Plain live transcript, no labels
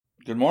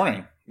Good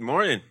morning.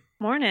 Morning.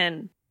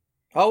 Morning.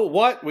 Oh,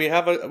 what? We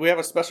have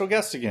a special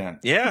guest again.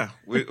 Yeah,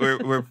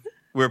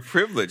 we're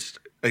privileged.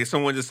 Like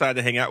someone decided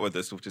to hang out with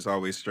us, which is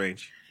always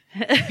strange.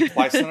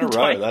 Twice in a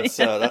row.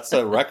 That's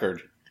a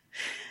record.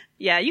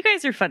 Yeah, you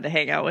guys are fun to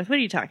hang out with. What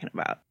are you talking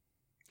about?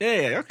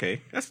 Yeah,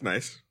 okay. That's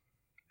nice.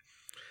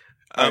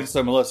 All right,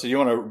 so Melissa, you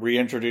want to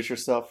reintroduce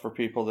yourself for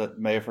people that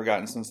may have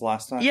forgotten since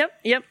last time?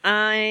 Yep.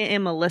 I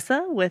am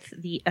Melissa with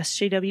the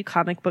SJW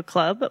Comic Book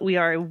Club. We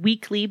are a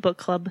weekly book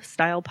club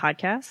style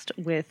podcast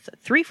with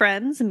three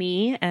friends,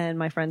 me and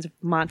my friends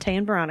Monte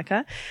and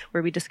Veronica,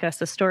 where we discuss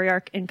a story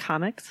arc in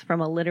comics from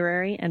a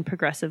literary and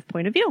progressive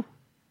point of view.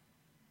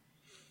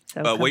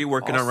 So what are you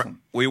working on?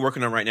 What are you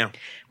working on right now?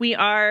 We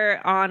are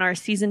on our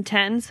season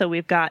 10, so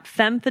we've got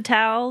Femme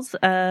Fatale's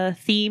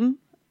theme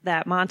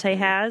that Monte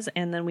has,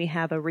 and then we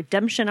have a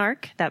redemption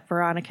arc that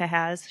Veronica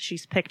has.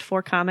 She's picked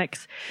 4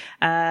 comics,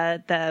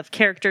 the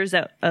characters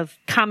of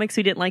comics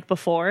we didn't like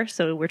before,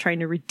 so we're trying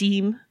to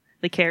redeem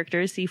the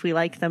characters, see if we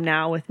like them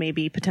now with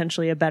maybe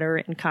potentially a better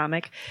written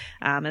comic.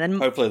 And then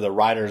hopefully the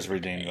writers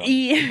redeem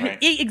them. Right?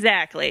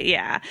 Exactly,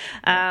 yeah.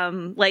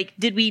 Like,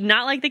 did we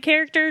not like the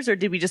characters, or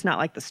did we just not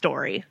like the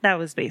story? That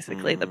was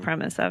basically the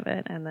premise of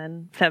it. And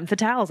then Femme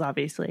Fatales,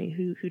 obviously.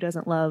 Who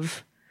doesn't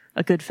love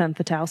a good Femme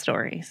Fatale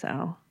story,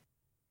 so...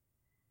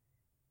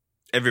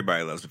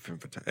 Everybody loves a femme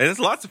fatale. And there's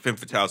lots of femme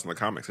fatales in the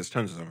comics. There's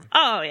tons of them.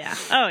 Oh, yeah.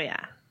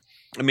 I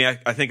mean,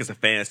 I think it's a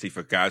fantasy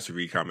for guys who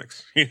read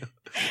comics. You know,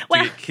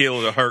 well, to get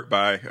killed or hurt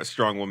by a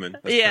strong woman.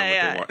 That's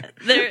yeah. kind of what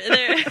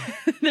they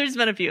want. There's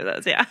been a few of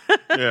those, yeah.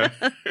 Yeah.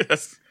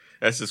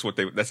 That's just what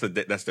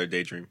that's their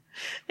daydream.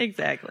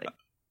 Exactly.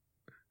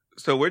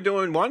 So we're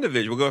doing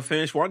WandaVision. We're going to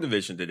finish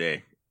WandaVision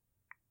today.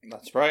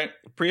 That's right.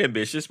 Pretty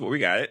ambitious, but we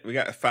got it. We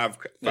got five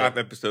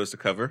episodes to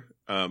cover,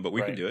 but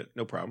we can do it.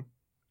 No problem.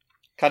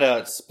 Kind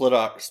of split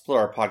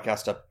our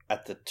podcast up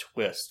at the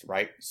twist,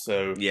 right?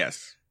 So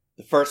yes,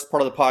 the first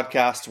part of the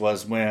podcast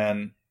was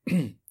when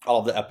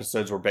all of the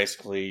episodes were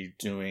basically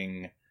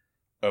doing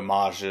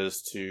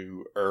homages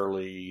to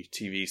early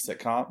TV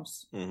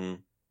sitcoms,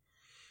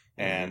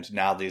 and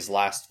now these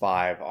last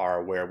 5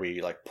 are where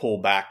we like pull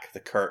back the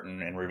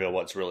curtain and reveal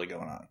what's really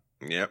going on.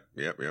 Yep.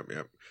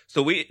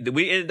 So we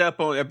ended up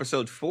on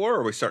episode 4,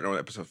 or are we starting on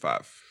episode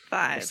 5?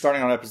 5. We're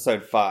starting on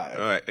episode 5.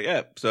 All right,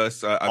 yeah. So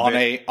it's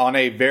on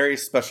a very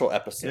special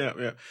episode.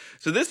 Yeah.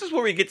 So this is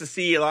where we get to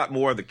see a lot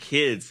more of the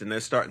kids, and they're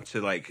starting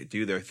to like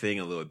do their thing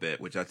a little bit,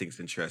 which I think is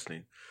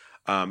interesting.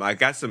 I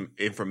got some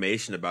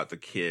information about the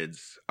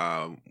kids.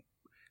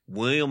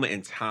 William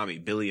and Tommy,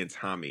 Billy and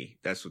Tommy.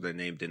 That's what they're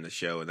named in the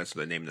show, and that's what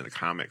they're named in the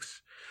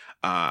comics.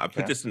 I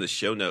put this in the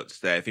show notes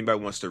that if anybody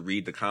wants to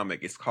read the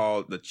comic, it's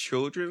called The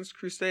Children's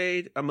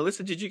Crusade.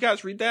 Melissa, did you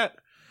guys read that?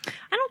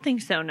 I don't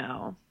think so,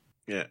 no.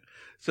 Yeah.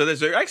 So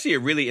there's actually a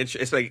really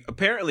interesting, it's like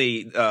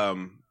apparently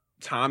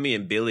Tommy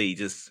and Billy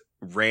just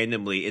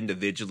randomly,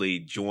 individually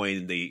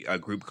joined the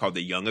group called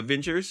the Young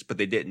Avengers, but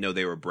they didn't know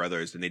they were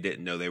brothers, and they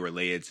didn't know they were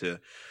related to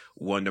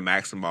Wanda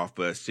Maximoff,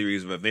 but a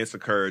series of events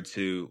occurred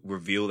to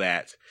reveal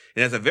that.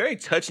 And it's a very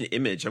touching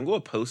image. I'm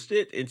going to post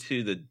it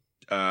into the,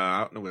 I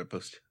don't know where to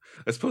post it.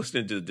 Let's post it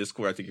into the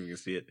Discord. I think you can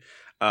see it.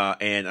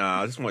 And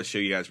I just want to show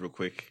you guys real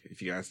quick,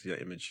 if you guys see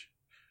that image.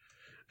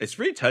 It's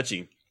pretty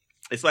touching.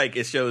 It's like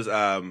it shows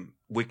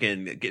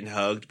Wiccan getting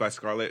hugged by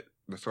the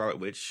Scarlet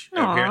Witch.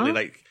 Apparently,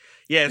 like,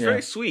 it's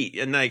very sweet.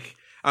 And like,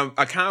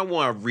 I kind of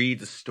want to read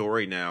the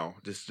story now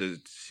just to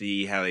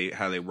see how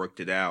they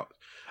worked it out.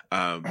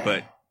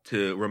 But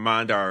to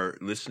remind our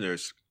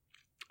listeners,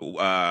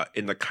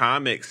 in the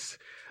comics,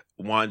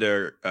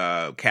 Wanda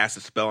cast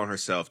a spell on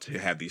herself to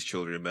have these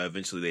children, but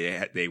eventually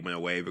they went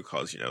away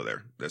because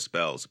they're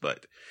spells.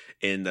 But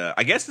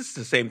I guess it's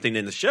the same thing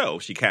in the show.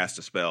 She cast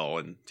a spell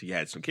and she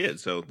had some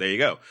kids. So there you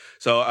go.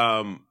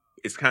 So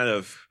it's kind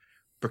of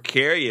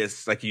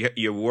precarious. Like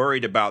you're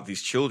worried about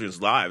these children's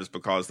lives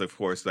because, of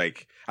course,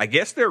 like I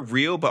guess they're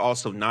real, but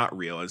also not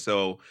real, and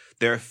so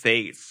their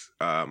fates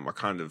are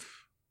kind of.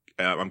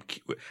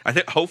 I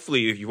think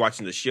hopefully if you're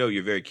watching the show,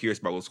 you're very curious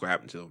about what's going to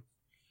happen to them.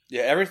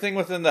 Yeah, everything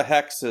within the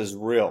hex is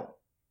real.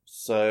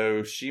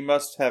 So she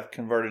must have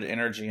converted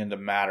energy into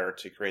matter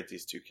to create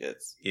these 2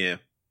 kids. Yeah,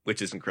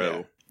 which is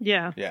incredible.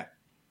 Yeah.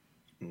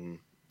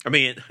 I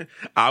mean,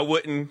 I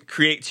wouldn't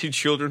create 2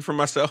 children for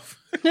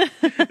myself.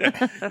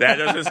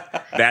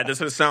 that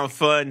doesn't sound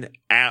fun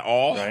at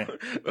all. Right.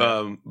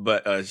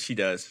 But she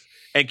does.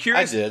 And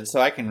curious, I did,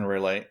 so I can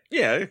relate.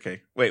 Yeah.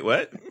 Okay. Wait,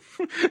 what?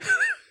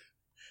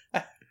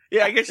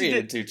 Yeah, I guess she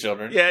did 2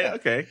 children. Yeah,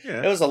 okay.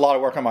 Yeah. It was a lot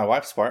of work on my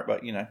wife's part,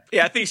 but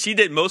Yeah, I think she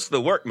did most of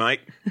the work,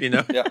 Mike.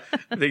 Yeah.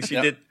 I think she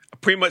did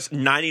pretty much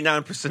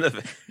 99% of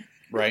it.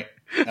 Right.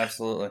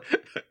 Absolutely.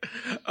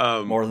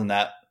 More than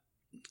that.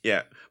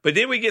 Yeah. But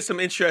then we get some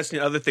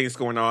interesting other things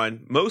going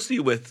on, mostly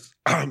with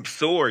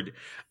Sword.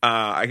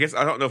 I guess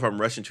I don't know if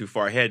I'm rushing too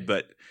far ahead,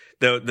 but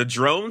the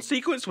drone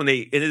sequence when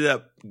they ended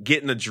up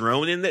getting the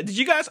drone in there. Did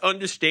you guys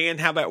understand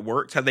how that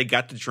worked? How they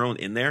got the drone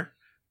in there?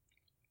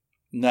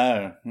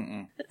 No.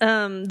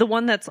 The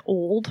one that's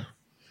old.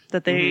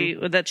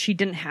 that she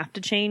didn't have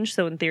to change.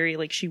 So in theory,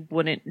 like she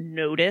wouldn't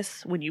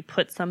notice when you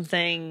put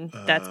something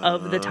that's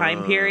of the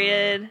time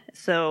period.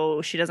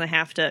 So she doesn't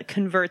have to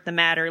convert the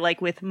matter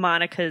like with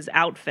Monica's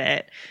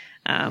outfit.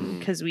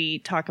 Because we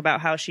talk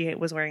about how she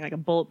was wearing like a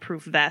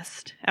bulletproof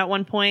vest at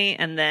one point,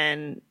 and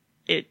then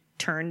it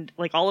turned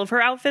like all of her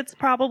outfits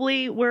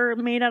probably were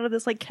made out of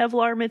this like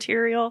Kevlar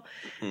material.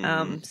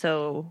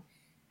 So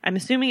I'm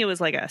assuming it was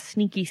like a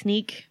sneaky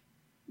sneak.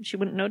 She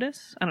wouldn't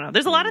notice. I don't know.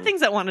 There's a lot of things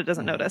that Wanda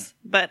doesn't notice,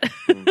 but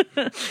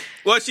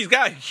well, she's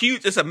got a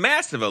huge. It's a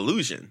massive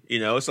illusion. You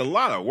know, it's a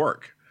lot of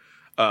work.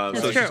 So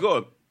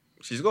true.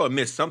 she's going to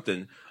miss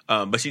something.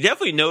 But she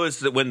definitely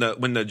noticed that when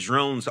the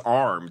drone's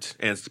armed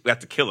and it's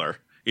got to kill her.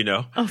 You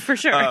know. Oh, for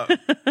sure.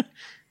 And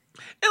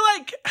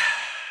like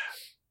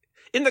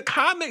in the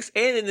comics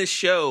and in the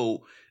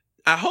show,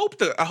 I hope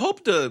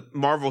the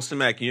Marvel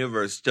Cinematic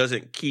Universe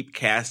doesn't keep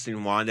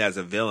casting Wanda as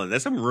a villain.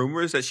 There's some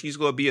rumors that she's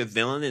going to be a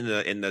villain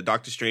in the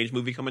Doctor Strange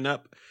movie coming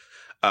up.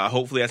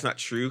 Hopefully that's not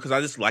true because I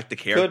just like the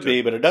character. Could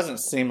be, but it doesn't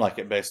seem like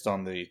it based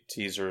on the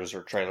teasers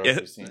or trailers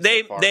we've seen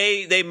so far.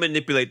 They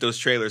manipulate those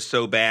trailers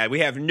so bad.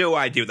 We have no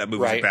idea what that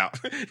movie's about.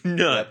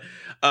 None.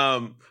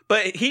 Yep.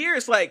 But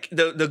here's like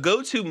the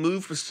go-to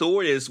move for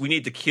Sword is we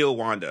need to kill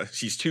Wanda.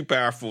 She's too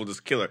powerful,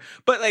 just kill her.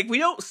 But like we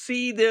don't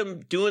see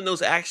them doing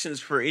those actions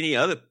for any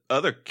other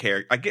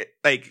character. I get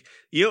like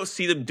you don't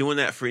see them doing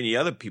that for any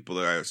other people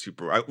that are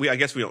super. I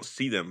guess we don't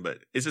see them, but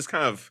it's just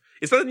kind of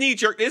it's not a knee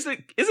jerk. Is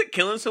it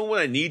killing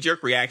someone a knee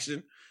jerk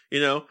reaction?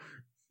 You know?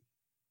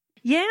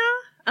 Yeah.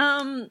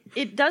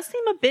 It does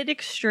seem a bit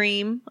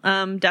extreme.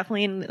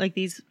 Definitely in like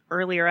these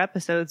earlier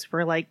episodes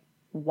where like,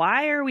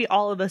 why are we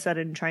all of a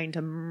sudden trying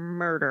to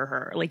murder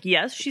her? Like,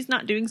 yes, she's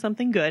not doing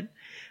something good.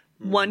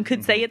 One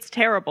could say it's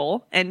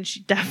terrible and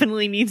she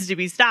definitely needs to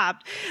be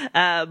stopped.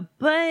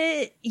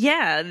 But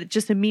yeah,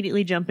 just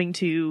immediately jumping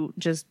to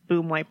just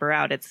boom, wipe her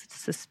out. It's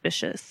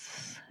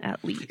suspicious,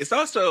 at least. It's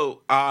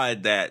also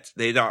odd that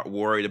they're not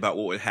worried about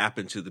what would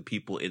happen to the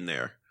people in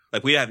there.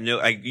 Like you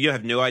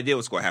have no idea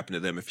what's going to happen to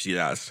them if she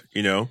dies,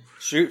 you know?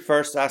 Shoot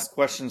first, ask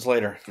questions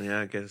later. Yeah,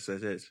 I guess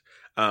that is.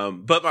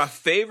 But my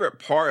favorite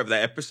part of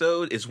that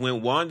episode is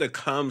when Wanda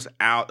comes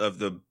out of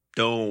the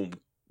dome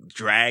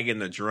dragging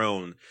the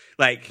drone.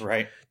 Like,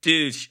 right.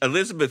 Dude,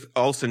 Elizabeth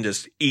Olsen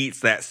just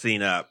eats that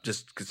scene up,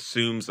 just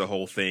consumes the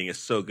whole thing. It's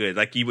so good.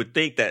 Like, you would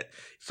think that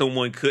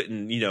someone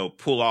couldn't,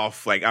 pull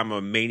off, like, I'm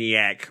a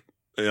maniac,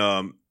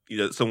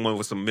 someone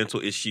with some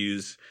mental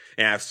issues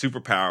and I have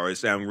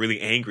superpowers. And I'm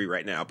really angry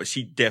right now, but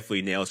she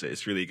definitely nails it.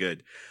 It's really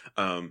good.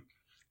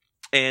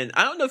 And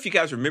I don't know if you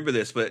guys remember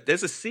this, but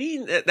there's a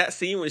scene, that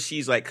scene when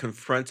she's like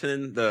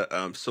confronting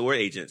the sword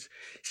agents.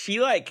 She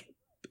like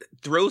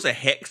throws a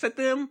hex at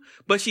them,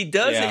 but she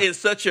does it in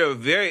such a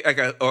very like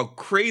a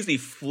crazy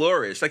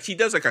flourish. Like she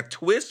does like a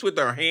twist with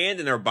her hand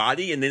and her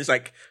body, and then it's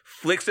like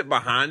flicks it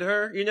behind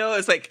her.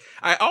 It's like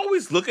I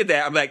always look at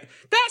that. I'm like,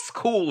 that's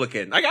cool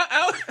looking. Like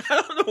I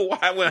don't know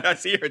why when I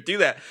see her do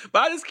that,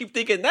 but I just keep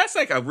thinking that's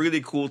like a really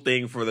cool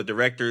thing for the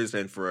directors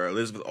and for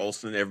Elizabeth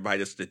Olsen and everybody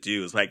just to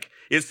do. It's like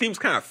it seems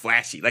kind of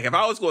flashy. Like if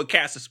I was going to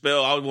cast a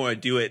spell, I would want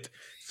to do it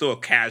so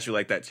casual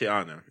like that too. I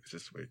don't know. It's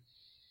just weird.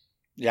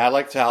 Yeah, I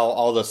liked how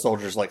all the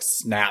soldiers like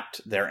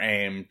snapped their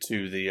aim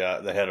to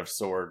the head of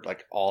Sword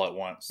like all at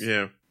once.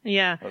 Yeah.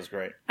 Yeah. That was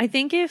great. I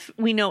think if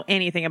we know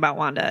anything about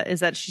Wanda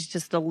is that she's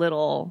just a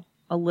little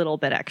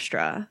bit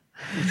extra.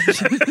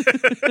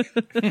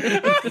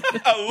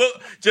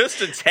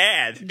 Just a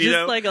tad.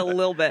 Just like a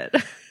little bit.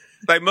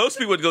 Like most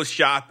people would go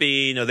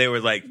shopping, or they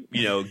would like,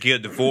 get a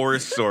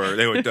divorce, or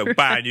they would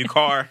buy a new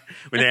car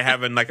when they're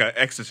having like an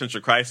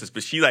existential crisis.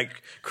 But she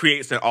like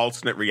creates an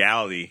alternate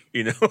reality,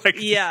 like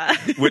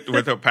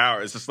with her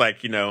power. It's just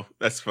like,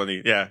 that's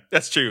funny. Yeah,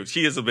 that's true.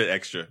 She is a bit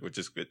extra, which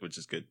is good.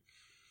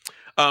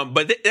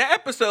 But that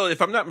episode,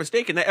 if I'm not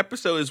mistaken, that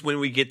episode is when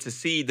we get to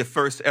see the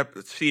first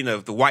scene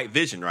of the White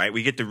Vision, right?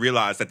 We get to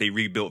realize that they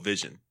rebuilt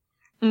Vision.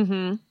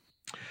 Mm-hmm.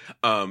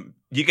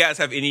 You guys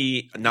have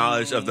any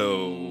knowledge of the?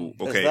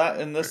 Okay, is that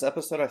in this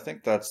episode? I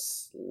think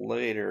that's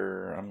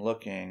later. I'm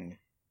looking.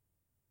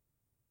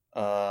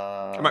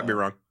 I might be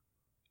wrong.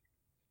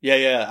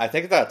 Yeah. I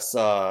think that's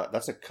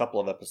a couple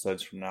of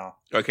episodes from now.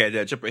 Okay,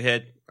 did I jump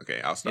ahead? Okay,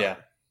 I'll stop. Yeah.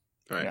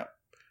 All right. Yeah.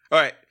 All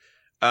right.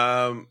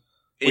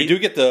 We do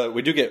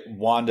get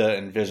Wanda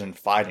and Vision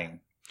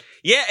fighting.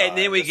 Yeah, and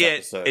then we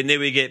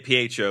get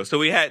Pietro. So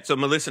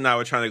Melissa and I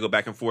were trying to go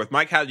back and forth.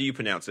 Mike, how do you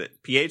pronounce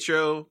it?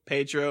 Pietro,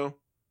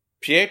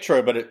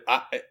 but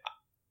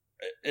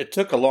it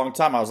took a long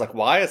time. I was like,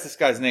 why is this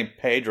guy's name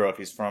Pedro if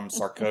he's from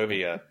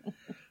Sokovia?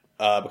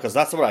 Because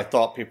that's what I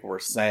thought people were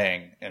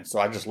saying, and so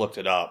I just looked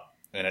it up,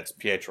 and it's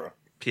Pietro.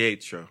 You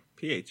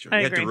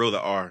have to roll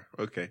the R.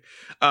 Okay.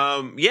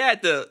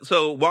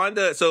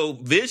 So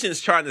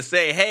Vision's trying to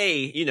say,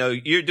 hey,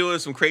 you're doing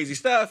some crazy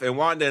stuff. And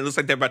Wanda, it looks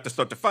like they're about to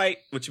start the fight,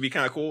 which would be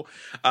kind of cool.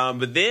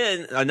 But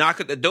then a knock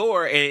at the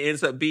door and it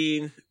ends up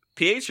being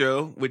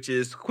Pietro, which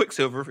is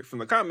Quicksilver from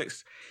the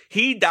comics.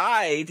 He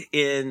died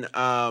in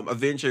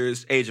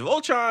Avengers Age of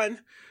Ultron.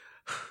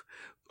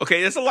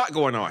 Okay, there's a lot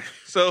going on.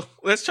 So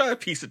let's try to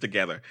piece it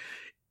together.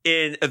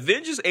 in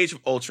Avengers: Age of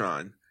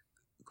Ultron,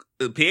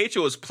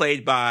 Pietro was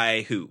played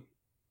by who?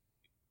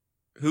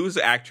 Who's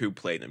the actor who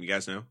played him? You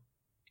guys know?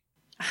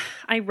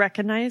 I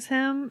recognize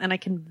him and I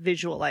can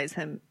visualize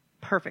him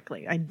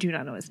perfectly. I do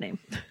not know his name.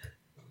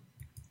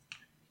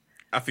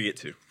 I forget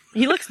too.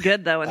 He looks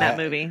good though in that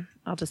movie.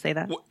 I'll just say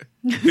that. What?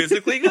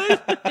 Physically good?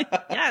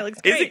 Yeah, it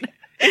looks great.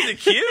 Is it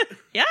cute?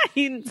 Yeah,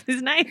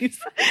 he's nice.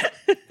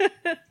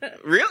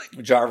 Really?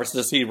 Jarvis,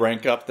 does he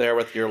rank up there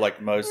with your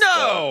like most?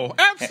 No,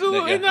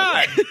 absolutely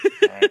not.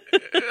 Right.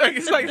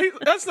 It's like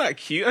that's not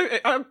cute.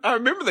 I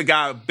remember the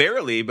guy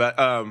barely, but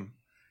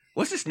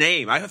what's his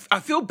name? I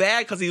feel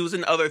bad because he was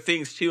in other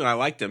things too, and I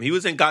liked him. He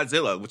was in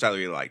Godzilla, which I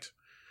really liked.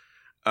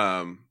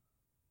 Okay.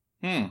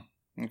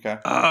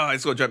 Oh,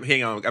 it's gonna jump.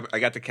 Hang on, I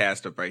got the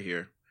cast up right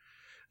here.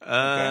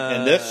 Okay.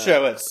 In this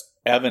show, it's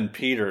Evan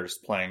Peters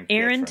playing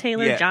Aaron Pietro.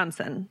 Taylor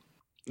Johnson.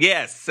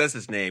 Yes, that's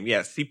his name.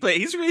 Yes,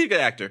 he's a really good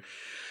actor.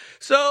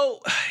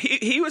 So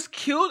he was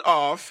killed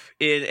off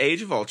in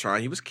Age of Ultron.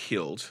 He was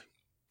killed.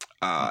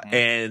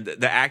 And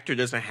the actor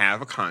doesn't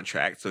have a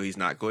contract, so he's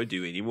not going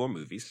to do any more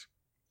movies.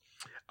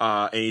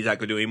 And he's not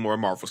going to do any more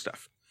Marvel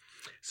stuff.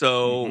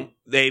 So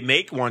they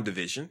make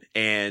WandaVision,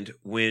 and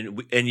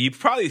and you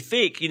probably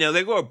think,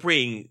 they're going to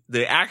bring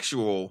the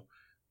actual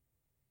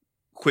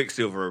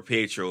Quicksilver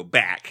Pietro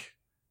back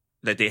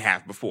that they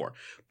have before.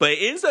 But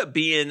it ends up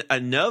being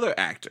another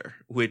actor,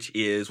 which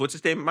is, what's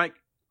his name, Mike?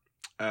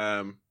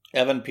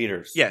 Evan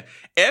Peters. Yeah.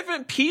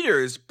 Evan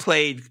Peters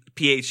played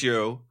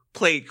Pietro,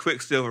 played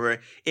Quicksilver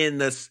in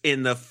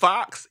the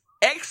Fox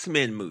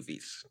X-Men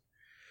movies,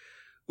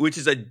 which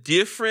is a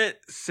different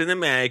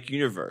cinematic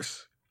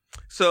universe.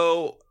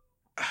 So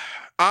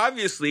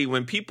obviously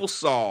when people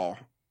saw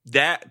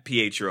that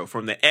Pietro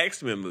from the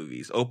X-Men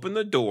movies open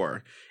the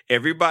door,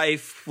 everybody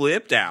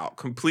flipped out,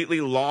 completely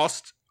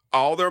lost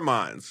all their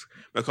minds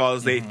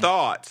because they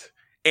thought,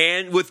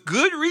 and with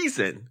good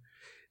reason,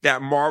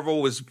 that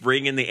Marvel was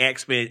bringing the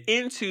X-Men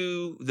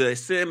into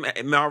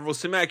the Marvel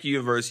Cinematic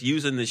Universe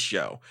using this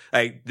show.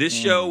 Like, this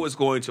show was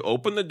going to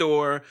open the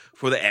door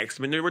for the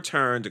X-Men to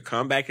return, to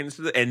come back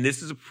into and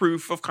this is a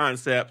proof of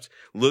concept.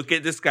 Look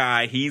at this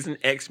guy. He's an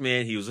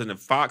X-Men. He was in the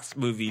Fox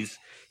movies.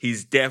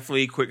 He's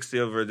definitely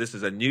Quicksilver. This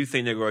is a new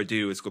thing they're going to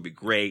do. It's going to be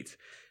great.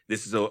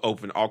 This is going to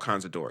open all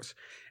kinds of doors.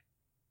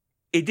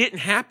 It didn't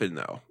happen,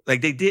 though.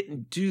 Like, they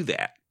didn't do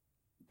that.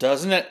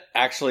 Doesn't it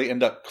actually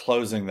end up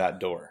closing that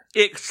door?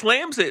 It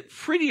slams it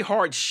pretty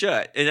hard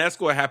shut, and that's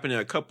going to happen in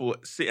a couple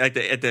at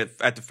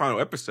the final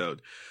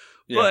episode.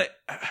 Yeah. But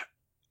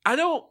I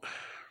don't.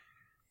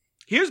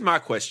 Here's my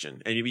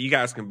question, and you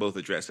guys can both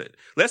address it.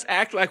 Let's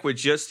act like we're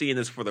just seeing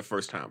this for the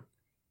first time.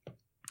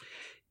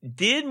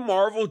 Did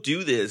Marvel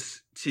do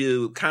this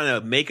to kind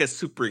of make us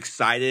super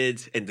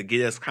excited and to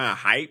get us kind of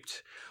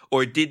hyped,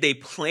 or did they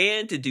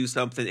plan to do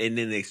something and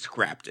then they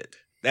scrapped it?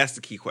 That's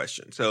the key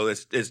question. So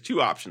there's two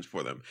options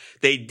for them.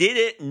 They did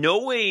it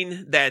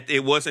knowing that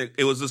it was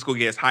just going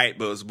to get us hyped,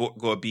 but it was going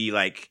to be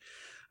like,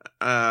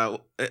 I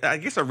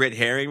guess a red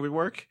herring would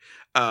work.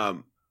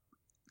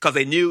 Because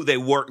they knew they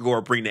weren't going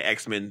to bring the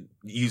X-Men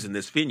using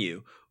this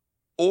venue.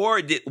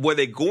 Or were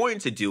they going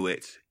to do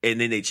it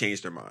and then they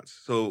changed their minds?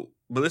 So,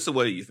 Melissa,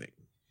 what do you think?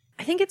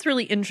 I think it's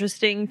really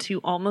interesting to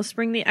almost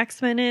bring the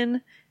X-Men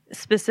in,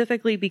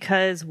 specifically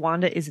because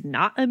Wanda is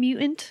not a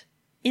mutant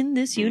in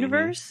this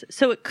universe.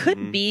 So it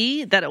could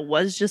be that it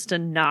was just a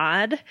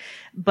nod,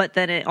 but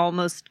then it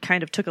almost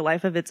kind of took a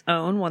life of its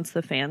own once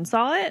the fans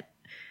saw it.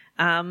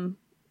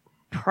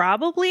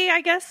 Probably,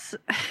 I guess.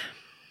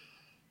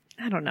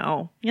 I don't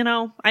know.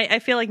 I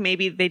feel like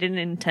maybe they didn't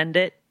intend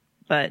it,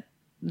 but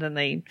then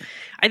I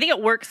think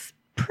it works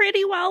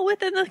pretty well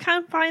within the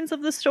confines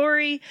of the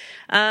story.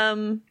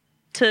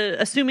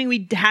 Assuming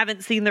we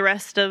haven't seen the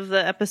rest of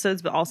the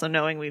episodes, but also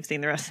knowing we've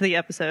seen the rest of the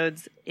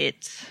episodes,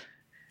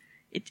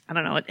 I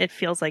don't know. It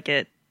feels like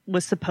it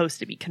was supposed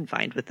to be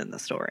confined within the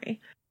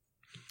story.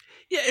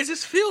 Yeah, it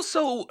just feels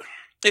so.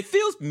 It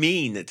feels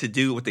mean to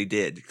do what they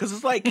did because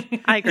it's like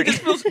I agree. It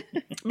just feels,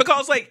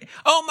 because like,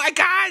 oh my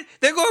god,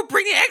 they're going to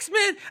bring the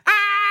X-Men,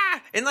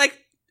 and like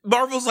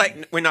Marvel's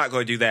like, we're not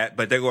going to do that,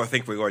 but they're going to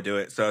think we're going to do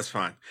it, so it's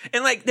fine.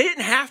 And like, they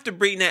didn't have to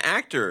bring that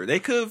actor; they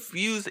could have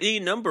used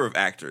any number of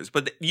actors,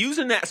 but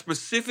using that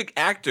specific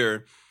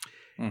actor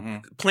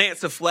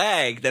plants a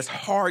flag that's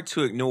hard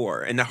to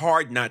ignore and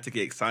hard not to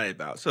get excited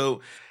about.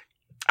 So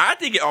I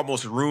think it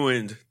almost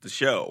ruined the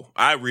show.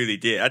 I really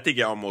did. I think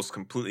it almost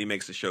completely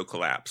makes the show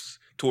collapse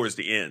towards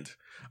the end.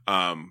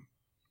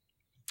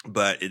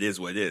 But it is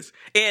what it is.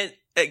 And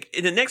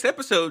in the next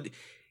episode,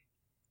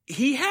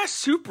 he has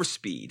super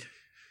speed,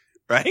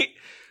 right?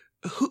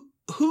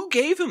 Who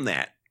gave him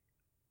that?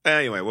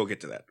 Anyway, we'll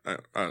get to that.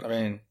 I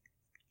mean,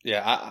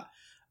 yeah,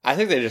 I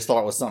think they just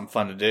thought it was something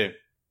fun to do.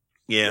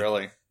 Yeah.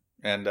 Really.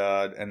 And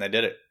they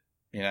did it,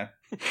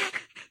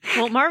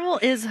 Well,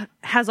 Marvel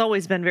has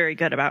always been very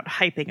good about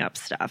hyping up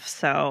stuff.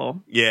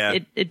 So yeah,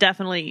 it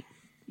definitely,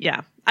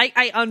 yeah.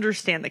 I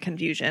understand the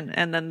confusion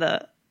and then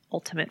the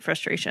ultimate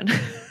frustration.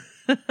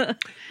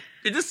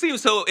 It just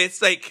seems so.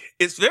 It's like,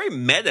 it's very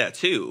meta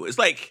too. It's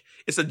like,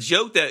 it's a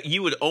joke that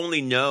you would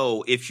only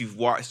know if you've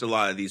watched a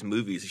lot of these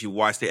movies, if you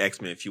watch the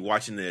X-Men, if you're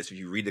watching this, if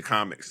you read the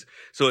comics.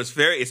 So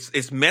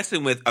it's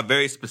messing with a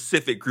very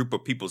specific group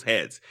of people's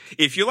heads.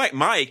 If you're like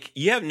Mike,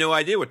 you have no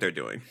idea what they're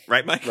doing,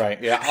 right, Mike?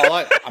 Right.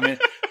 Yeah.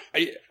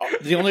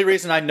 The only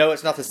reason I know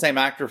it's not the same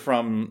actor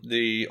from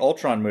the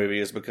Ultron movie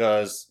is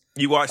because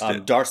you watched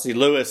it. Darcy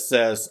Lewis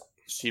says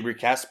she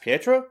recast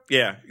Pietro.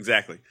 Yeah,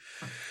 exactly.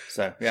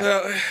 So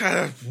yeah.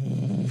 I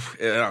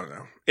don't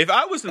know. If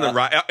I was in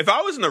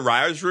the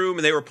writers' room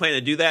and they were planning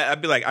to do that,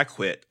 I'd be like, I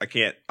quit. I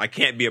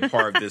can't be a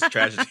part of this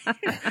tragedy.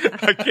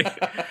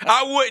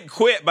 I wouldn't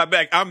quit, but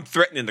I'm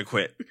threatening to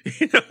quit.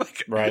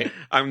 Right.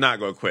 I'm not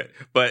going to quit.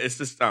 But it's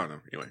just, I don't know.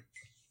 Anyway.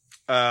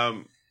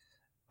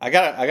 I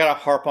gotta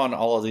harp on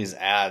all of these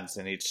ads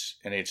in each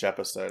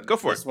episode. Go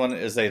for it. This one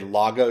is a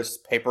Lagos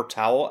paper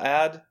towel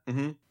ad.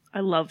 Mm-hmm. I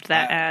loved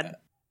that ad.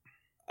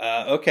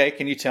 Okay,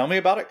 can you tell me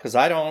about it? Because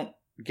I don't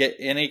get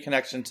any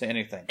connection to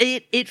anything.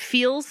 It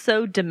feels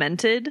so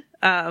demented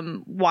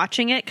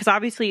watching it, because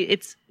obviously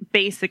it's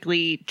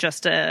basically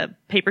just a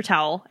paper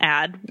towel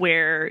ad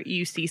where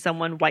you see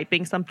someone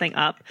wiping something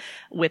up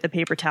with a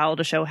paper towel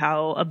to show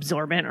how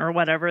absorbent or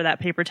whatever that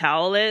paper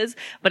towel is.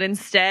 But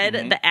instead,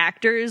 the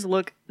actors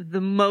look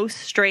the most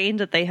strained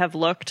that they have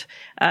looked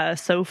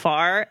so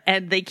far,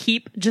 and they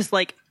keep just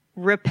like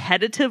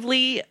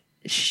repetitively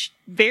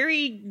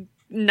very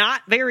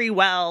not very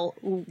well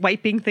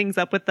wiping things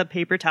up with the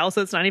paper towel.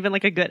 So it's not even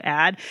like a good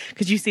ad,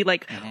 because you see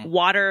like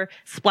water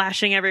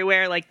splashing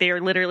everywhere. Like they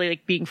are literally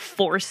like being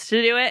forced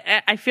to do it.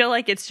 I feel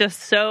like it's just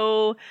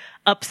so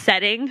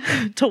upsetting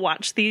to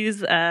watch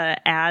these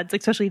ads,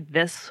 especially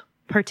this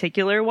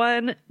particular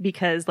one,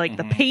 because like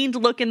the pained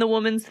look in the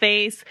woman's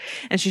face,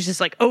 and she's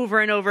just like over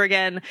and over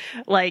again,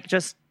 like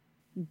just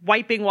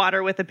wiping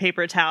water with a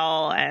paper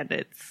towel. And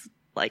it's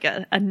like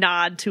a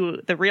nod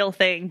to the real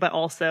thing, but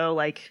also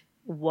like,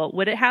 what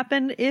would it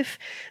happen if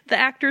the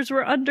actors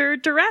were under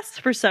duress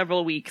for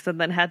several weeks and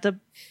then had to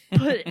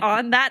put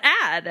on that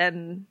ad?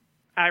 And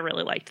I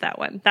really liked that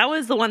one. That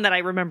was the one that I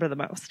remember the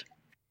most.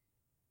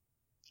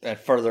 And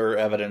further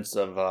evidence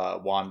of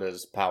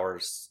Wanda's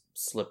powers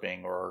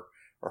slipping or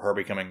her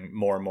becoming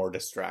more and more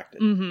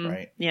distracted,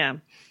 right? Yeah.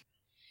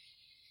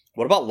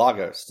 What about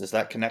Lagos? Does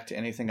that connect to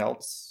anything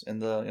else in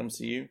the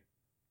MCU?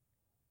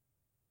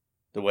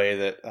 The way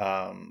that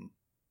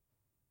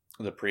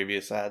the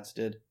previous ads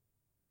did?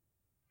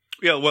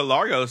 Yeah, well,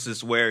 Lagos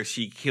is where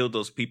she killed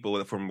those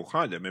people from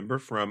Wakanda, remember?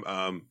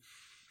 From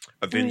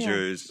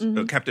Avengers,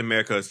 Captain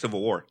America,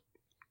 Civil War.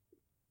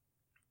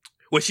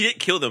 Well, she didn't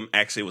kill them,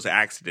 actually. It was an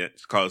accident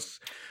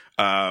because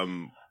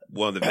one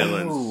of the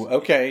villains... Oh,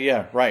 okay,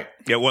 yeah, right.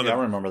 Yeah, I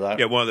remember that.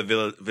 Yeah, one of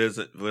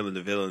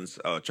the villains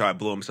tried to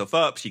blow himself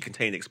up. She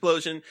contained the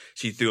explosion.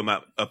 She threw him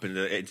up into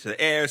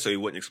the air so he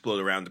wouldn't explode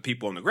around the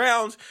people on the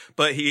ground.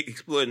 But he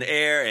exploded in the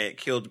air and it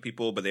killed the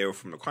people, but they were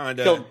from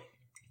Wakanda.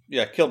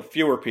 Killed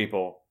fewer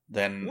people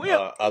than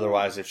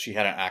otherwise if she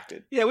hadn't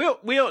acted. Yeah,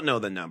 we don't know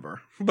the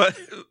number. But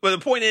the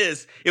point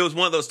is, it was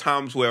one of those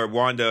times where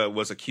Wanda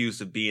was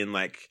accused of being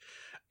like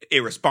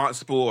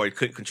irresponsible or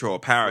couldn't control her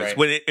powers.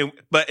 Right.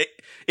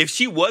 If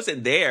she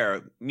wasn't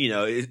there,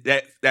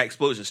 that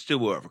explosion still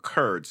would have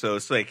occurred. So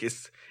it's like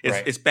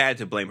it's bad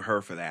to blame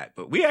her for that.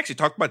 But we actually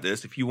talked about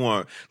this. If you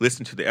want to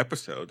listen to the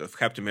episode of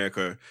Captain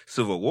America: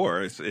 Civil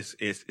War, it's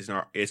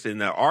in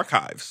the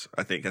archives.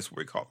 I think that's what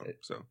we call them.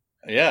 So.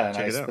 Yeah, and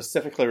I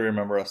specifically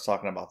remember us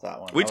talking about that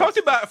one. We talked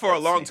about it for a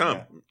long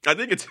time. Yeah. I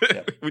think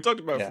we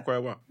talked about it for quite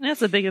a while.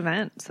 That's a big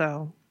event,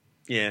 so.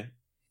 Yeah.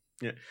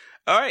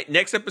 All right,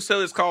 next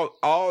episode is called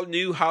All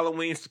New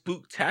Halloween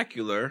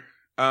Spooktacular.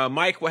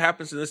 Mike, what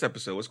happens in this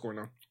episode? What's going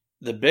on?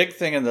 The big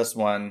thing in this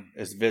one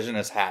is Vision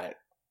has had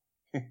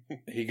it.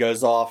 He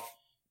goes off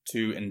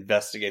to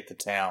investigate the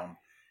town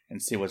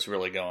and see what's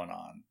really going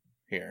on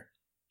here.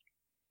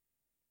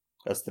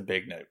 That's the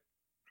big note.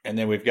 And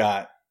then we've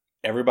got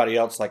everybody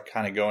else like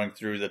kind of going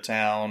through the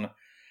town.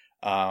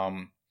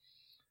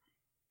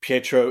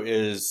 Pietro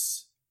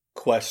is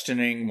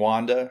questioning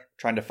Wanda,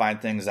 trying to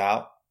find things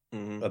out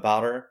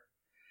about her.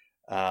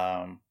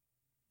 Yeah,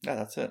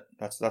 that's it.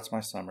 That's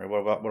my summary. What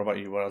about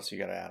you? What else you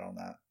got to add on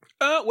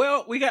that?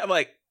 Well, we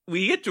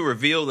get to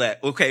reveal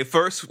that. Okay,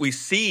 first we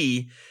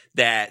see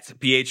that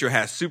Pietro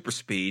has super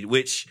speed,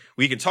 which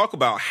we can talk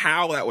about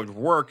how that would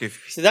work.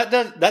 See, that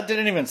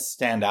didn't even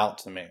stand out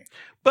to me.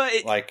 But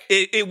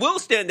it will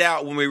stand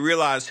out when we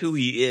realize who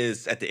he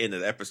is at the end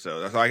of the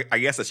episode. So I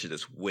guess I should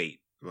just wait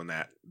on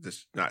that.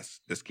 Just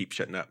keep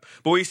shutting up.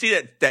 But we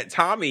see that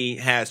Tommy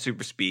has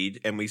super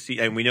speed, and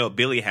we know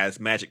Billy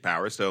has magic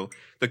powers. So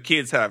the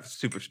kids have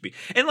super speed.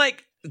 And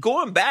like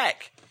going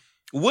back,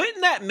 wouldn't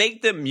that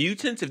make them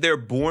mutants if they're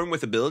born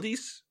with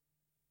abilities?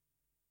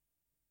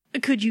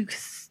 Could you?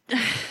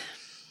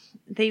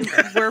 They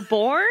were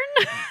born.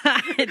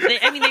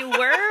 They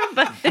were,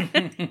 but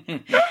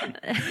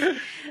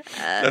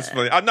that's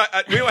funny.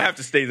 We don't have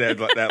to stay there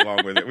that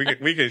long with it.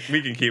 We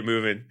can keep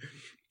moving.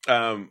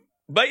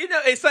 But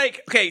it's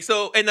like, okay.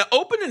 So in the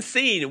opening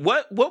scene,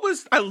 what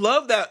was? I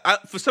love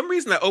that. For some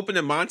reason, the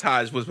opening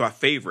montage was my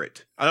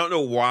favorite. I don't know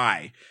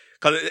why,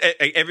 because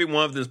every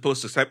one of them is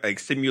supposed to like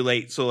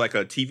simulate like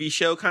a TV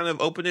show kind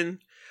of opening.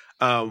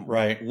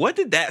 Right. What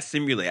did that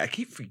simulate? I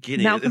keep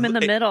forgetting. Malcolm in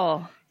the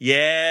Middle.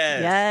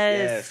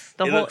 Yes.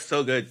 The it whole looks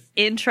so good.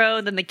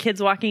 Intro, then the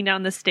kids walking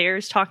down the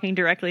stairs talking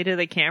directly to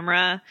the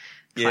camera.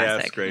 Classic. Yeah,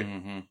 that's great.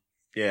 Mm-hmm.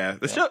 Yeah,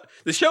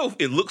 the show,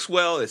 it looks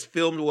well. It's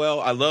filmed well.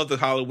 I love the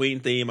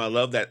Halloween theme. I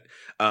love that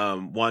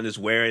one is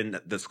wearing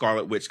the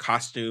Scarlet Witch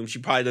costume. She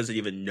probably doesn't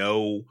even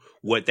know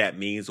what that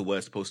means or what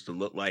it's supposed to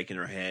look like in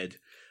her head.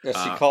 Yeah,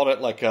 she called it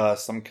like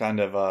some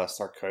kind of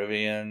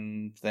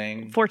Sarkovian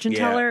thing. Fortune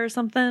teller or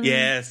something?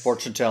 Yes.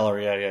 Fortune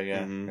teller, yeah.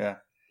 Mm-hmm. Yeah.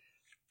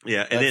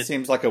 Yeah, And it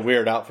seems like a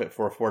weird outfit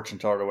for a fortune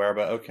teller to wear,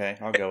 but okay,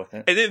 I'll go with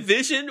it. And then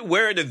Vision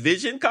wearing a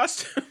Vision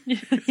costume.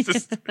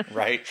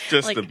 Right.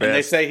 Just Like- the best. And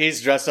they say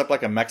he's dressed up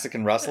like a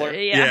Mexican wrestler.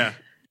 Yeah.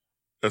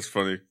 That's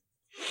funny.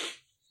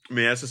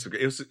 Man, that's just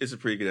it's a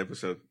pretty good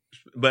episode.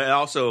 But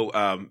also,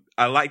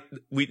 I like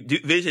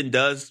Vision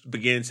does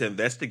begin to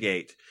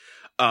investigate,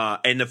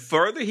 and the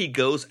further he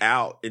goes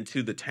out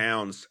into the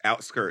town's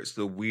outskirts,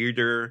 the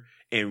weirder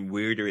and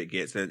weirder it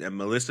gets. And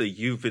Melissa,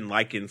 you've been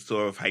liking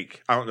sort of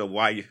like I don't know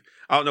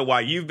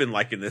why you've been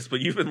liking this,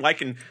 but you've been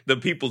liking the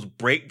people's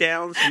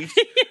breakdowns.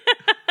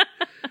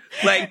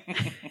 Like,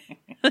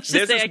 Let's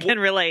just say I can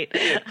relate.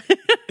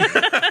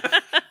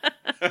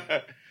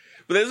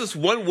 But there's this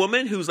one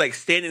woman who's like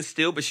standing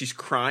still, but she's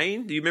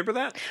crying. Do you remember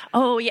that?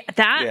 Oh,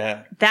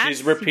 yeah.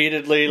 She's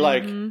repeatedly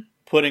like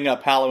putting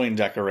up Halloween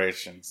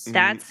decorations.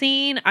 That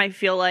scene, I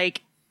feel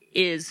like,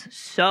 is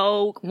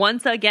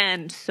once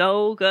again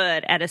so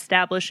good at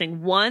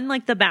establishing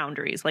like the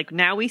boundaries. Like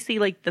now we see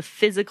like the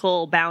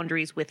physical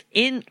boundaries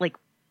within like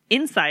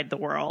inside the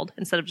world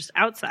instead of just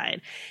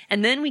outside.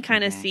 And then we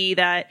kind of see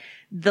that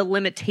the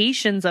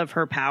limitations of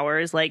her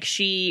powers, like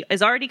she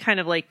is already kind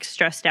of like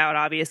stressed out,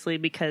 obviously,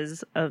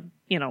 because of,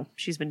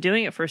 she's been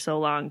doing it for so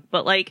long.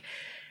 But like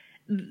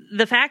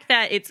the fact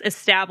that it's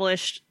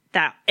established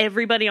that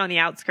everybody on the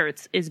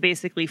outskirts is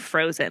basically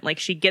frozen. Like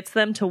she gets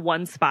them to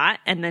one spot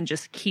and then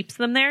just keeps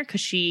them there because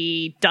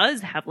she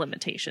does have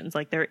limitations.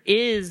 Like there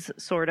is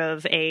sort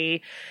of an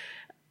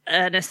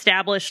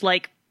established,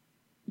 like,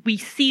 we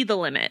see the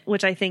limit,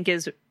 which I think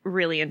is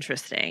really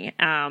interesting.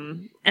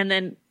 And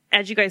then,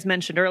 as you guys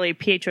mentioned earlier,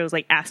 Pietro is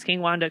like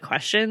asking Wanda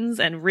questions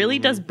and really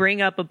does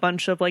bring up a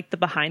bunch of like the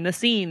behind the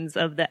scenes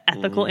of the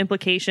ethical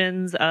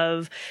implications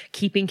of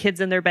keeping kids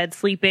in their bed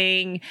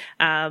sleeping,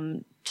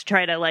 to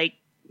try to like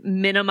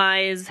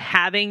minimize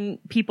having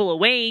people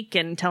awake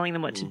and telling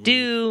them what to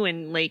do,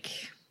 and like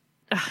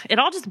it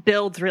all just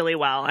builds really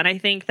well. And I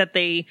think that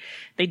they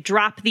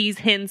drop these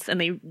hints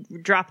and they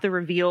drop the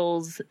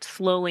reveals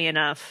slowly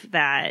enough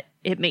that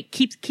it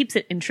keeps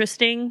it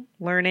interesting,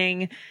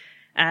 learning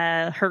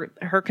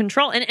her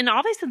control. And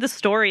obviously the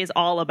story is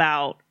all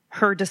about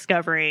her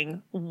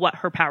discovering what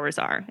her powers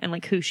are and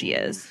like who she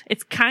is.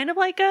 It's kind of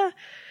like a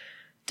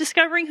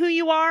discovering who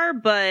you are,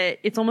 but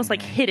it's almost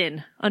like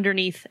hidden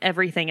underneath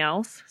everything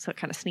else. So it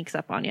kind of sneaks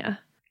up on you.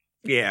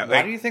 Yeah.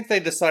 Why do you think they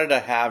decided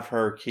to have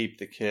her keep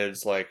the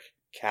kids like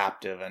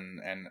captive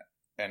and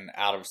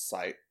out of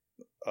sight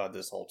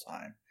this whole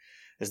time?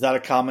 Is that a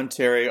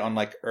commentary on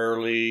like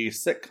early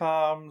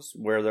sitcoms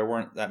where there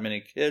weren't that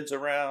many kids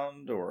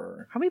around,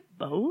 or probably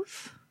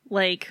both?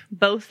 Like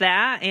both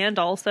that and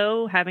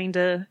also having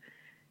to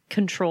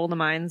control the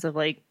minds of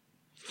like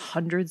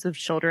hundreds of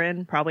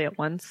children probably at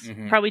once.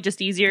 Probably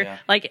just easier. Yeah.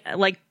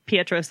 Like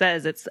Pietro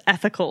says, it's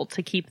ethical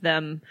to keep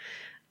them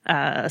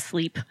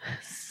asleep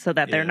so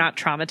that they're not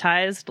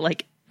traumatized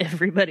like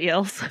everybody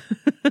else.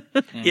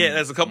 Yeah,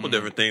 there's a couple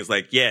different things.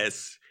 Like,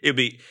 yes, I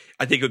think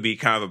it would be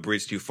kind of a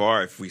bridge too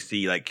far if we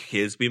see like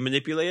kids being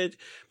manipulated,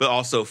 but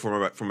also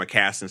from a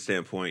casting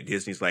standpoint,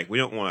 Disney's like, we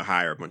don't want to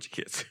hire a bunch of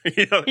kids.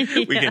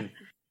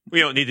 We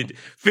don't need to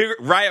figure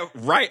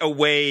right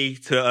away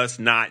to us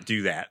not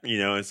do that,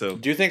 And so,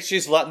 do you think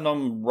she's letting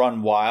them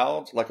run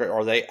wild? Like,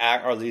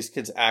 are these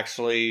kids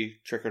actually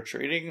trick or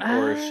treating,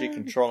 or is she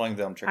controlling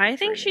them? I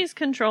think she's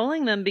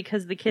controlling them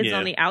because the kids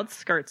on the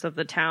outskirts of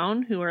the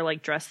town who are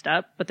like dressed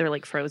up, but they're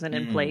like frozen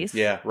in place.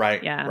 Yeah,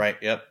 right. Yeah, right.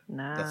 Yep.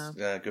 No, that's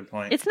a good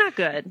point. It's not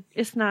good.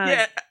 It's not.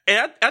 Yeah,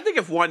 and I think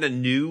if Wanda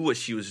knew what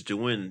she was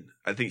doing,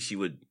 I think she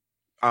would.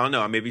 I don't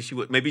know. Maybe she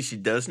would. Maybe she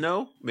does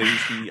know. Maybe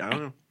she. I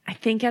don't know. I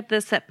think at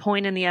this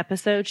point in the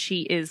episode,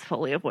 she is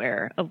fully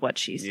aware of what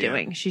she's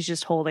doing. She's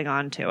just holding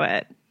on to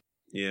it.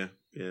 Yeah.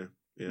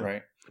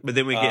 Right. But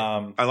then we get,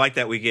 I like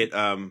that we get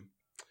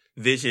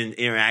Vision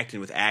interacting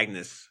with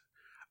Agnes.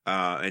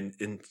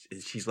 And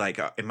she's like,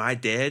 am I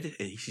dead?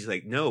 And she's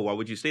like, no, why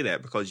would you say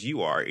that? Because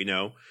you are,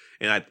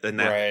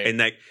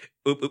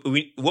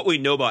 what we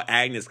know about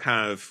Agnes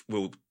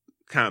will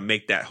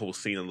make that whole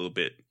scene a little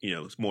bit,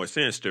 more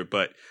sinister.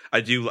 But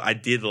I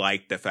did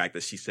like the fact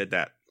that she said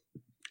that.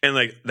 And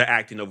like the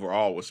acting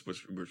overall was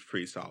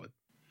pretty solid.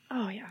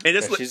 Oh yeah,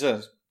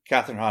 and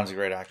Catherine Hahn's a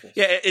great actress.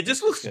 Yeah, it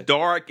just looks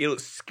dark. It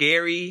looks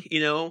scary,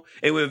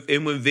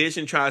 And when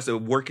Vision tries to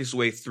work his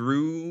way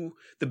through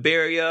the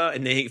barrier,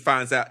 and then he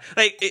finds out,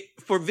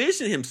 for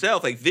Vision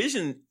himself, like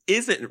Vision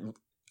isn't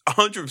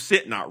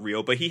 100% not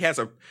real, but he has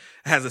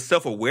a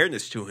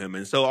self-awareness to him.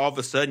 And so all of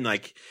a sudden,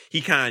 like,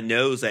 he kind of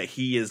knows that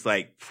he is,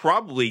 like,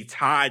 probably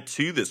tied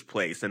to this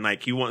place. And,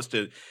 like, he wants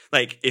to,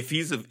 like, if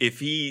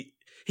he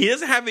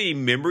doesn't have any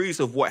memories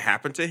of what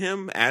happened to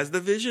him as the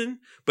Vision,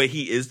 but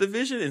he is the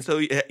Vision. And so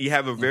you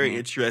have a very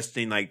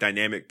interesting, like,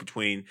 dynamic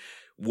between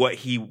what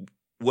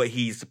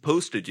he's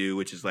supposed to do,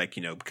 which is, like,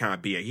 you know, kind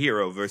of be a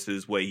hero,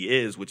 versus what he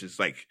is, which is,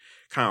 like,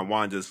 kind of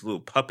Wanda's little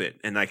puppet.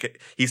 And,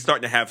 like, he's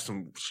starting to have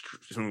some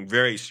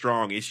very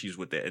strong issues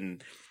with it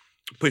and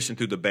pushing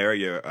through the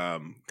barrier.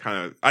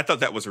 I thought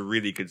that was a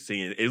really good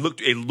scene. It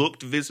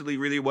looked visually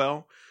really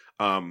well.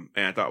 And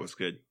I thought it was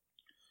good.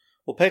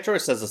 Well, Pedro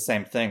says the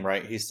same thing,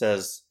 right? He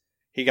says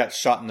he got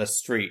shot in the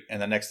street,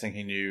 and the next thing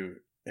he knew,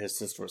 his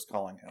sister was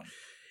calling him.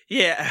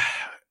 Yeah.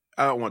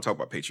 I don't want to talk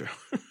about Pedro.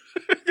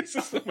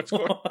 So much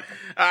more.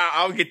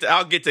 I'll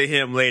get to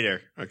him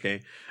later.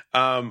 Okay.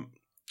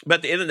 But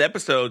at the end of the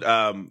episode,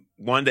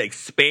 Wanda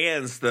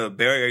expands the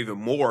barrier even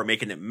more,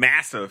 making it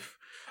massive.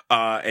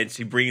 And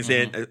she brings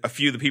in a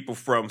few of the people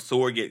from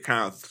SWORD get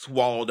kind of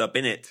swallowed up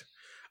in it.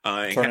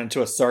 Turn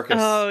into a circus.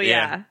 Oh,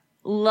 yeah.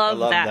 Love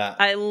that.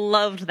 I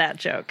loved that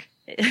joke.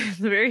 It's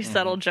a very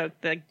subtle joke.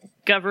 The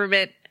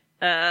government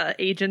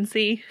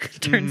agency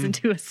turns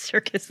into a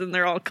circus and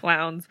they're all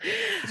clowns.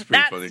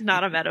 That's funny.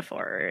 Not a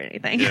metaphor or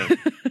anything.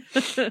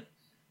 Yeah.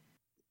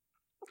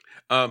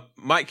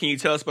 Mike, can you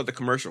tell us about the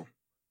commercial?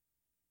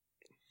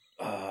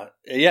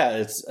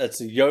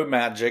 It's a Yo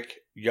Magic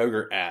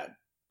yogurt ad.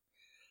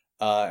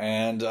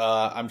 And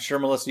I'm sure,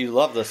 Melissa, you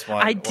love this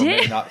one. I did.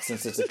 Maybe not,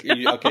 since it's okay,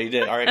 you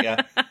did. All right,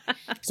 yeah.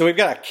 So we've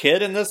got a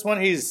kid in this one.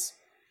 He's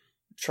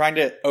trying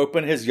to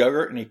open his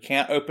yogurt, and he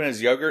can't open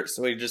his yogurt,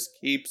 so he just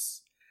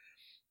keeps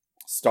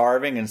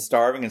starving and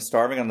starving and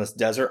starving on this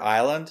desert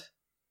island.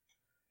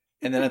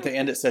 And then at the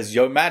end it says,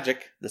 Yo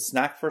Magic, the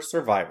snack for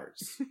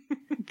survivors.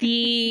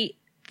 The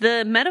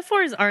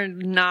metaphors are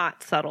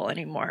not subtle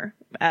anymore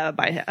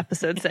by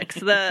episode 6.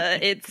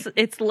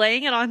 It's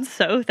laying it on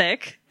so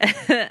thick,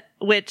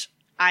 which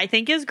I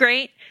think is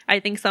great. I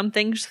think some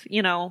things,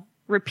 you know,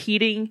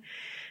 repeating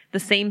the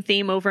same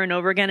theme over and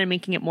over again and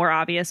making it more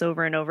obvious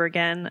over and over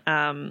again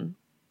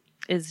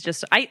is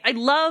just, I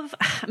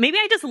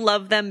just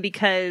love them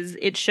because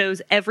it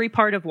shows every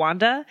part of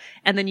Wanda,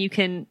 and then you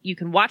can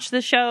watch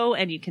the show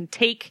and you can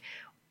take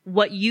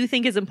what you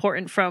think is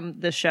important from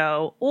the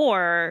show,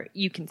 or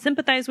you can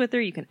sympathize with her,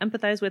 you can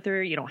empathize with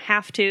her, you don't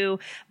have to,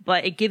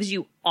 but it gives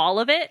you all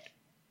of it,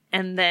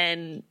 and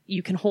then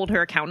you can hold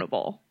her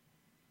accountable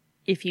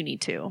if you need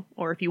to,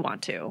 or if you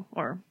want to,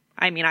 or,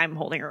 I mean, I'm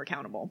holding her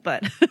accountable,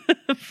 but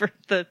for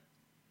the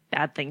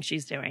bad things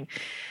she's doing.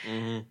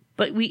 Mm-hmm.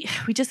 But we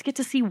just get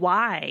to see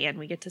why, and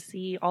we get to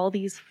see all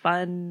these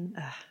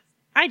fun,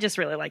 I just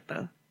like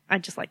the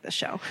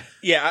show.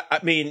 Yeah, I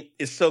mean,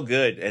 it's so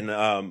good,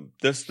 and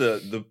just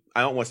the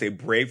I don't want to say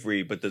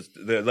bravery, but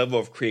the level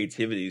of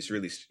creativity is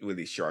really,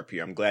 really sharp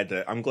here. I'm glad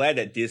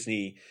that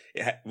Disney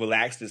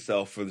relaxed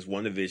itself for this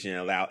WandaVision and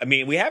allowed. I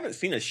mean, we haven't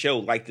seen a show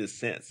like this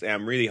since, and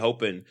I'm really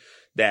hoping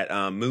that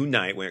Moon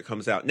Knight, when it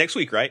comes out next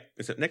week, right?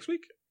 Is it next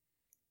week?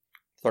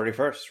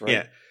 31st, right?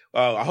 Yeah.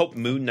 I hope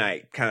Moon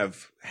Knight kind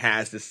of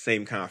has the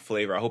same kind of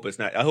flavor. I hope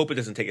it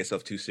doesn't take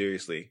itself too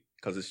seriously,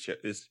 because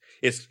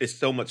it's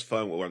so much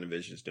fun what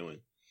WandaVision is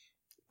doing.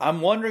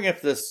 I'm wondering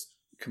if this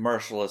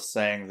commercial is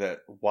saying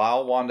that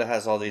while Wanda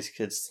has all these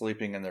kids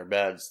sleeping in their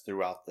beds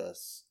throughout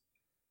this,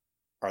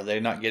 are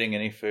they not getting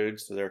any food,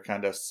 so they're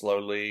kind of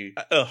slowly...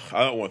 I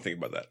don't want to think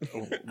about that.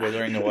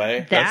 Withering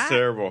away? That's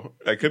terrible.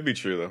 That could be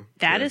true, though.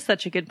 That is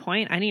such a good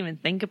point. I didn't even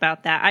think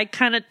about that. I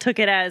kind of took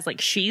it as,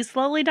 like, she's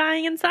slowly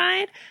dying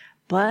inside.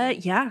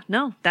 But yeah,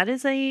 no, that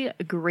is a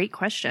great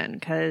question,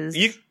 because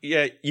you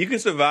can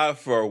survive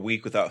for a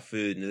week without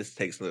food, and this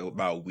takes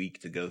about a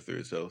week to go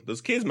through. So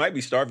those kids might be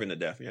starving to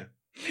death. Yeah,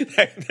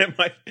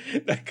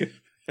 that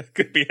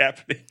could be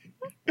happening,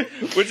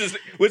 which is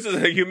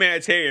a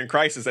humanitarian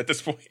crisis at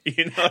this point.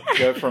 You know,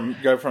 go from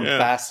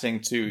fasting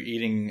to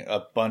eating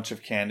a bunch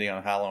of candy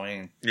on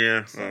Halloween.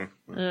 Yeah, so,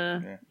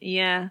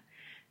 yeah.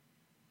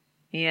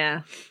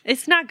 Yeah.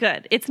 It's not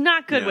good. It's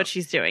not good what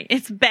she's doing.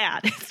 It's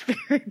bad. It's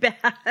very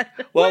bad.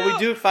 Well, we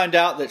do find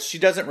out that she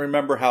doesn't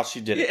remember how she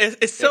did it.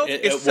 It's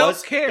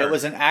self-care. It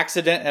was an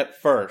accident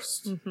at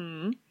first.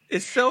 Mm-hmm.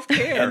 It's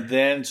self-care. And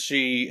then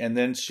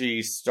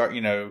she start,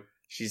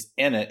 she's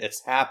in it.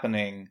 It's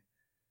happening.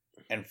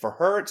 And for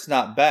her, it's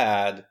not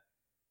bad.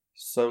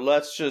 So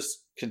let's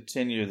just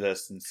continue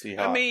this and see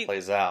how it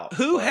plays out.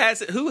 Who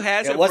hasn't?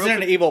 It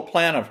wasn't an evil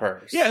plan of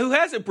hers. Yeah, who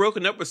hasn't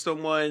broken up with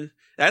someone?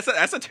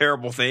 That's a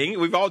terrible thing.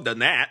 We've all done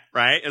that,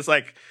 right? It's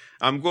like,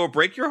 I'm going to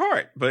break your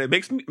heart, but it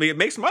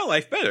makes my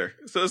life better.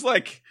 So it's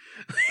like,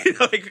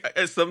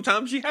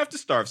 sometimes you have to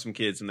starve some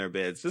kids in their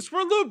beds just for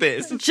a little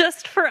bit.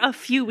 Just for a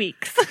few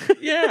weeks.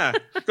 Yeah,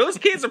 those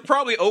kids are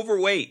probably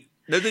overweight.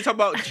 They talk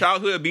about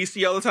childhood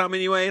obesity all the time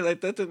anyway.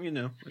 Like that,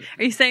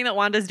 Are you saying that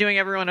Wanda's doing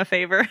everyone a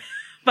favor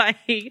by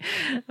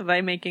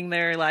making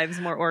their lives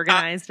more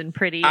organized and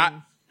pretty?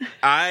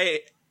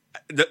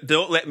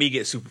 Don't let me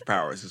get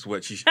superpowers is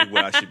what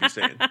I should be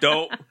saying.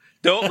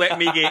 Don't let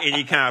me get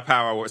any kind of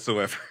power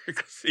whatsoever.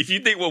 If you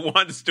think what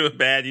Wanda's doing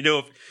bad, you know,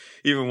 if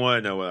you even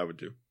want to know what I would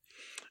do.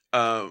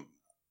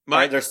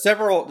 Right, there's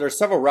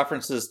several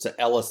references to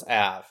Ellis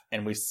Ave,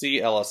 and we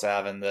see Ellis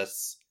Ave in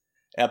this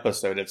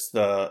episode. It's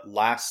the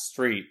last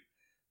street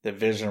that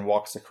Vision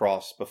walks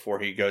across before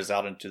he goes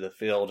out into the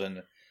field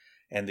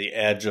and the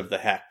edge of the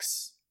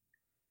hex.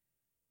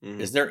 Mm-hmm.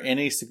 Is there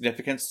any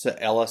significance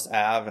to Ellis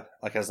Ave,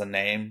 like as a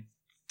name?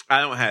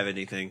 I don't have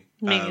anything.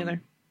 Me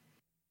neither.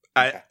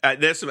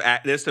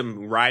 There's some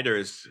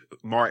writers,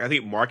 I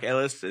think Mark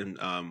Ellis and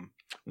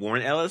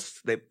Warren Ellis.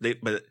 But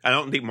I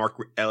don't think Mark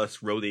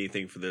Ellis wrote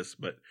anything for this.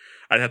 But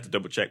I'd have to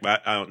double check.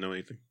 But I don't know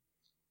anything.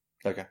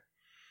 Okay.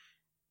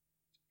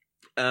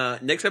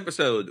 Next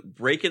episode,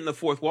 Breaking the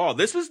Fourth Wall.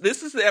 This is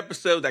the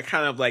episode that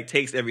kind of like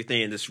takes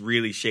everything and just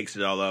really shakes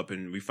it all up,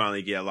 and we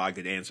finally get a lot of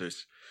good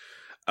answers.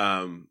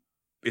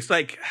 It's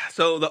like,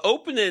 so the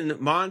opening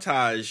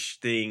montage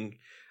thing,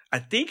 I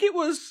think it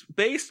was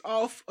based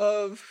off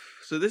of,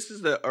 so this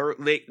is the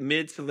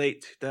mid to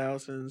late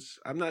 2000s.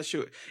 I'm not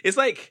sure. It's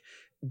like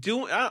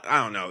I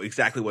don't know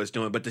exactly what it's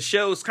doing, but the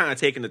show's kind of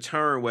taking a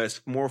turn where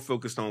it's more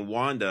focused on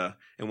Wanda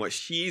and what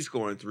she's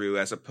going through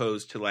as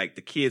opposed to like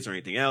the kids or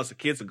anything else. The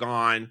kids are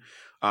gone.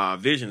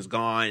 Vision's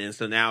gone. And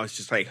so now it's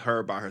just like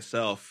her by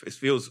herself. It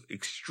feels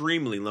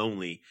extremely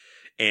lonely.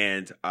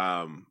 And,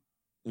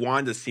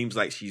 Wanda seems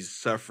like she's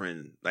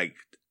suffering like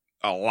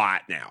a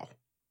lot now.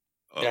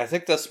 Yeah, I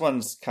think this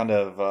one's kind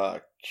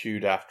of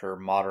cued after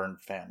Modern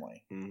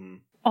Family. Mm-hmm.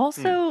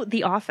 Also,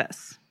 The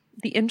Office.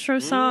 The intro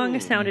song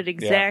sounded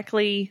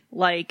exactly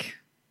like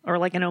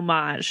an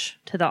homage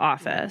to The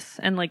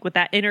Office. And like with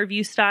that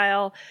interview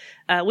style,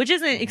 which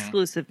isn't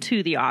exclusive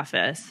to The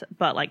Office,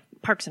 but like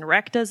Parks and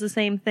Rec does the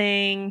same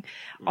thing.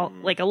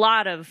 Like a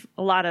lot of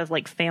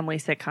like family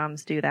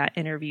sitcoms do that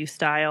interview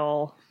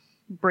style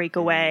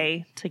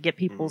breakaway to get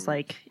people's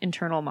like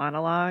internal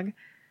monologue.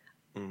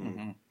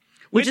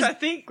 Which I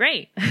think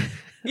great.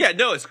 Yeah,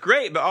 no, it's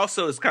great, but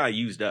also it's kind of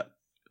used up.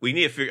 We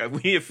need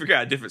to figure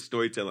out a different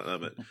storytelling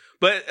of it.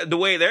 But the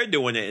way they're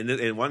doing it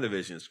in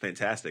WandaVision is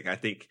fantastic. I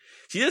think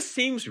she just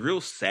seems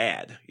real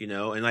sad, you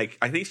know, and like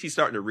I think she's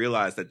starting to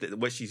realize that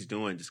what she's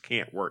doing just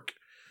can't work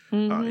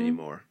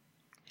anymore.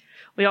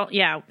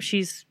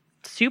 She's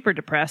super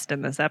depressed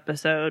in this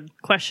episode,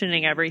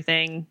 questioning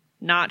everything.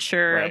 Not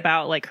sure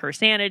about like her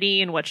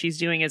sanity and what she's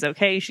doing is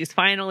okay. She's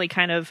finally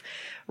kind of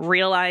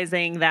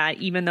realizing that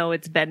even though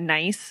it's been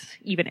nice,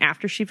 even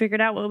after she figured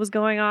out what was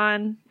going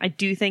on, I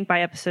do think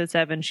by episode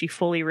 7, she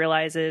fully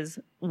realizes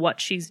what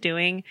she's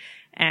doing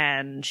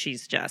and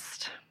she's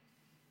just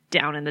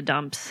down in the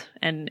dumps.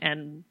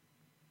 And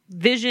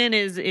Vision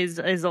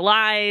is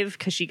alive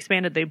because she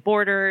expanded the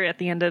border at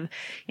the end of,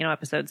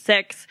 episode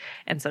 6.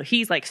 And so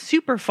he's like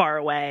super far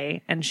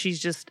away and she's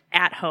just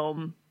at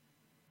home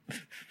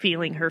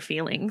feeling her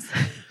feelings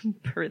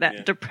per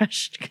that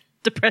depression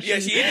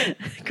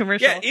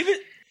commercial. Yeah,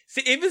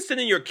 even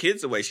sending your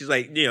kids away. She's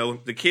like,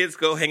 the kids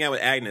go hang out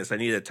with Agnes. I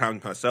need a time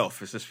to myself.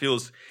 It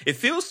feels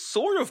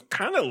sort of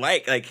kind of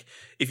like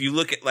if you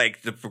look at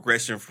like the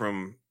progression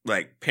from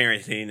like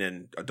parenting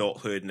and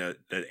adulthood in the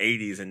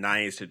 80s and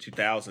 90s to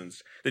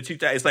 2000s.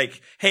 It's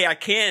like, hey, I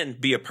can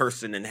be a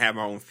person and have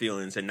my own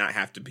feelings and not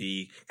have to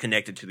be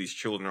connected to these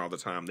children all the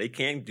time. They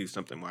can do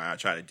something while I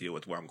try to deal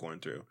with what I'm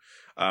going through,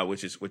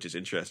 which is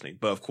interesting.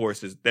 But of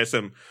course, there's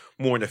some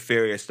more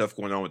nefarious stuff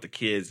going on with the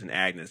kids and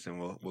Agnes,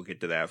 and we'll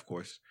get to that, of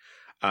course.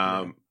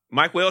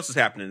 Mike, what else is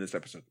happening in this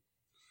episode?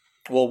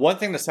 Well, one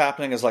thing that's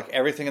happening is like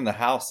everything in the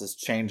house is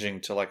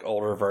changing to like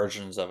older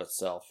versions of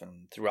itself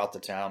and throughout the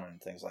town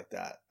and things like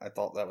that. I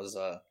thought that was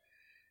a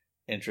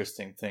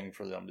interesting thing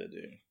for them to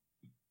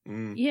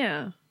do.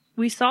 Yeah.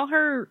 We saw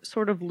her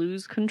sort of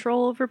lose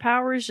control of her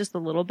powers just a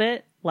little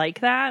bit like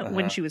that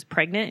when she was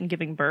pregnant and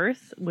giving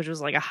birth, which was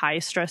like a high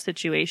stress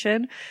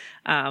situation.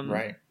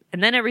 Right.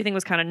 And then everything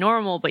was kind of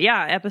normal. But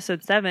yeah,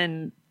 episode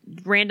 7,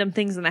 random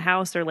things in the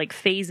house are like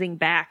phasing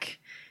back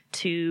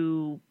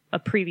to a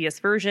previous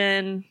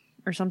version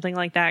or something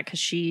like that because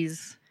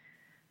she's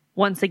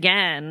once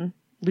again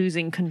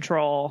losing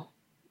control,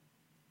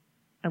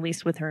 at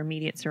least with her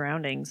immediate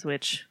surroundings,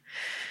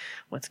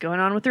 what's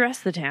going on with the rest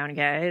of the town,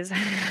 guys?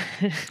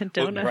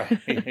 Don't know.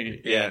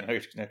 Right. Yeah,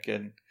 no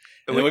kidding.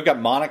 And then we've got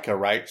Monica,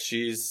 right?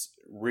 She's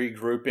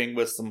regrouping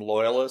with some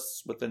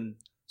loyalists within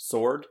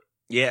SWORD.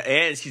 Yeah,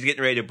 and she's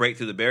getting ready to break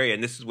through the barrier,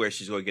 and this is where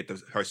she's going to get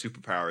her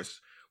superpowers,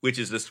 which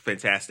is just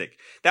fantastic.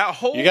 That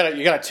whole you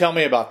gotta tell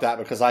me about that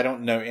because I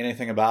don't know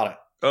anything about it.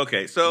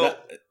 Okay, so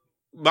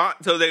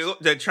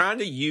they're trying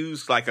to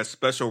use like a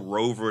special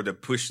rover to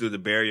push through the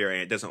barrier, and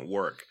it doesn't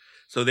work.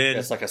 So then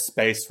it's like a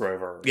space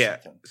rover. Or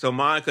something. So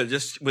Monica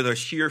just with her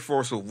sheer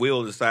force of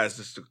will decides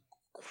just to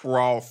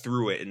crawl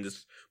through it and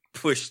just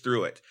push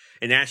through it.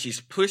 And now she's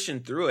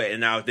pushing through it.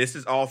 And now this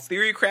is all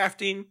theory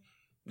crafting.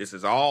 This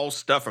is all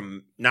stuff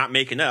I'm not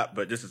making up,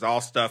 but this is all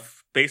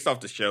stuff based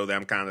off the show that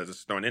I'm kind of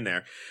just throwing in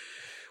there.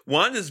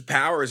 Wanda's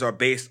powers are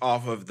based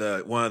off of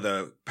one of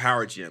the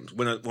power gems,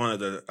 one of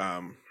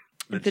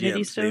the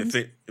Infinity Stones?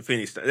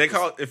 Infinity Stones. They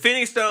call it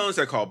Infinity Stones.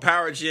 They're called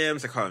Power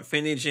Gems. They're called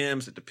Infinity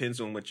Gems. It depends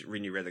on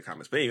when you read the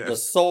comics. But anyway, the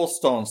Soul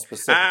Stone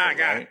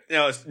specifically. Right?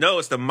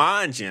 It's the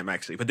Mind Gem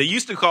actually. But they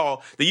used to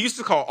call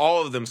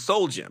all of them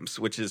Soul Gems,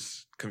 which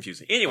is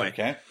confusing. Anyway,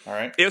 okay, all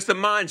right. It was the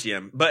Mind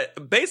Gem,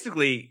 but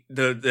basically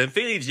the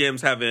Infinity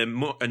Gems have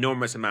an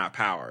enormous amount of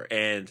power,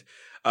 and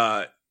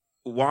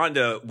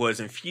Wanda was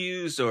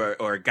infused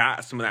or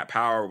got some of that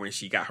power when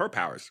she got her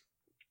powers.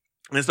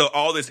 And so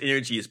all this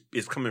energy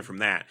is coming from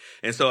that.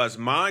 And so as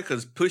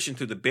Monica's pushing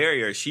through the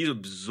barrier, she's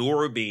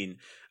absorbing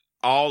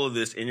all of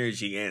this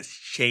energy and it's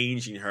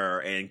changing her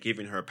and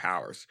giving her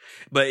powers.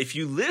 But if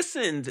you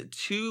listened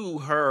to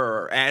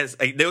her as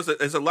like, there's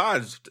a lot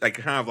of like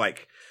kind of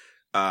like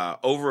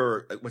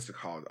what's it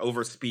called?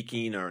 Over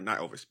speaking or not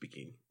over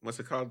speaking. What's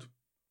it called?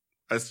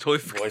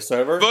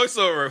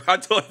 Voiceover. I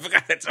totally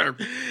forgot that term.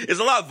 There's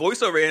a lot of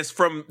voiceover, and it's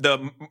from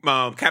the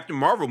Captain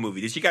Marvel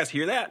movie. Did you guys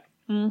hear that?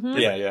 Mm-hmm.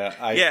 Yeah.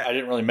 I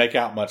didn't really make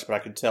out much, but I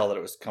could tell that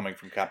it was coming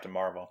from Captain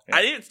Marvel. Yeah.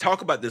 I didn't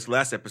talk about this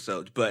last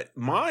episode, but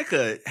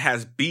Monica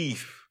has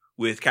beef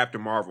with Captain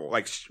Marvel,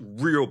 like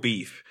real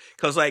beef.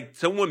 Because like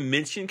someone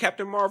mentioned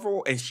Captain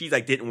Marvel and she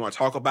like didn't want to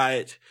talk about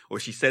it, or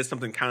she said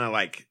something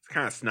kind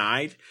of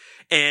snide.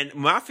 And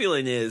my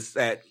feeling is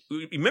that,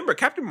 remember,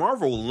 Captain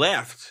Marvel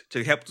left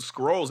to help the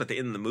Skrulls at the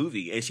end of the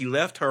movie, and she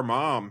left her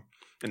mom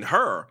and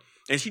her,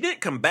 and she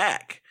didn't come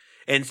back.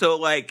 And so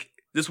like,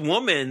 this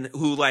woman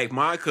who like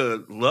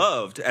Monica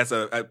loved as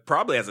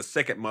probably as a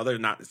second mother,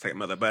 not the second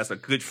mother, but as a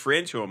good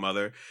friend to her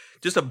mother,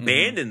 just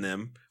abandoned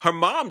them. Her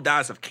mom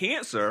dies of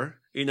cancer,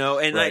 and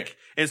right. like,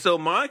 and so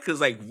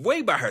Monica's like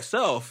way by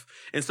herself.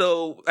 And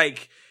so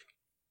like,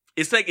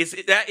 it's like,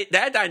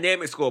 that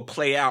dynamic's going to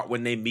play out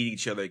when they meet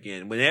each other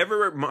again.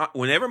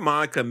 Whenever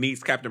Monica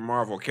meets Captain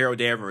Marvel, Carol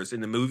Danvers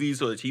in the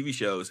movies or the TV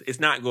shows, it's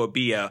not going to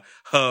be a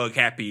hug,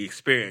 happy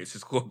experience.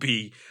 It's going to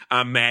be,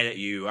 I'm mad at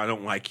you. I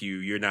don't like you.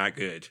 You're not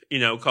good.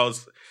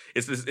 Cause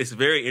it's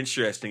very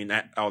interesting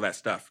all that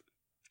stuff.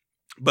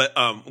 But,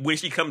 when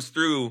she comes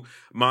through,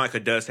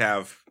 Monica does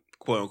have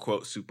quote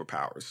unquote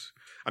superpowers.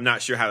 I'm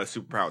not sure how the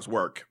superpowers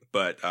work,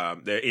 but,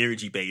 they're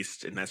energy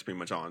based, and that's pretty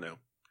much all I know.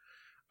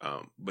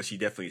 But she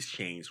definitely has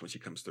changed when she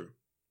comes through.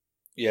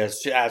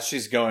 Yes, as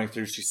she's going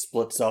through, she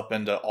splits up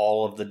into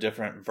all of the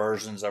different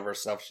versions of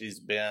herself she's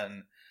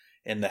been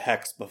in the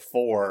Hex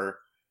before.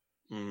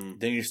 Mm.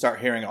 Then you start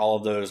hearing all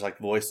of those like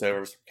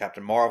voiceovers from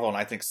Captain Marvel, and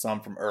I think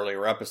some from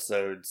earlier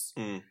episodes.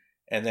 Mm.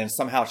 And then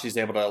somehow she's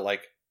able to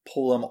like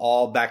pull them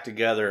all back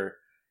together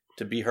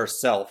to be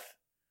herself.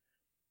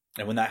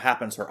 And when that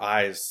happens, her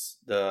eyes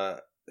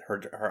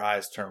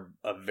turn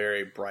a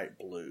very bright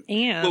blue.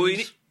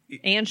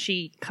 And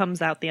she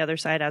comes out the other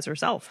side as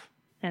herself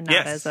and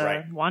not as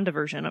a Wanda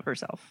version of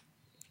herself.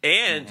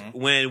 And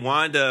when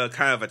Wanda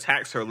kind of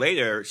attacks her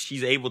later,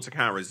 she's able to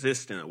kind of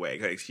resist in a way.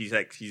 Like she's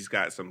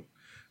got a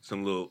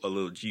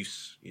little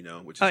juice,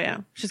 which is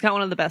cool. She's got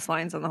one of the best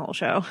lines on the whole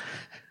show.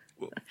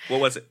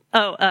 What was it?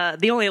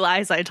 The only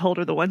lies I told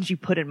are the ones you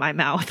put in my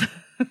mouth.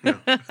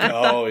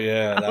 Oh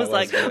yeah. I was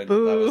like, good.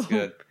 Boo. That was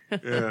good.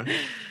 Yeah.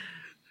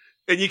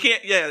 And you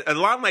can't, a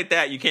line like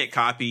that, you can't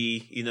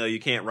copy, you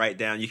can't write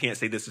down, you can't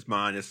say this is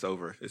mine, it's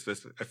over. It's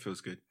just, it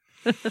feels good.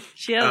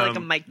 She had like a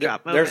mic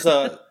drop moment.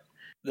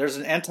 There's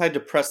an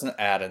antidepressant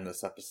ad in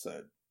this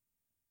episode.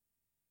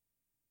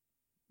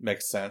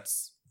 Makes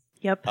sense.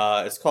 Yep.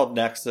 It's called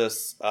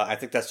Nexus. I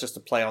think that's just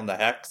a play on the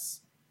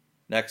Hex.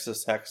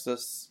 Nexus,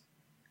 Hexus.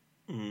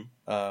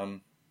 Mm-hmm.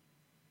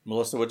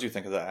 Melissa, what do you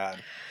think of the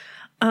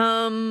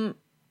ad?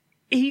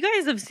 You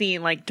guys have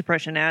seen like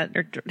depression ads,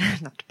 or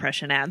not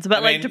depression ads,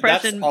 but like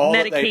depression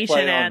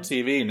medication ads on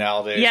TV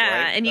nowadays.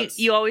 Yeah, right? and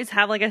you always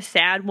have like a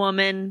sad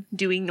woman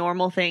doing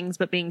normal things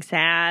but being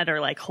sad, or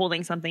like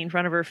holding something in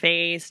front of her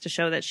face to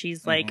show that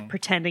she's like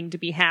pretending to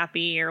be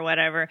happy or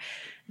whatever.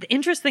 The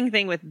interesting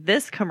thing with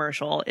this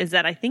commercial is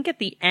that I think at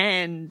the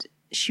end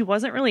she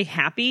wasn't really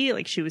happy,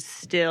 like she was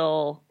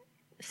still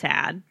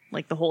sad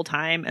like the whole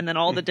time, and then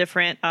all the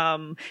different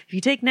if you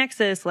take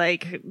Nexus,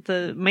 like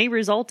the may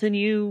result in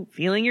you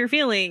feeling your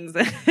feelings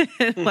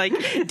like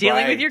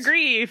dealing with your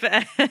grief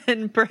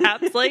and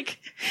perhaps like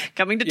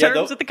coming to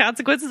terms with the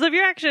consequences of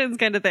your actions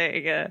kind of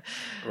thing,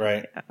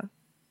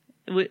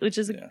 which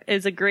is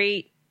a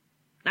great,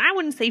 I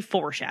wouldn't say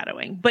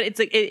foreshadowing, but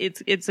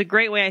it's a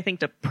great way I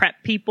think to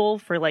prep people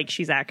for like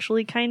she's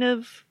actually kind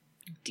of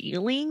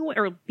dealing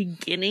or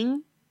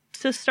beginning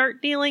to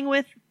start dealing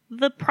with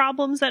the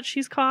problems that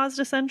she's caused,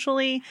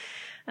 essentially,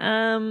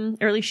 or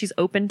at least she's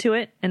open to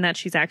it, and that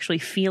she's actually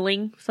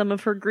feeling some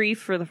of her grief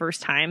for the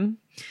first time.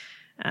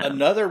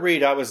 Another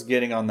read I was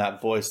getting on that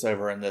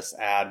voiceover in this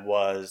ad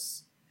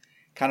was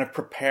kind of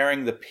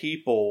preparing the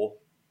people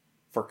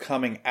for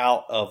coming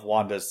out of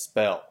Wanda's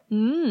spell.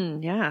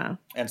 Yeah.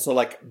 And so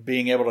like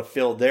being able to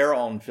feel their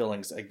own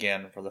feelings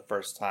again for the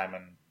first time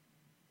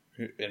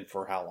and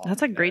for how long.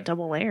 That's a great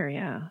double layer,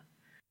 yeah.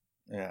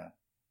 Yeah.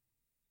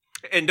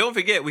 And don't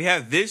forget, we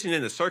have Vision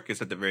in the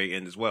circus at the very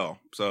end as well.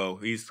 So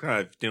he's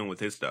kind of dealing with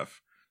his stuff.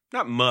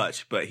 Not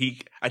much, but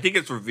I think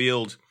it's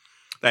revealed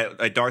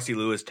that Darcy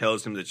Lewis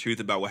tells him the truth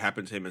about what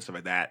happened to him and stuff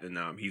like that,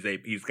 and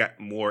he's got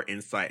more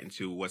insight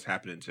into what's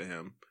happening to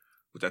him,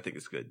 which I think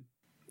is good.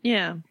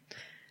 Yeah.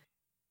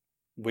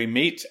 We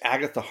meet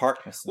Agatha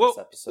Harkness in this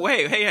episode.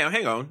 Wait,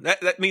 hang on.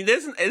 I mean,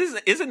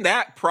 isn't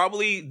that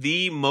probably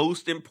the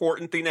most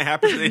important thing that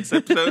happens in this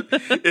episode?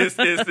 Is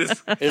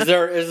this? Is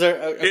there?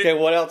 Okay,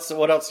 what else?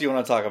 What else do you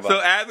want to talk about?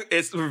 So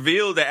it's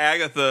revealed that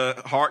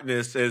Agatha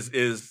Harkness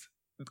is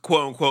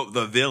quote unquote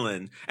the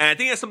villain, and I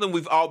think that's something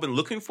we've all been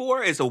looking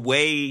for, is a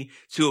way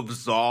to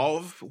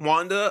absolve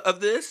Wanda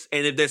of this.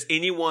 And if there's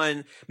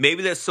anyone,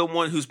 maybe there's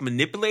someone who's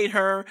manipulating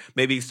her,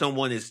 maybe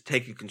someone is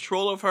taking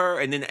control of her,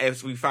 and then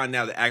as we find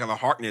out that Agatha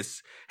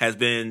Harkness has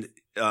been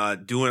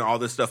doing all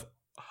this stuff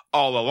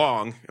all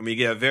along, I mean,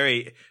 you get a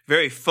very,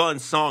 very fun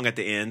song at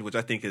the end, which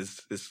I think is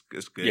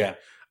good. Yeah,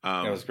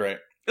 it was great.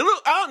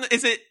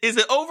 Is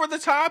it over the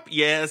top?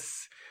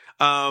 Yes.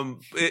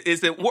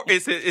 It's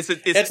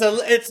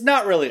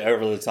not really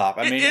over the top.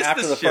 I mean,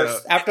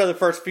 after the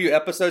first few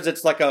episodes,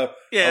 it's like a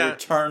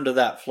return to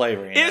that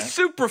flavor. It's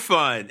super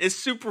fun.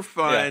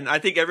 Yeah. I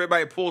think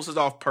everybody pulls it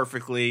off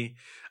perfectly.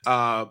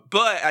 But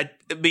I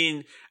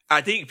mean,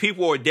 I think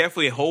people were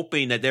definitely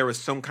hoping that there was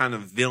some kind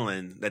of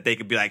villain that they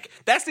could be like,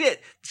 that's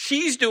it.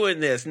 She's doing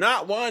this,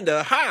 not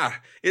Wanda. Ha!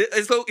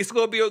 It's going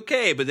to be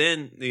okay. But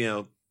then,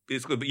 you're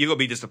going to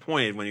be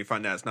disappointed when you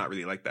find out it's not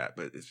really like that,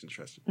 but it's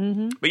interesting.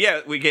 Mm-hmm. But yeah,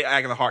 we get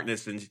Agatha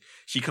Harkness and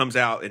she comes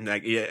out and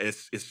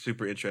it's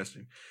super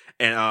interesting.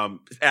 And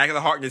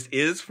Agatha Harkness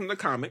is from the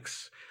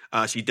comics.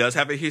 She does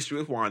have a history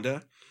with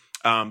Wanda.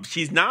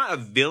 She's not a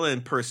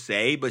villain per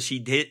se, but she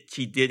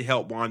did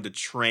help Wanda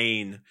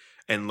train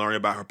and learn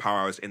about her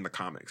powers in the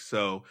comics.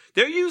 So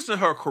they're using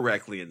her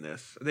correctly in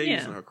this.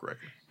 Using her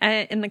correctly.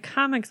 In the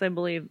comics, I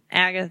believe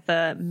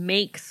Agatha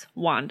makes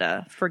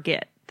Wanda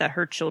forget that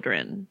her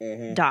children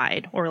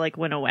died or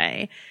went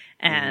away.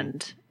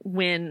 And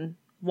when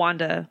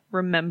Wanda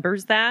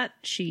remembers that,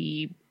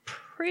 she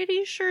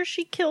pretty sure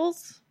she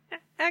kills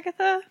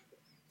Agatha.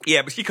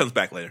 Yeah, but she comes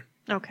back later.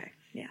 Okay,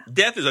 yeah.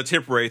 Death is a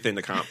temporary thing in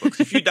the comic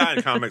books. If you die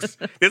in comics,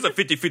 there's a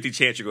 50-50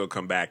 chance you're going to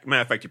come back.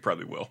 Matter of fact, you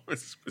probably will.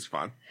 It's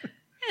fine.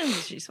 And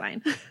she's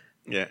fine.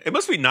 Yeah, it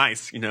must be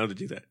nice, to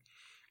do that.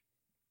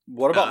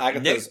 What about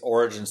Agatha's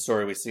origin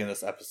story we see in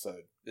this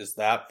episode? Is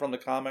that from the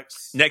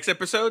comics? Next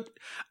episode?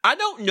 I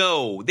don't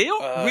know. They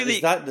don't really.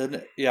 Is that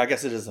I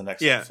guess it is the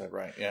next episode,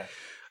 right? Yeah.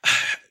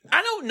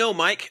 I don't know,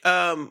 Mike.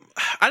 I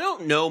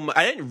don't know.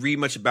 I didn't read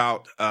much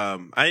about. I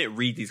didn't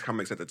read these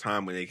comics at the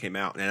time when they came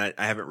out, and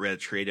I haven't read a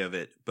trade of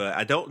it. But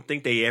I don't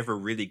think they ever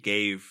really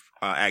gave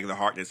Agatha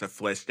Harkness a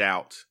fleshed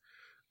out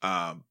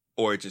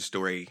origin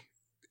story.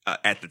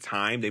 At the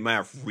time, they might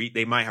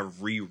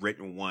have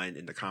rewritten one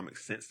in the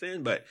comics since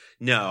then, but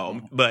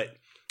no. But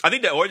I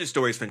think the origin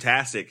story is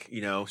fantastic.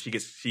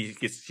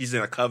 She's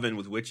in a coven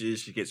with witches.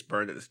 She gets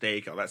burned at the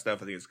stake. All that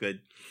stuff. I think it's good.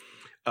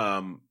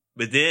 But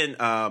then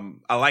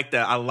I like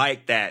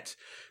that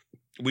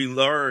we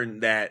learn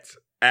that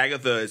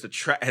Agatha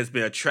has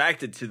been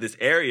attracted to this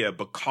area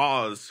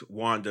because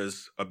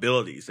Wanda's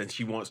abilities, and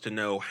she wants to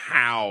know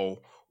how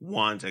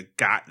Wanda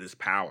got this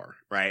power.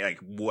 Right?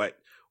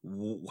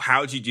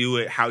 How'd you do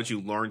it? How'd you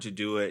learn to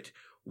do it?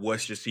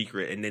 What's your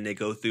secret? And then they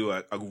go through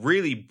a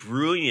really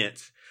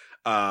brilliant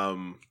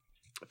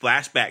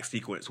flashback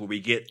sequence where we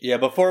get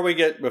before we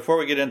get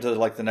into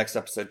the next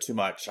episode too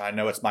much. I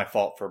know it's my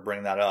fault for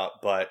bringing that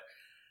up, but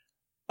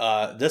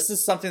this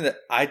is something that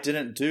I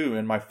didn't do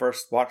in my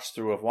first watch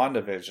through of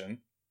WandaVision.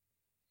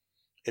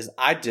 Is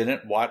I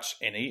didn't watch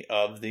any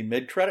of the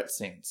mid-credit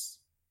scenes,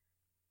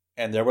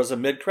 and there was a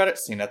mid-credit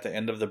scene at the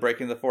end of the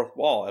Breaking the Fourth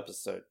Wall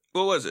episode.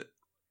 What was it?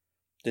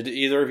 Did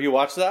either of you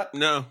watch that?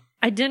 No.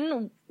 I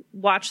didn't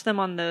watch them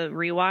on the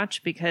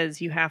rewatch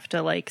because you have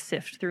to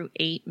sift through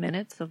 8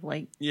 minutes of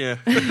credits.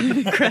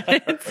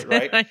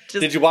 Right?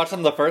 Did you watch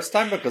them the first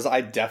time? Because I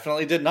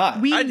definitely did not.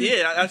 I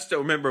did. I still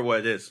remember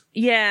what it is.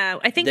 Yeah,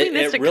 I think we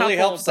missed a couple. It really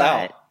helps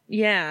out.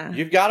 Yeah,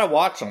 you've got to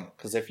watch them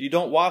because if you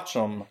don't watch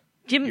them,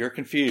 you're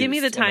confused. Give me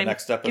the time.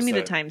 Next episode. Give me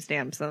the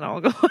timestamps, and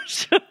I'll go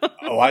watch them.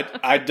 Oh,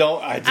 I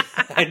don't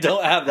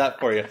have that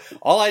for you.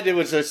 All I did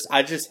was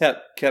I just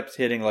kept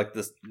hitting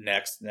this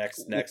next.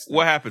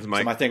 What happens,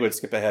 Mike? So my thing would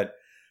skip ahead.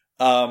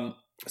 So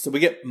we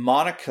get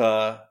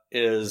Monica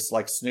is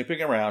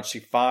snooping around. She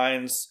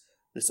finds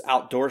this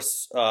outdoor,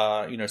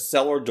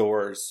 cellar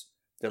doors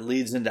that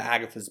leads into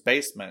Agatha's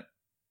basement.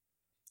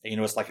 And,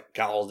 it's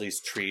got all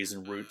these trees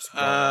and roots.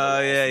 Yeah.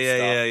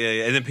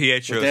 And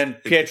then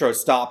Pietro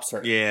stops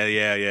her.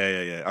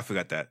 Yeah. I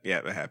forgot that. Yeah,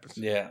 that happens.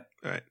 Yeah.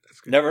 All right.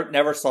 That's good.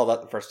 Never saw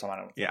that the first time I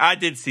know. Yeah, I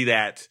did see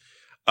that.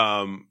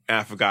 And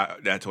I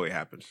forgot that totally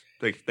happens.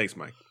 Thanks,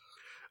 Mike.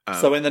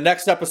 So in the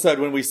next episode,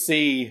 when we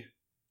see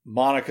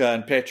Monica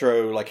and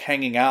Pietro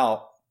hanging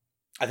out,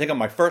 I think on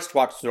my first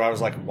watch through, I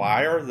was like,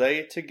 why are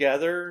they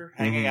together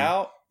hanging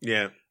out?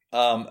 Yeah.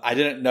 I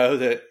didn't know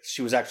that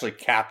she was actually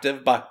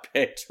captive by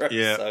Pietro.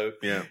 Yeah, so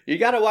you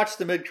got to watch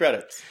the mid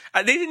credits.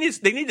 They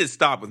need to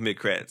stop with mid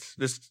credits.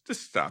 Just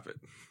stop it.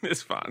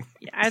 It's fine.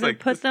 Yeah, either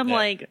put them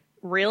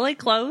really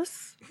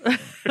close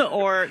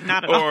or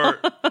not at all.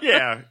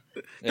 Yeah.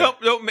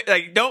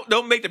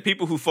 Don't make the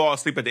people who fall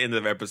asleep at the end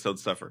of the episode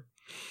suffer.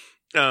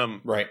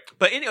 Right.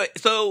 But anyway,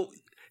 so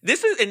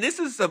this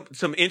is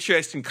some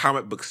interesting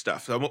comic book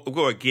stuff. So we're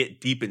going to get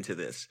deep into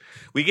this.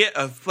 We get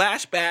a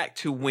flashback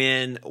to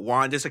when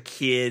Wanda's a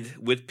kid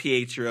with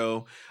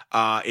Pietro.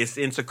 It's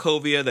in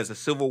Sokovia. There's a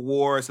civil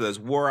war, so there's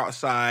war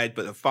outside.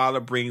 But the father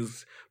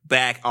brings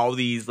back all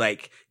these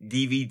like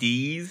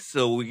DVDs,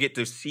 so we get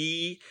to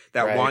see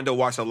that Wanda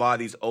watched a lot of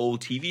these old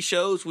TV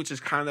shows, which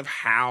is kind of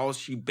how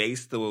she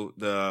based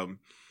the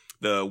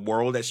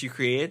world that she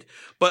created.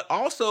 But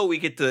also we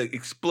get the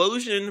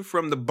explosion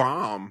from the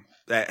bomb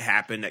that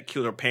happened that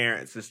killed her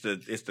parents. It's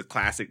the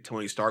classic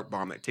Tony Stark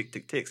bomb that tick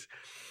tick ticks.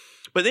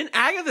 But then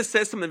Agatha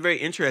says something very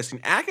interesting.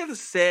 Agatha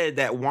said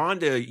that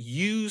Wanda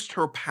used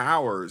her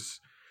powers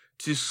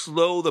to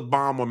slow the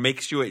bomb or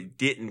make sure it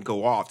didn't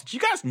go off. Did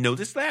you guys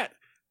notice that?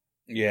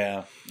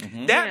 Yeah.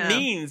 Mm-hmm. That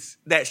means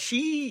that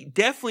she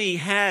definitely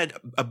had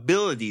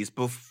abilities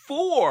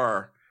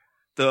before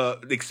the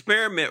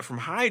experiment from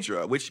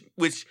Hydra, which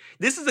this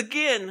is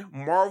again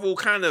Marvel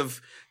kind of,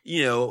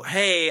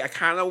 hey, I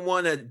kind of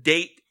want to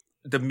date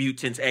the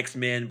mutants,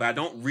 X-Men, but I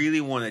don't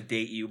really want to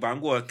date you, but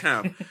I'm going to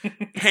kind of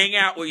hang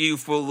out with you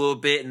for a little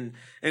bit and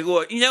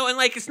go, and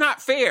like it's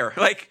not fair.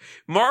 Like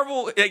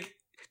Marvel, like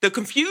the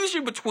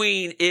confusion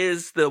between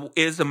is the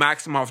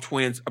Maximoff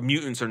twins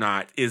mutants or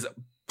not is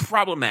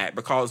problematic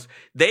because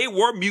they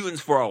were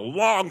mutants for a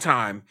long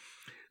time.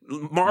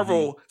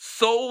 Marvel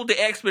sold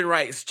the X-Men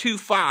rights to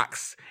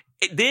Fox.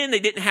 Then they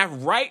didn't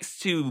have rights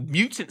to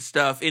mutant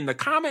stuff in the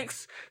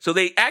comics. So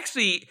they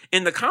actually,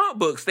 in the comic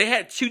books, they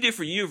had two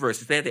different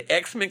universes. They had the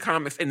X-Men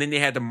comics and then they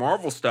had the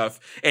Marvel stuff.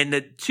 And the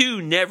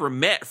two never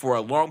met for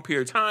a long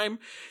period of time.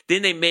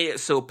 Then they made it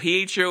so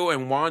Pietro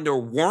and Wanda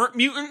weren't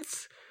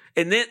mutants.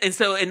 And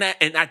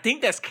I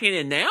think that's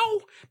canon now,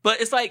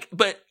 but it's like,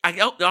 I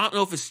don't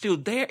know if it's still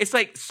there. It's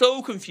like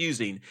so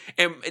confusing,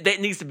 and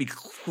that needs to be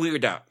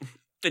cleared up.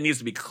 It needs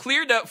to be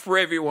cleared up for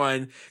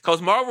everyone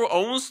because Marvel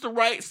owns the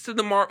rights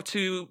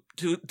to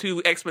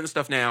to X-Men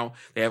stuff now.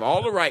 They have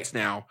all the rights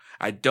now.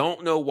 I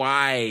don't know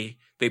why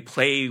they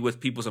play with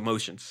people's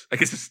emotions.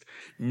 Like it's just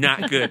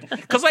not good.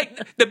 Because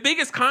like the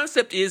biggest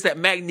concept is that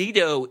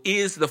Magneto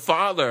is the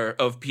father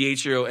of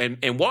Pietro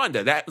and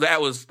Wanda.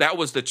 That was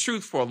the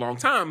truth for a long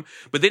time.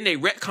 But then they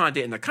retconned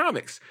it in the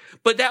comics.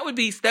 But that would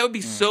be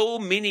so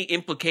many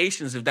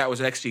implications if that was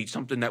actually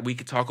something that we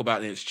could talk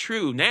about and it's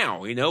true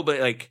now, But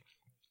like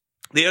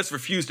they just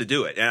refuse to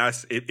do it, and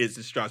it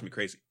just drives me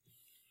crazy.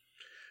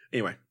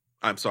 Anyway,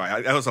 I'm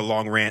sorry. That was a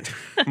long rant.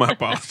 My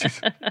apologies.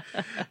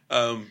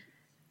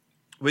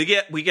 We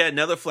get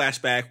another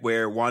flashback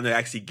where Wanda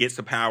actually gets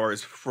the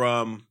powers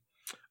from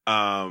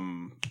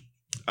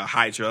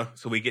Hydra,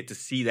 so we get to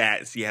see that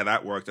and see how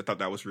that worked. I thought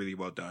that was really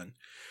well done.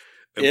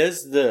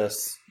 Is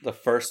this the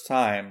first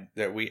time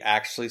that we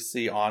actually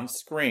see on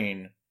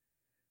screen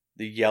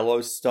the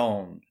yellow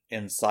stone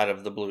inside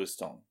of the blue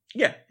stone?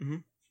 Yeah. Mm-hmm.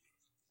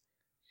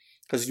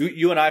 Because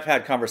you and I have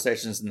had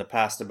conversations in the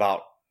past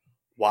about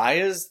why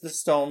is the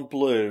stone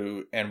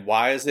blue and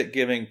why is it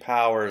giving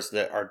powers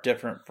that are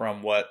different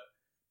from what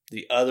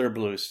the other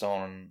blue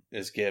stone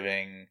is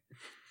giving,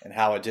 and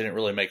how it didn't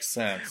really make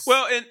sense.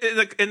 Well,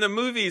 in the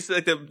movies,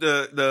 like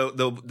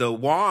the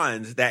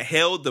wand that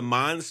held the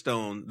Mind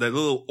Stone, the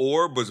little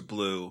orb was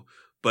blue,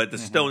 but the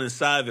stone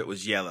inside of it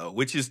was yellow,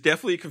 which is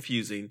definitely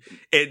confusing.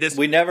 They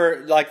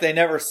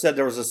never said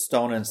there was a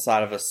stone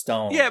inside of a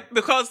stone. Yeah,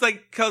 because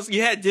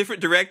you had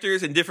different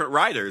directors and different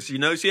writers, so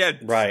you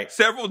had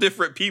several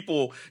different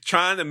people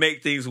trying to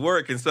make things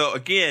work. And so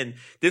again,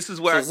 this is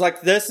where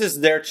this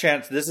is their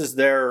chance. This is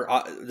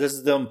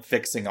them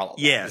fixing all of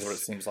that. Yes. Is what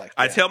it seems like.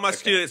 I tell my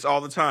students all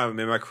the time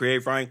in my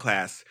creative writing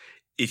class,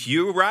 if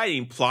you're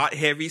writing plot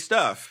heavy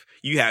stuff,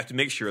 you have to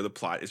make sure the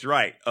plot is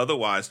right.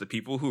 Otherwise, the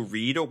people who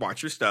read or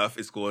watch your stuff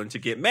is going to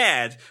get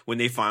mad when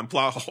they find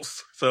plot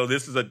holes. So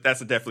that's a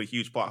definitely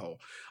huge plot hole.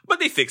 But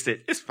they fixed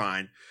it. It's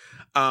fine.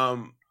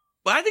 But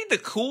I think the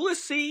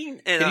coolest scene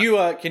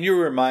can you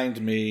remind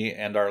me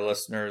and our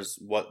listeners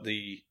what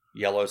the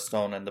yellow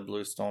stone and the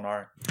blue stone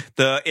are?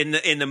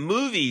 In the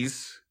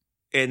movies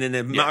and in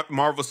the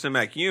Marvel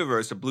Cinematic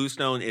Universe, the blue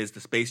stone is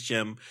the space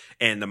gem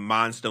and the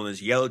Mind Stone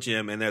is yellow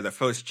gem, and they're the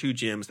first two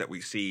gems that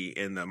we see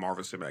in the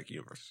Marvel Cinematic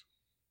Universe.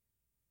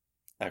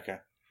 Okay.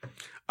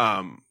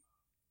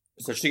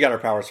 So she got her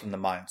powers from the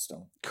Mind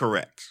Stone.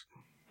 Correct.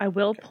 I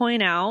will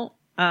point out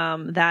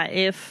that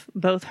if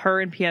both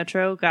her and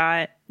Pietro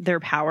got their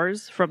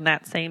powers from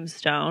that same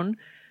stone,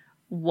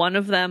 one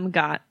of them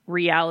got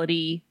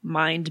reality,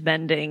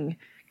 mind-bending,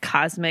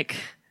 cosmic,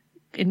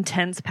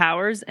 intense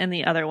powers, and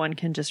the other one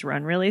can just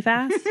run really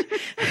fast.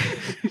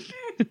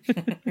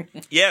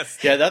 Yes.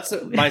 Yeah,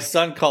 my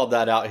son called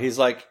that out. He's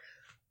like,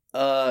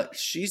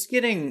 she's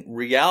getting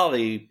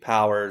reality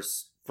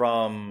powers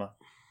from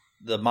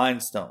the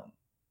Mind Stone,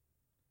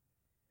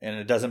 and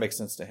it doesn't make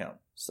sense to him.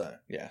 So,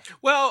 yeah.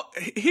 Well,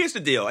 here's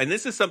the deal, and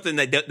this is something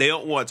that they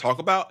don't want to talk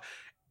about.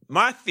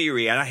 My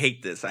theory, and I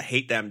hate this. I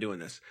hate that I'm doing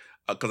this.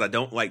 because I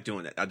don't like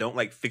doing that. I don't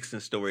like fixing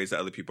stories that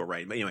other people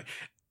write. But anyway,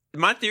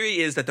 my theory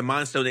is that the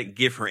Mind Stone didn't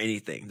give her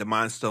anything. The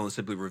Mind Stone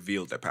simply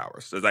revealed their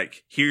powers. So it's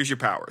like, here's your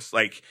powers.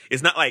 Like,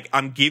 it's not like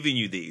I'm giving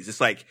you these.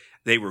 It's like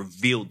they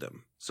revealed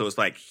them. So it's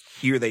like,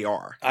 here they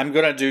are. I'm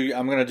gonna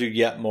do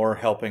yet more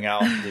helping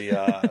out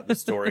the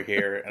story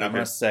here, and I'm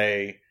gonna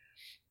say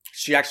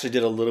she actually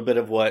did a little bit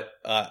of what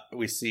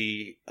we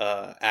see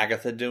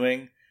Agatha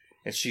doing,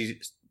 and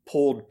she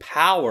pulled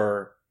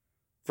power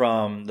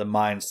from the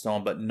Mind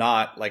Stone, but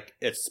not like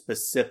its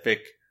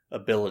specific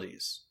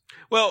abilities.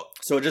 Well,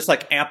 so it just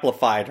like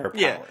amplified her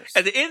powers. Yeah.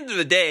 At the end of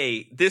the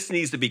day, this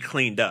needs to be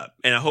cleaned up,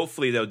 and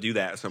hopefully they'll do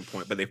that at some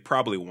point. But they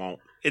probably won't.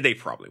 They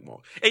probably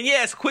won't. And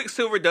yes,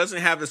 Quicksilver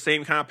doesn't have the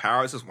same kind of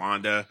powers as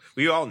Wanda.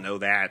 We all know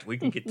that. We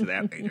can get to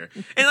that later.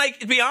 And like,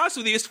 to be honest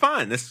with you, it's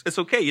fine. It's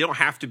okay. You don't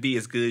have to be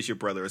as good as your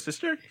brother or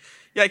sister.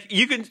 Like,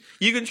 you can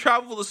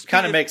travel the speed.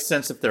 Kind of makes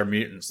sense if they're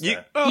mutants.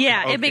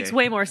 It makes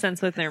way more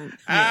sense with their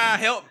mutants.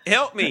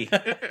 Help me.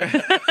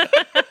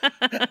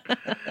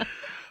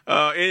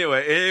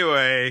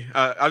 Anyway,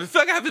 I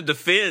feel like I have to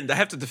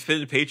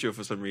defend Pedro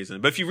for some reason.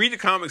 But if you read the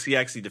comics, he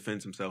actually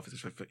defends himself.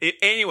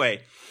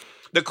 Anyway,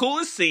 the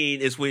coolest scene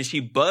is when she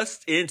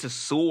busts into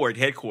SWORD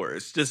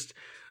headquarters, just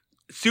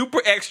super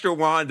extra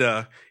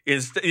Wanda.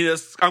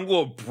 I'm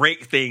going to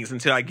break things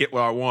until I get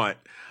what I want.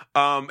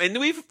 And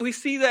we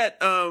see that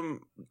the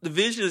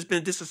Vision has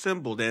been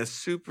disassembled, and it's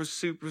super,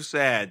 super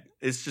sad.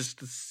 It's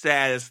just the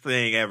saddest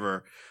thing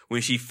ever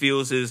when she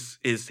feels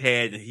his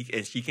head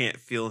and she can't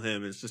feel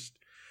him. It's just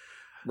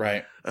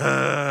right.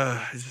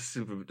 It's just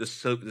super.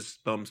 This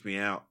bums me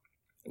out.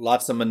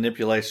 Lots of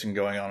manipulation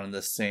going on in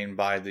this scene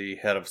by the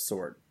head of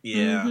SWORD.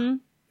 Yeah. Mm-hmm.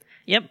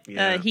 Yep.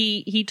 Yeah.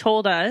 He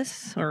told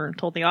us, or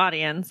told the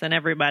audience and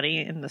everybody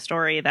in the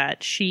story,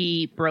 that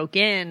she broke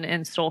in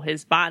and stole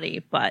his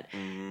body. But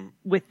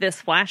with this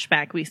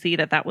flashback, we see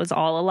that was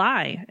all a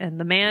lie.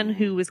 And the man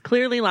who was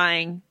clearly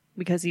lying,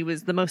 because he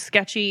was the most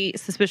sketchy,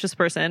 suspicious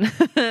person,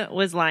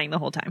 was lying the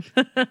whole time.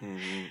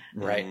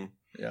 Right.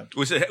 Yeah.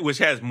 Which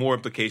has more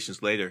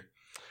implications later.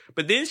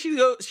 But then she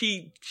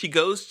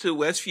goes to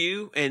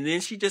Westview, and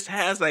then she just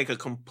has like a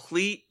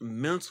complete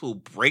mental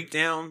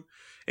breakdown.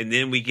 And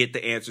then we get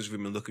the answers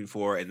we've been looking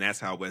for, and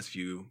that's how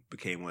Westview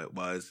became what it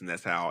was, and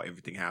that's how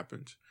everything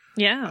happened.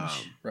 Yeah.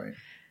 Right.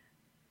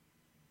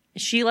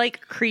 She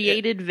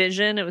created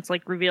Vision. It was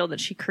revealed that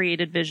she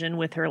created Vision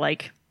with her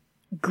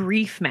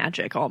grief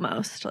magic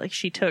almost.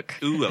 She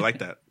took. Ooh, I like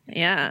that.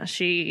 Yeah,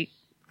 she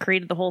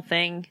created the whole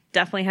thing.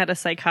 Definitely had a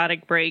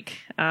psychotic break,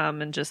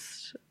 and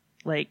just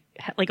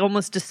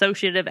almost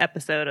dissociative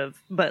episode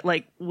but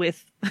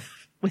with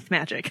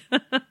magic.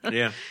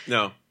 Yeah.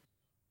 No.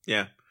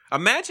 Yeah.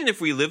 Imagine if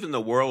we lived in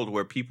a world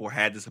where people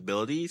had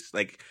disabilities,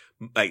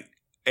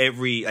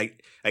 every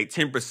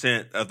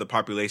 10% of the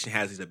population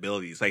has these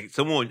abilities.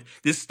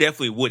 This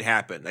definitely would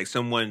happen.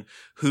 Someone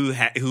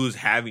who's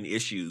having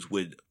issues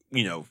would,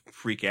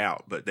 freak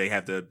out, but they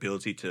have the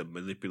ability to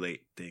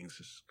manipulate things.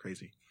 It's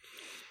crazy.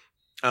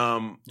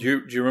 Do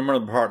you remember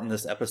the part in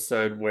this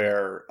episode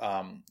where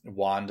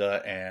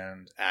Wanda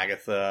and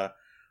Agatha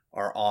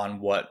are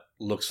on what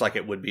looks like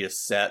it would be a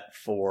set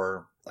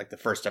for the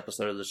first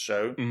episode of the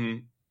show?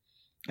 Mm-hmm.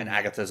 And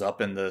Agatha's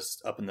up in the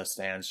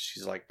stands.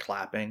 She's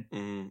clapping.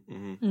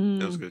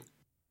 That was good.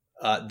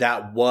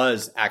 That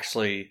was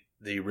actually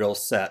the real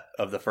set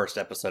of the first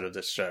episode of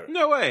this show.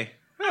 No way.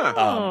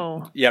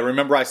 Huh. Yeah,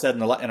 remember I said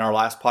in our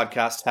last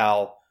podcast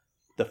how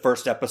the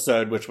first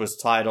episode, which was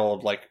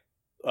titled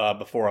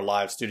before a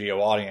live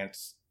studio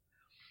audience,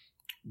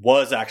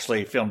 was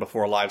actually filmed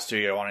before a live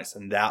studio audience,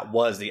 and that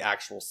was the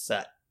actual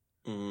set.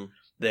 Mm-hmm.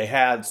 They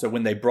had, so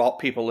when they brought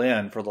people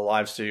in for the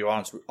live studio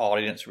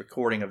audience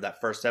recording of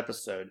that first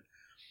episode,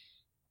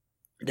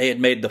 they had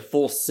made the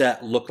full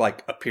set look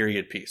like a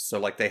period piece. So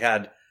they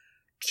had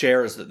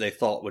chairs that they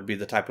thought would be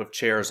the type of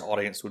chairs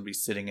audience would be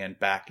sitting in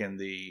back in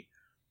the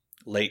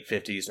late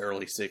 50s,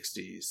 early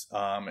 60s.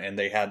 And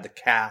they had the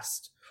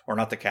cast, or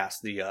not the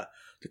cast, the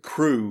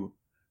crew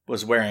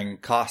was wearing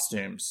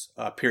costumes,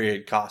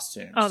 period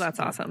costumes. Oh, that's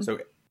awesome. So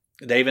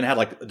they even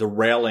had the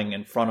railing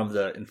in front of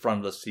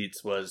the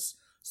seats was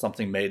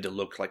something made to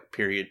look like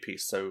period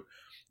piece. So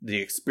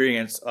the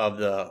experience of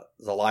the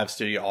live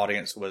studio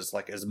audience was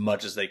as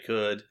much as they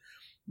could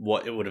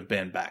what it would have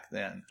been back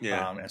then.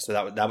 Yeah. And so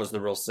that was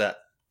the real set.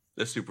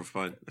 That's super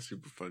fun.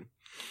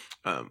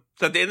 So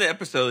at the end of the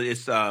episode,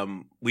 it's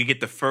we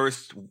get the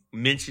first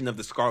mention of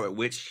the Scarlet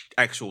Witch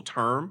actual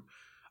term.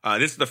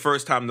 This is the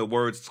first time the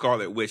word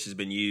Scarlet Witch has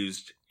been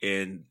used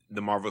in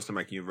the Marvel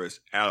Cinematic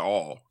Universe at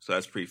all. So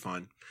that's pretty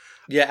fun.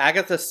 Yeah,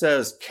 Agatha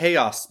says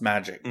chaos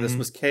magic. Mm-hmm. This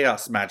was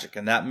chaos magic,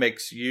 and that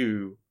makes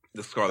you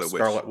the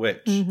Scarlet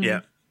Witch. Mm-hmm. Yeah.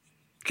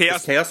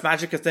 Is chaos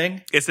magic a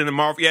thing? It's in the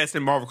Marvel. Yeah, it's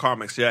in Marvel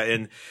Comics. Yeah,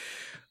 and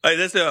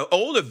there's an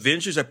old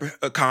Avengers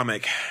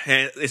comic,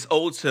 and it's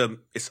old,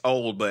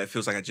 but it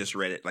feels like I just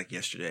read it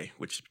yesterday,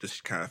 which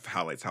just kind of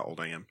highlights how old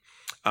I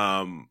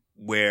am.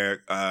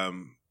 Where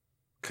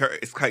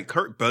it's like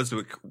Kurt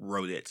Busiek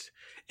wrote it.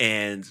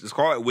 And the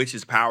Scarlet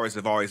Witch's powers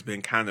have always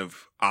been kind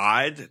of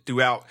odd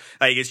throughout.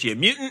 Like, is she a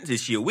mutant?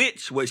 Is she a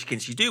witch? What can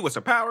she do? What's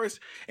her powers?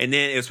 And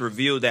then it's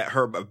revealed that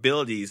her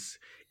abilities,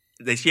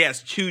 that she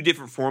has 2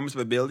 different forms of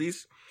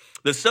abilities.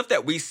 The stuff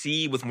that we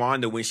see with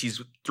Wanda when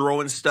she's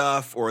throwing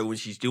stuff or when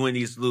she's doing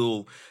these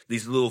little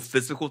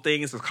physical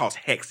things is called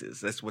hexes.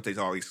 That's what they've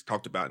always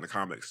talked about in the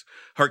comics.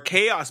 Her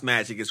chaos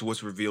magic is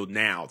what's revealed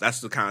now.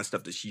 That's the kind of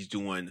stuff that she's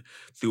doing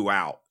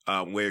throughout,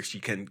 where she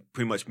can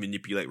pretty much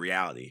manipulate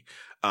reality.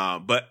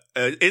 But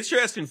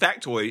interesting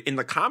factoid, in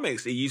the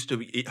comics,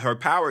 her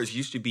powers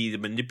used to be the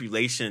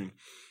manipulation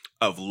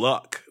of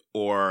luck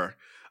or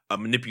a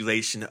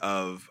manipulation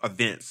of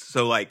events.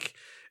 So like,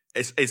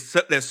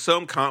 there's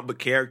some comic book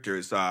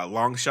characters,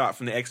 Longshot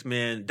from the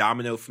X-Men,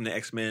 Domino from the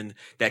X-Men,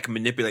 that can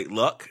manipulate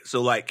luck.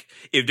 So like,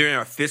 if they're in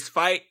a fist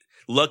fight,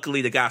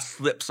 luckily the guy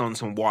slips on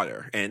some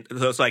water, and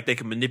so it's like they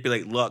can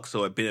manipulate luck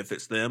so it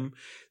benefits them.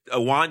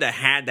 Wanda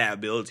had that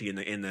ability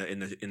in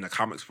the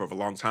comics for a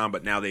long time,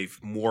 but now they've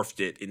morphed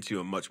it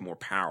into a much more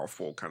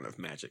powerful kind of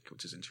magic,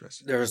 which is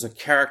interesting. There was a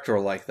character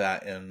like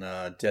that in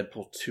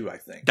Deadpool 2, I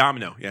think.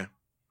 Domino, yeah.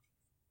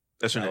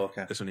 That's her name.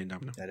 Okay. That's her name,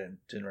 Domino. I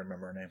didn't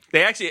remember her name.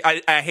 They actually,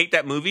 I hate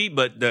that movie,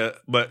 but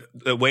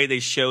the way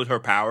they showed her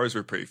powers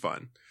were pretty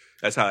fun.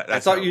 I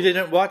thought you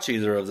didn't watch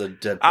either of the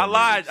Deadpool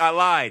I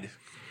lied.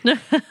 No,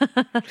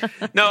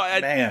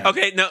 Man.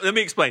 Okay, no, let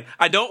me explain.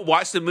 I don't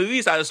watch the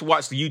movies. I just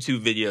watch the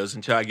YouTube videos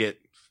until I get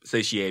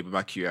satiated with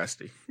my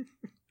curiosity.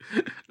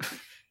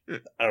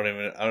 I don't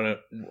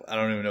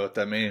even know what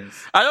that means.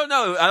 I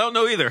don't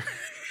know either.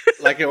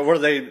 Like,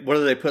 what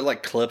do they put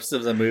like clips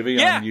of the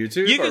movie on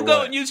YouTube? You can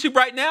go on YouTube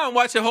right now and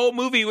watch a whole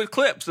movie with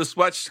clips. Just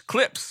watch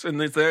clips,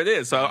 and there it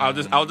is. So I'll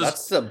just.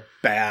 That's a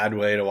bad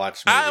way to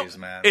watch movies,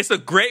 man. It's a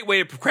great way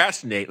to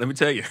procrastinate. Let me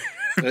tell you.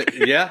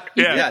 Yeah.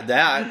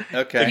 That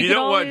okay. If you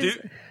don't want to do,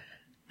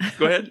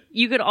 go ahead.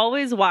 You could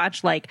always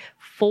watch like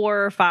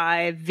 4 or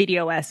 5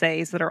 video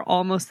essays that are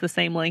almost the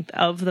same length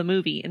of the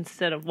movie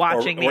instead of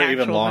watching the actual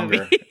even longer.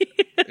 movie.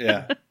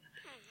 Yeah.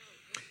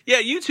 Yeah,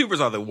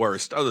 YouTubers are the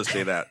worst. I'll just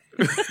say that.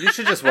 You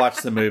should just watch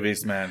the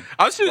movies, man.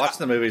 Watch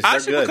the movies. I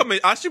They're good.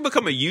 I should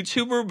become a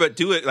YouTuber, but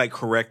do it like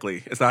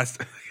correctly. As I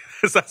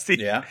see,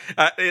 yeah,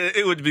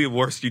 it would be the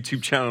worst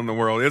YouTube channel in the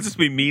world. It'll just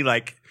be me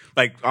like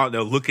I don't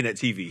know, looking at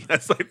TV.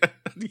 That's like a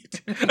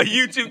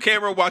YouTube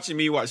camera watching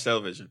me watch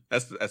television.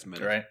 That's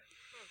mental. Right.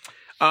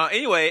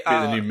 Anyway,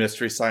 the new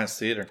Mystery Science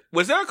Theater.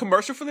 Was there a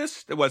commercial for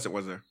this? There wasn't.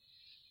 Was there?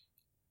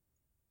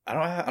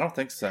 I don't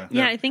think so.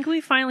 Yeah, No. I think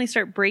we finally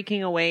start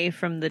breaking away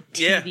from the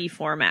TV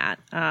format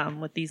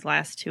with these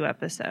last 2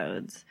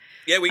 episodes.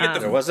 Yeah, we get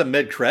There was a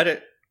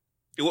mid-credit.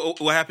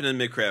 What happened in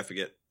mid-credit? I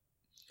forget.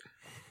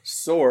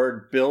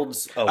 Sword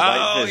builds a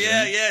white vision.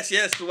 Oh, yeah,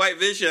 yes, the white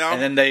vision.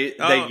 And then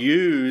they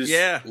use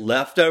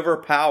leftover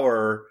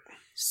power,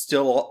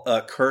 still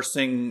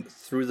cursing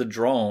through the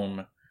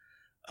drone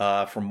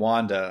from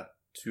Wanda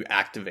to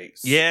activate.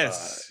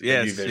 Yes.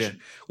 New vision.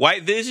 Yeah.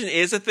 White Vision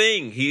is a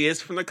thing. He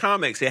is from the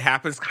comics. It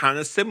happens kind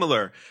of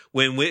similar.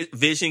 When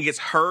Vision gets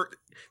hurt,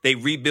 they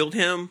rebuild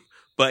him,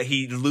 but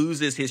he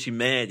loses his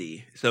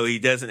humanity. So he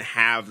doesn't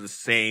have the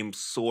same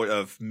sort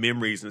of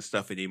memories and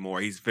stuff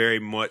anymore. He's very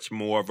much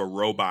more of a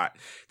robot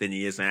than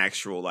he is an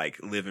actual like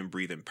living,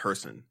 breathing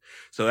person.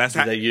 So that's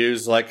how they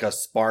use like a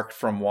spark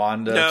from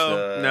Wanda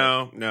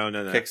no.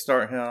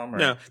 kickstart him? Or?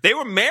 No. They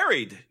were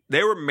married.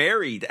 They were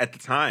married at the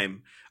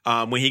time.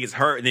 When he gets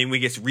hurt and then when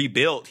he gets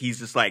rebuilt, he's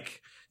just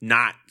like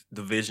not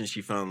the Vision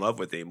she fell in love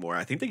with anymore.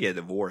 I think they get a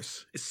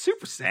divorce. It's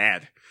super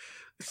sad.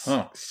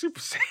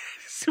 Super sad.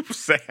 Super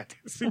sad.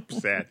 Super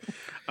sad.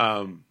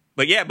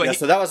 But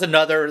so that was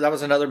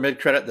another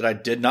mid-credit that I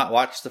did not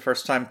watch the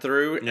first time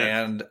through.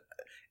 Yeah. And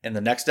in the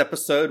next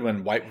episode,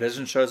 when White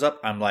Vision shows up,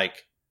 I'm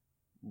like,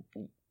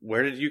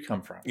 where did you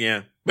come from?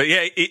 Yeah. But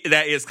yeah,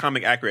 that is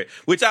comic accurate,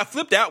 which I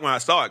flipped out when I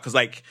saw it because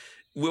like,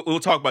 we'll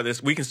talk about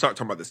this. We can start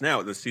talking about this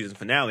now at the season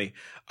finale.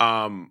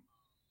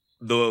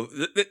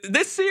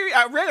 This series,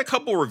 I read a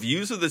couple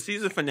reviews of the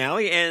season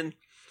finale, and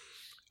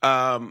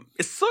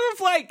it's sort of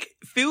like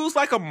feels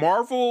like a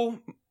Marvel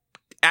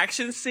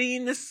action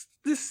scene.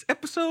 This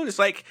episode, it's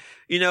like,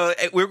 you know,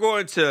 we're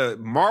going to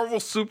Marvel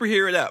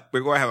superhero it up. We're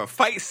going to have a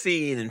fight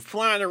scene and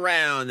flying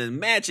around and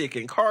magic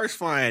and cars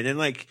flying, and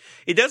like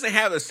it doesn't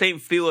have the same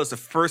feel as the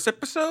first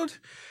episode.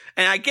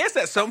 And I guess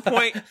at some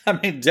point, I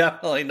mean,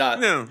 definitely not.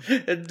 No,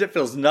 it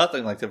feels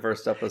nothing like the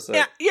first episode.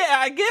 Yeah.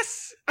 I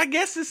guess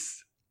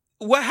it's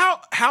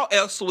how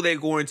else were they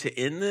going to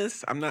end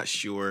this? I'm not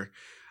sure.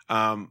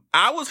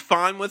 I was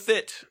fine with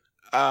it.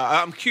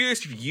 I'm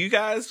curious if you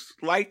guys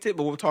liked it,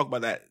 but we'll talk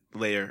about that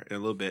later in a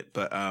little bit.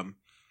 But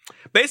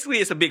basically,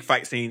 it's a big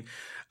fight scene.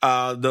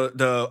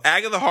 The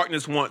Agatha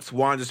Harkness wants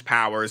Wanda's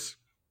powers.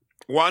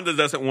 Wanda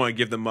doesn't want to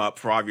give them up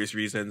for obvious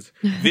reasons.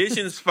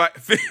 Vision's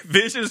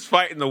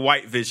fighting the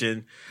White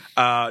Vision.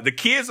 The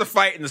kids are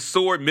fighting the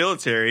Sword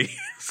military.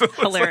 So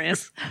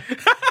hilarious.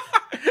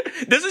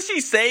 Doesn't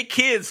she say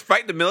kids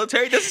fight the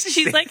military?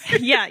 She's like,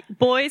 yeah,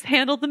 boys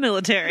handle the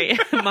military.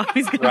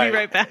 Mommy's going to be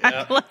right back.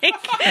 Yep. Like,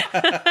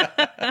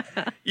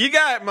 you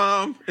got it,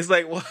 Mom. It's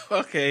like, well,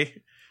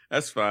 okay,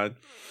 that's fine.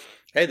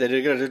 Hey, they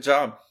did a good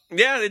job.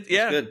 Yeah,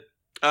 yeah. Good.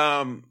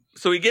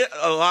 So we get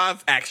a lot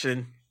of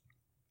action.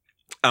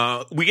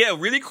 We get a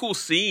really cool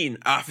scene.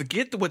 I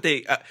forget what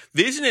they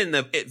Vision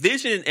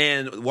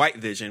and White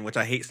Vision, which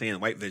I hate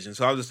saying White Vision.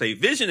 So I'll just say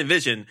Vision and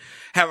Vision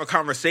have a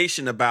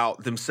conversation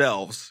about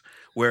themselves,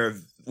 where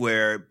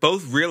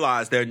both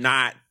realize they're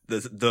not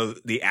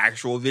the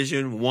actual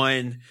Vision.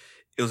 One,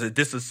 it was a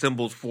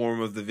disassembled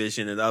form of the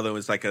Vision, and the other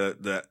was like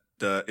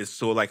it's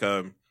sort of like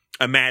a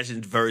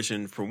imagined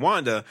version for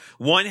Wanda.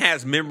 One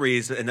has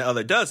memories and the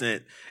other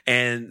doesn't,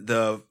 and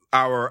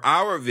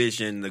our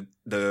Vision,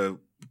 the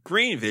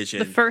Green Vision.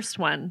 The first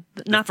one,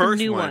 not the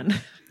new one.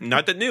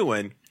 Not the new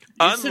one.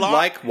 You should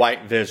like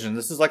White Vision.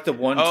 This is like the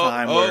one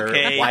time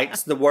where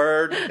white's the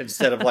word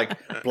instead of like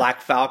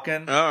Black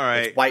Falcon. All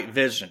right. It's White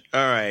Vision.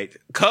 All right.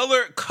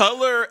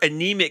 Color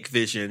anemic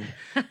Vision.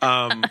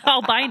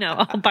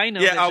 Albino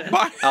yeah,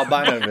 Vision.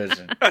 Albino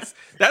Vision.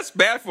 That's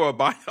bad for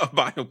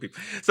albino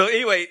people. So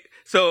anyway,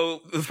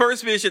 so the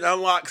first Vision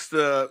unlocks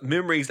the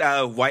memories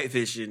out of White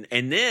Vision,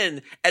 and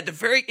then at the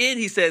very end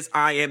he says,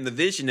 "I am the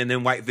Vision," and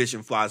then White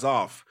Vision flies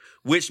off,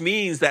 which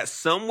means that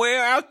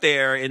somewhere out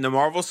there in the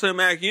Marvel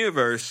Cinematic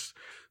Universe,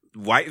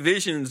 White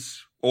Vision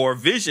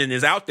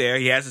is out there.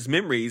 He has his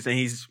memories, and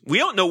we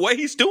don't know what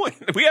he's doing.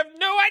 We have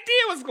no idea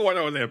what's going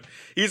on with him.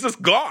 He's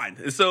just gone.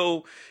 And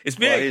so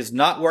he's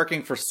not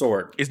working for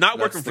Sword. It's not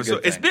working for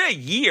Sword. It's been a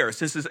year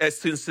since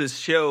this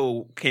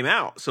show came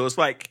out. So it's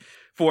like,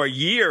 for a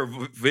year,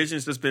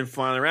 Vision's just been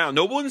flying around.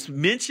 No one's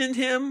mentioned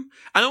him.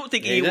 I don't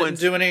think anyone's...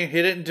 He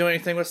didn't do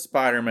anything with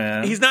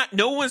Spider-Man.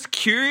 No one's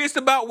curious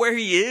about where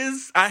he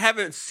is. I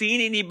haven't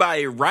seen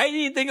anybody write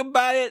anything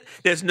about it.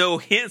 There's no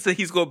hints that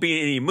he's going to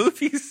be in any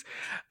movies.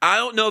 I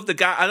don't know if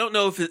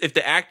if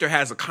the actor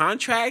has a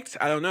contract.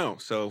 I don't know.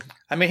 So,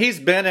 I mean, he's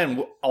been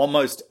in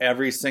almost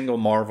every single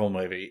Marvel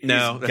movie. He's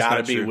got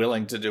to be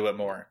willing to do it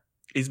more.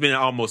 He's been in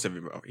almost every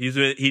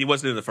movie. He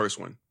wasn't in the first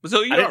one.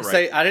 So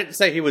I didn't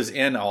say he was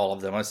in all of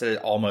them. I said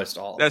almost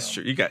all of them. That's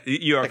true.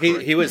 You are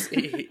correct. He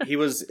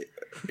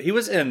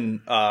was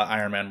in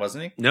Iron Man,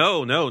 wasn't he?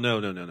 No.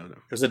 It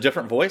was a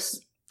different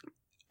voice.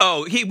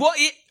 Oh,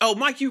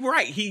 Mike, you're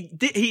right. He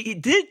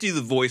did do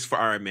the voice for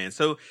Iron Man.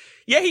 So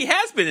yeah, he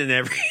has been in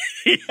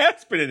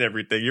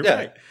everything. You're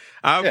right.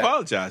 I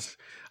apologize.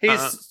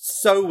 He's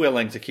so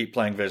willing to keep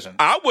playing Vision.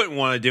 I wouldn't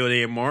want to do it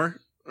anymore.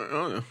 I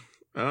don't know.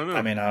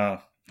 I mean, I don't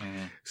know.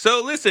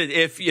 So listen,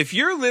 if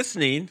you're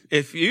listening,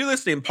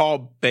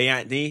 Paul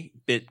Bettany,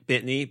 if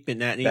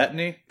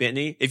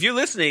you're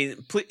listening,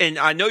 please, and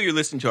I know you're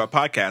listening to our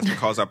podcast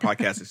because our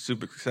podcast is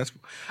super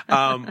successful,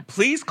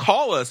 please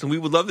call us, and we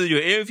would love to do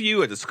an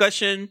interview, a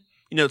discussion,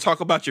 talk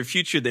about your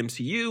future of the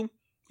MCU.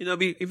 It'd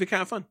be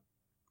kind of fun.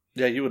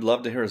 Yeah, you would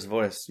love to hear his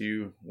voice.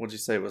 What'd you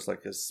say it was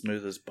like as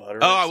smooth as butter?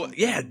 Oh,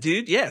 yeah,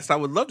 dude. Yes, I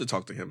would love to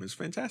talk to him. It's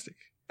fantastic.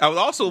 I would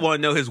also want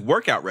to know his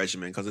workout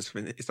regimen because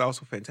it's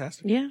also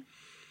fantastic. Yeah.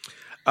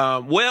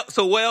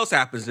 So what else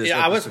happens this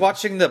episode? I was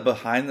watching the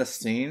behind the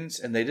scenes,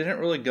 and they didn't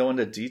really go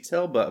into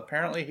detail, but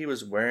apparently he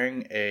was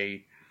wearing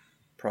a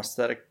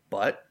prosthetic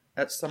butt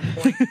at some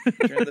point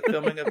during the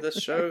filming of this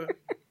show.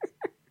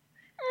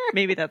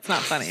 Maybe that's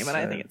not funny, but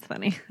I think it's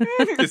funny.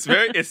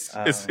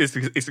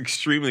 It's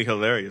extremely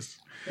hilarious.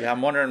 Yeah,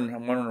 I'm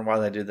wondering why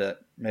they did that.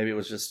 Maybe it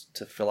was just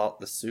to fill out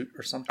the suit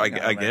or something.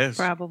 I guess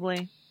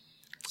probably.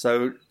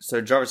 So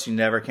Jarvis, you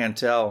never can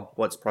tell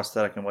what's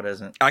prosthetic and what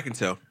isn't. I can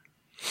tell.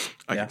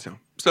 I can tell.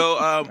 So,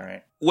 all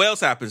right. What else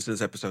happens in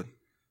this episode?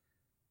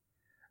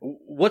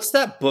 What's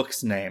that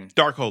book's name?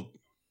 Darkhold.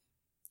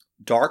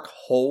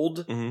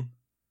 Darkhold? Mm-hmm.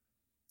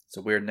 It's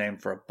a weird name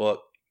for a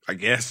book. I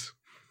guess.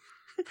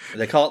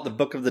 They call it the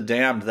Book of the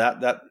Damned.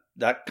 That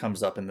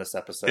comes up in this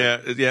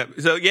episode. Yeah.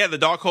 So the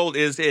Darkhold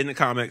is in the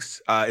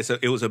comics.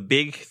 It was a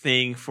big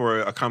thing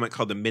for a comic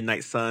called the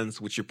Midnight Suns,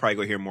 which you're probably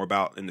going to hear more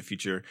about in the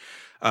future.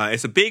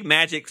 It's a big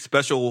magic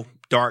special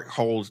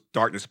Darkhold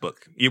darkness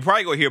book. You're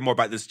probably going to hear more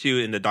about this too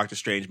in the Doctor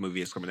Strange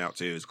movie that's coming out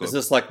too. Is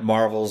this like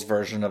Marvel's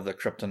version of the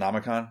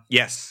Cryptonomicon?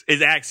 Yes,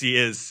 it actually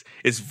is.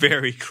 It's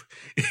very,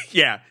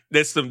 yeah.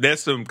 There's some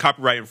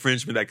copyright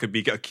infringement that could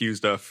be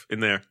accused of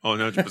in there.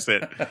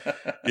 100%.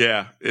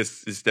 Yeah,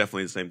 it's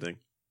definitely the same thing.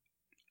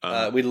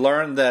 We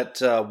learned that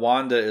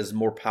Wanda is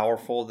more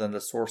powerful than the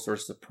Sorcerer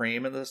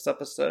Supreme in this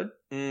episode.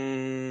 Yeah,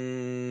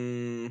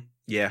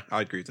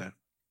 I agree with that.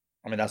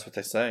 I mean, that's what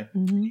they say.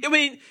 Mm-hmm. I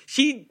mean,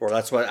 or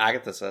that's what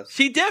Agatha says.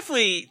 She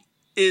definitely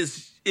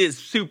is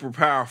super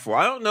powerful.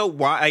 I don't know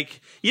why.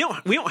 Like,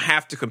 we don't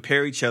have to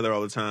compare each other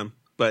all the time,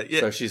 but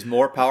so she's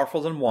more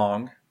powerful than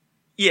Wong.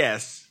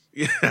 Yes,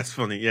 yeah, that's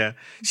funny. Yeah,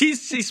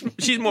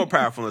 she's more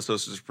powerful than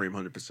Sorcerer Supreme,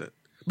 100%.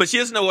 But she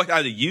doesn't know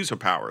how to use her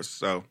powers.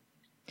 So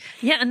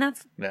yeah, and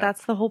that's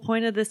the whole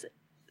point of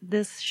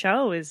this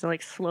show is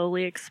like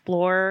slowly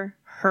explore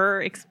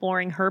her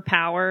exploring her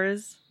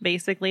powers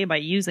basically by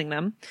using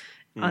them.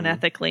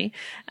 unethically,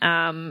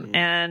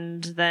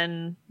 and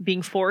then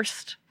being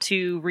forced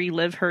to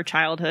relive her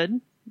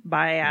childhood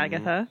by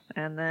Agatha.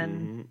 And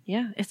then,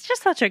 it's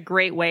just such a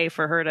great way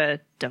for her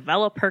to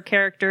develop her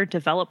character,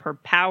 develop her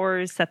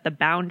powers, set the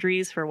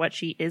boundaries for what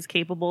she is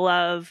capable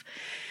of,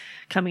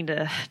 coming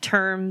to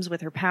terms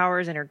with her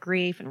powers and her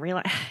grief, and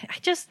realize. I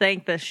just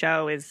think the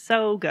show is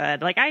so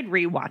good. Like, I'd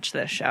rewatch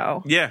this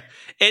show. Yeah,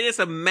 and it's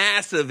a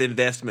massive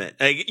investment.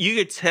 Like, you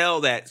could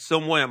tell that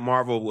someone at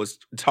Marvel was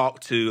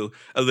talked to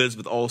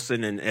Elizabeth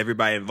Olsen and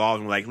everybody involved,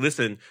 and like,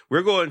 listen,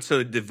 we're going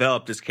to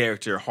develop this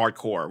character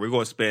hardcore. We're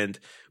going to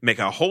make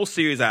a whole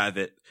series out of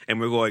it, and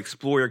we're going to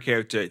explore your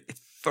character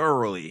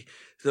thoroughly.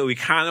 So we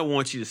kind of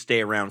want you to stay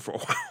around for a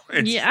while.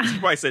 And she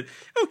probably said,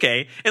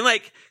 okay.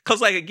 And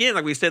cause again,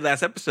 like we said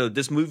last episode,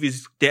 this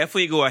movie's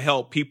definitely going to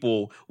help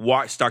people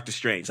watch Doctor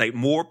Strange. Like,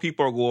 more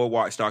people are going to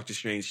watch Doctor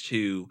Strange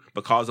 2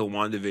 because of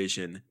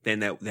WandaVision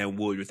than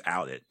would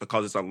without it.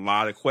 Because it's a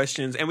lot of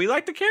questions, and we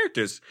like the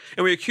characters,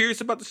 and we're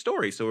curious about the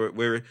story. So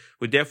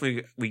we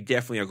definitely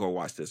are going to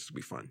watch this. It'll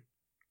be fun.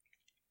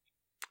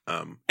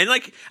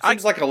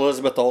 Seems like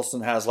Elizabeth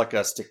Olsen has like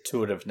a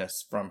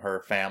stick-to-itiveness from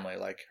her family.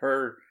 Like,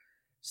 her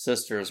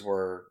sisters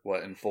were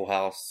in Full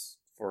House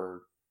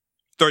for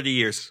 30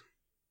 years.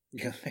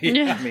 Yeah,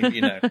 I mean,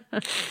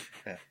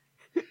 Yeah.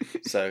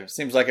 So it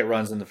seems like it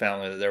runs in the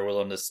family that they're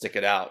willing to stick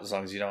it out as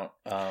long as you don't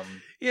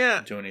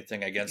do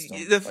anything against them.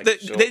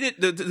 They did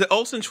the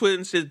Olsen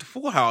twins did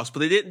Full House, but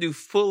they didn't do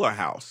Fuller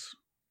House.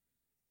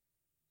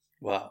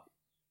 Wow.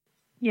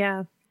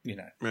 Yeah.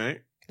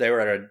 Right. They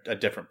were at a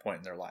different point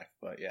in their life,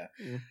 but yeah.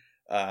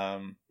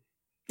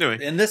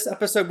 Anyway. In this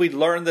episode, we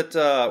learned that,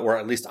 or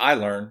at least I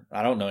learned,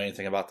 I don't know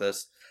anything about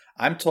this.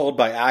 I'm told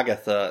by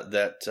Agatha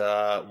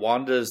that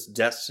Wanda's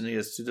destiny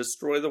is to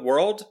destroy the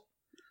world.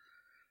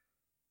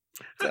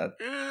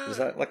 Is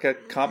that like a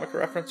comic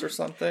reference or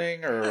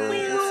something? Or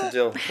what's the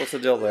deal? What's the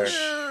deal there?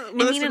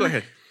 Let's go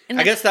ahead.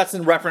 I guess that's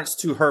in reference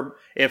to her.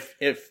 If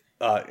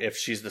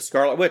she's the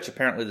Scarlet Witch,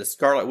 apparently the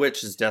Scarlet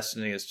Witch's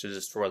destiny is to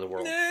destroy the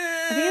world.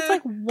 I think it's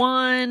like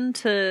one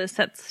to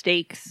set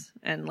stakes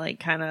and like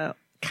kind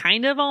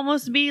of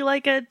almost be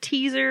like a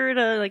teaser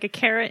to like a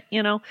carrot,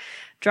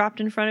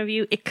 dropped in front of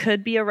you. It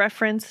could be a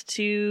reference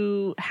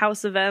to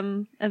House of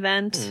M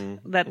event,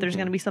 that there's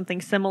going to be something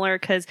similar,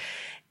 because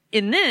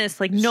in this,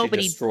 like,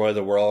 nobody destroy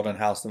the world in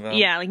House of M.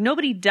 Yeah, like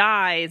nobody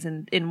dies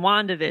in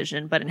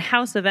WandaVision, but in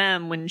House of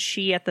M, when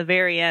she at the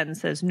very end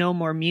says no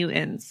more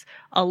mutants,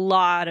 a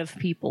lot of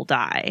people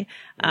die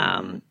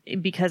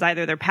because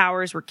either their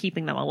powers were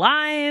keeping them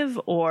alive,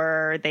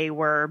 or they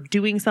were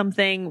doing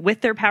something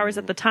with their powers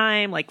at the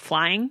time, like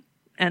flying.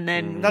 And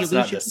then that's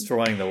not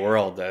destroying the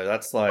world, though.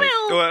 That's like,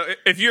 well,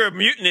 if you're a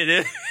mutant, it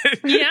is.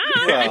 Yeah,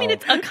 I mean,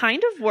 it's a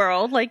kind of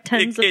world. Like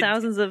tens of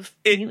thousands of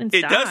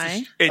mutants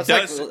die.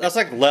 That's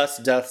like less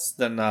deaths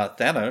than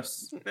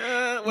Thanos.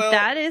 Well,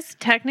 that is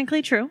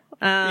technically true.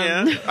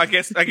 Yeah, I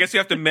guess you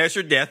have to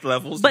measure death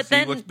levels to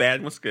see what's bad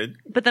and what's good.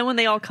 But then when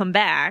they all come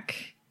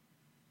back,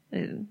 I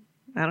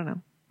don't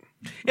know.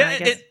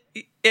 Yeah,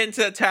 and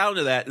to tell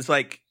to that, it's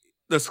like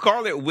the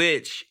Scarlet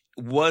Witch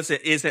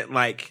isn't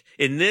like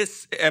in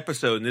this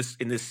episode,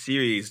 in this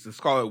series, the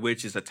Scarlet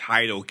Witch is a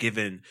title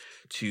given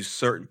to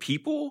certain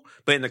people,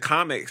 but in the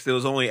comics there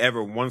was only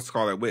ever one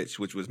Scarlet Witch,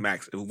 which was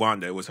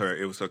Wanda. It was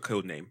her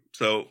code name.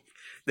 So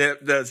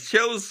the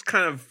show's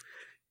kind of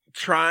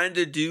trying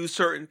to do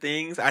certain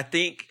things. I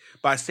think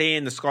by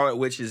saying the Scarlet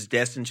Witch is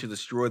destined to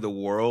destroy the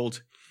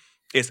world,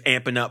 it's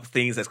amping up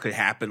things that could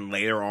happen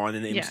later on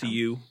in the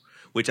MCU,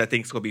 which I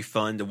think is going to be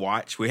fun to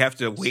watch. We have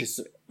to wait.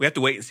 We have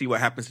to wait and see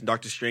what happens in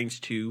Doctor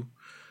Strange 2.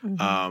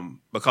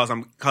 Because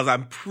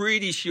I'm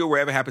pretty sure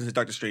whatever happens in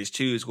Doctor Strange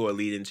 2 is going to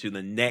lead into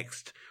the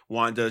next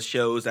Wanda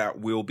shows that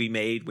will be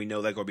made. We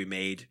know they're going to be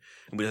made,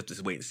 and we have to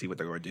just wait and see what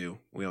they're going to do.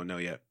 We don't know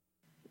yet.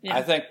 Yeah.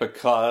 I think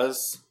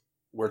because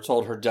we're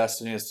told her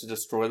destiny is to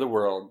destroy the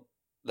world,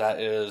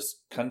 that is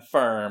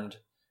confirmed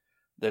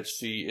that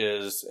she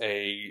is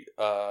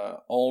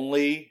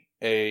only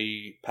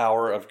a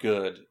power of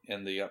good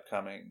in the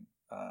upcoming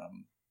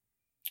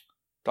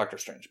Doctor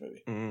Strange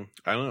movie.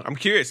 I don't know. I'm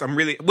curious.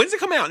 When's it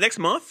come out? Next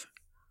month?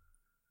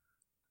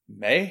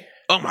 May?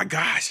 Oh my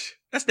gosh.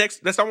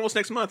 That's almost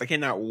next month. I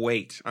cannot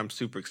wait. I'm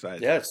super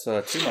excited. Yeah, it's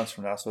 2 months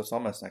from now, so it's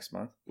almost next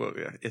month. Well,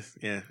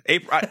 yeah.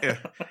 April.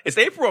 It's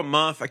April a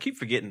month. I keep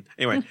forgetting.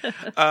 Anyway,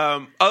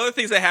 other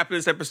things that happen in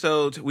this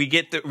episode,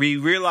 we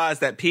realize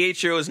that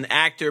Pietro is an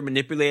actor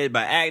manipulated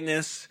by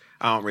Agnes.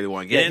 I don't really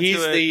want to get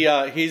into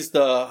it. He's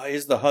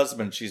the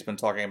husband she's been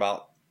talking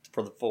about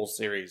for the full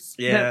series.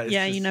 Yeah,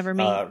 you never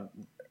meet.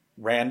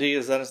 Randy,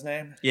 is that his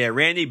name? Yeah,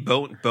 Randy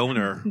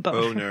Boner.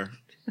 Boner.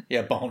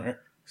 Yeah, Boner.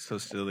 So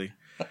silly.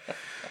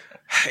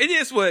 It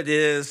is what it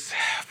is.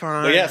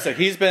 Fine. But yeah, so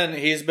he's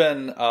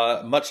been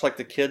much like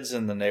the kids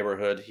in the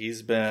neighborhood.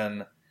 He's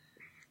been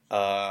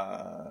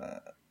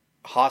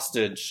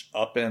hostage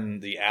up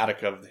in the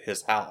attic of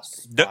his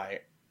house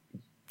by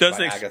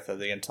Agatha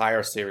the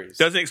entire series.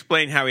 Doesn't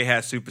explain how he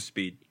has super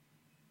speed.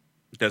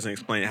 Doesn't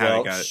explain how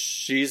he got it.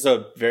 She's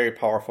a very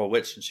powerful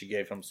witch, and she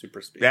gave him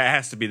super speed. That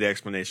has to be the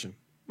explanation.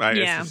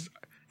 Yeah.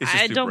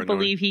 I don't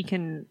believe he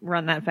can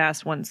run that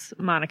fast once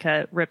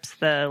Monica rips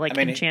the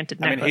enchanted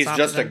necklace. He's off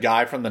just of him. a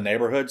guy from the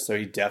neighborhood, so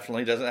he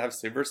definitely doesn't have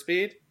super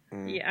speed.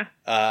 Yeah.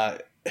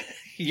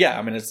 Yeah,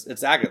 I mean,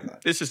 it's Agatha.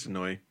 It's just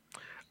annoying.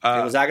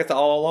 It was Agatha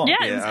all along.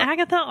 Yeah, it was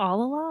Agatha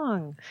all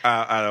along.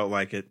 I don't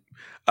like it.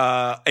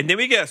 And then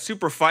we get a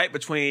super fight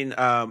between.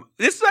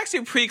 This is actually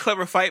a pretty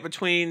clever fight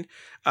between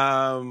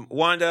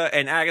Wanda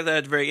and Agatha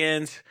at the very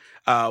end,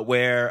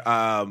 where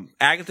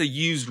Agatha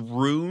used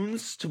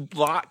runes to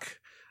block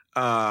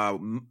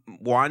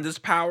Wanda's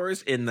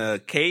powers in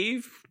the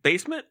cave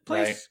basement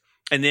place, Right.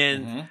 and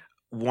then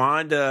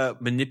Wanda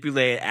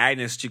manipulated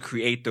Agnes to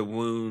create the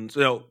wounds.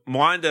 No,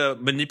 Wanda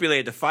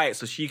manipulated the fight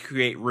so she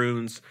create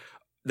runes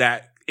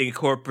that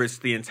incorporates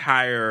the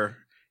entire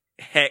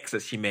hex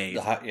that she made.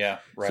 Yeah,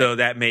 right. So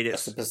that made it a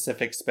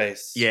specific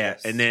space. Yeah,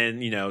 yes. and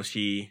then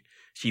she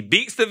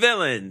beats the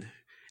villain,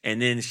 and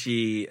then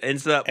she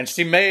ends up. And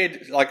she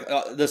made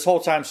this whole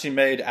time she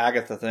made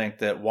Agatha think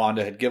that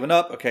Wanda had given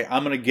up. Okay,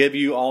 I'm going to give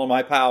you all of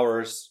my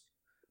powers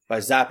by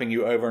zapping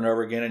you over and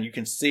over again, and you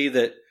can see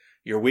that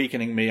you're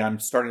weakening me. I'm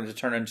starting to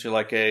turn into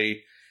like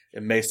a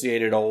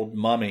emaciated old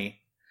mummy.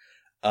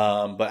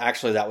 But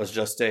actually, that was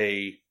just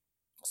a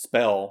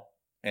spell,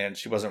 and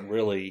she wasn't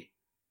really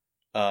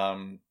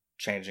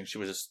changing. She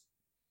was just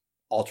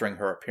altering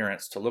her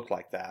appearance to look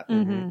like that.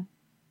 Mm-hmm.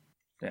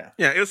 Yeah,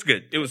 it was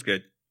good. It was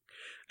good.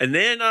 And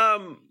then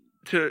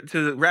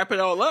to wrap it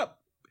all up,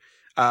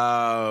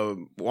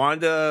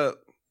 Wanda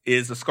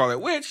is a Scarlet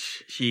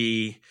Witch.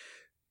 She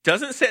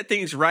doesn't set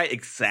things right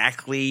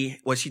exactly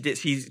what she did.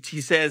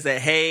 She says that,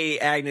 hey,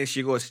 Agnes,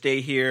 you're going to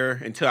stay here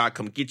until I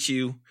come get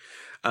you.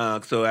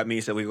 So that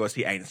means that we're going to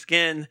see Agnes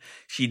again.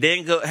 She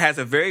then has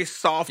a very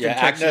soft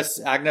Agnes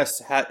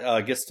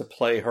gets to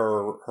play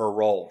her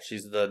role.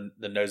 She's the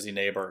nosy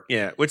neighbor.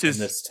 Yeah, which is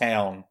in this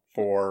town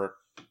for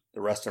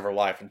the rest of her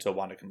life until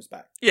Wanda comes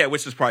back. Yeah,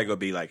 which is probably going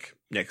to be like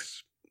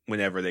next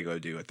whenever they go to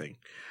do a thing.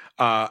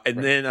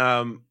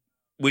 Then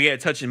we get a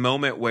touching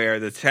moment where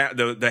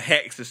the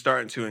hex is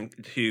starting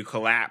to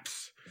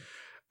collapse,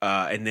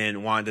 and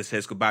then Wanda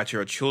says goodbye to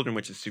her children,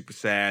 which is super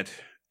sad.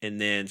 And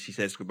then she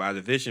says goodbye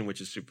to Vision, which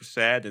is super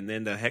sad. And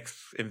then the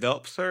hex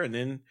envelops her, and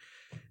then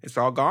it's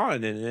all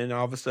gone. And then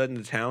all of a sudden,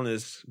 the town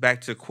is back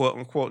to quote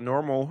unquote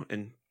normal,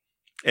 and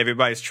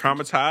everybody's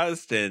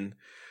traumatized. And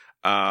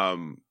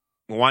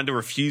Wanda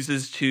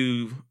refuses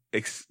to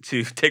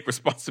take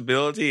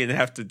responsibility and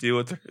have to deal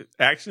with her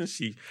actions.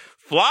 She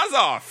flies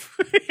off.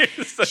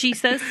 She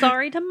says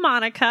sorry to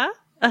Monica.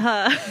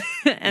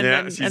 And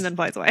then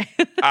flies away.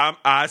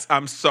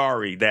 I'm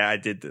sorry that I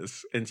did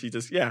this, and she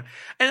just and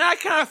I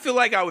kind of feel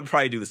like I would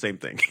probably do the same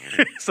thing.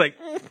 It's like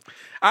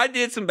I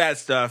did some bad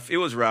stuff. It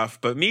was rough,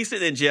 but me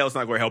sitting in jail is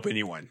not going to help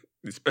anyone,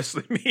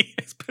 especially me.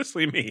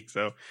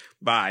 So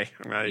bye.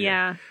 I'm out of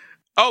here.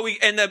 Oh,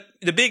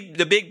 the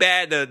big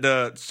bad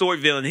the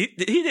sword villain. He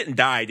didn't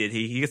die, did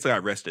he? He just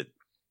got arrested.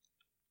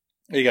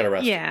 He got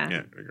arrested. Yeah.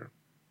 Yeah. There you go.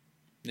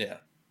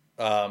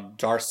 Yeah.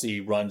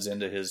 Darcy runs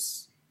into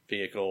his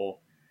vehicle.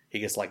 He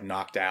gets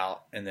knocked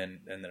out and then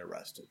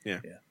arrested.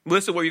 Yeah.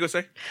 Melissa, what were you gonna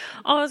say?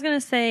 Oh, I was gonna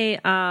say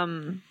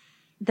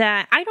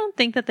that I don't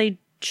think that they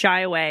shy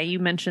away. You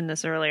mentioned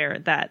this earlier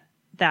that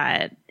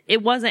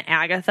it wasn't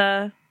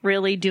Agatha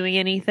really doing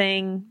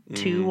anything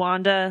to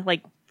Wanda.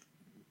 Like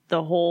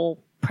the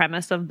whole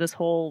premise of this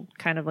whole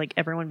kind of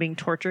everyone being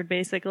tortured,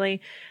 basically.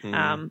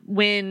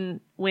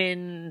 When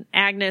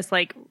Agnes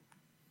wakes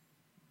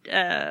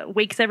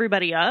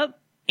everybody up.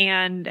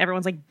 And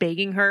everyone's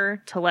begging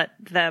her to let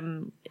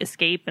them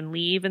escape and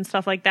leave and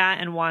stuff like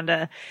that. And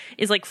Wanda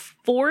is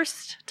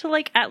forced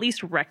to at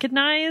least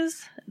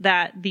recognize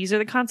that these are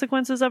the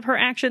consequences of her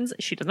actions.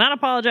 She does not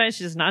apologize.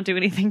 She does not do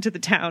anything to the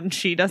town.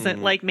 She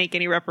doesn't make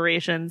any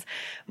reparations,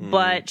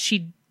 but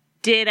she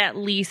did at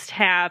least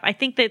have, I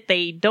think that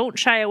they don't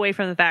shy away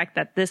from the fact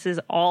that this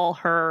is all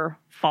her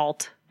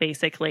fault,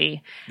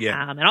 basically.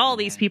 Yeah. And all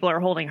these people are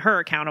holding her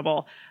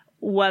accountable.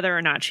 Whether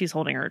or not she's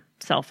holding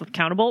herself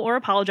accountable or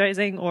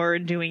apologizing or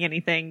doing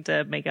anything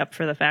to make up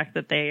for the fact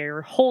that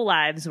their whole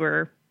lives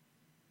were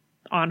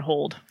on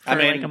hold for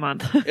a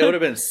month. It would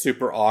have been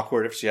super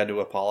awkward if she had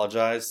to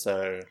apologize.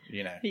 So,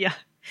 Yeah.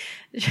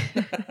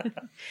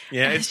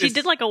 She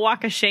did a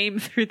walk of shame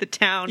through the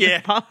town.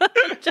 Yeah.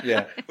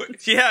 Yeah.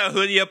 She had a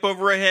hoodie up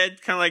over her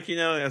head, kind of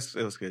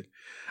it was good.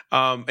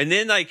 And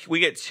then we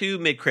get two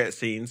mid-credit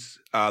scenes.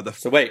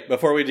 So wait,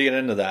 before we get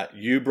into that,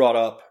 you brought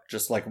up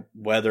just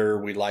whether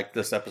we like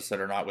this episode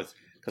or not,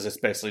 because it's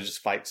basically just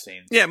fight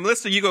scenes. Yeah,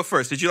 Melissa, you go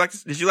first. Did you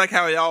like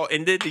how it all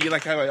ended? Did you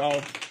like how it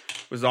all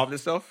resolved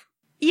itself?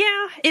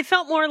 Yeah, it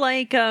felt more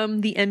like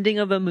the ending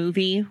of a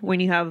movie when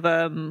you have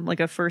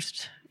a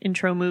first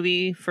intro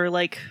movie for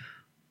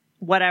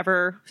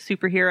whatever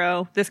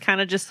superhero. This kind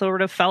of just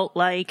sort of felt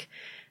like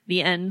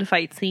the end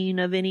fight scene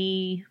of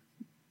any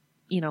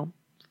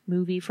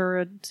movie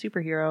for a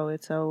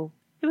superhero. So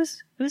it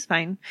was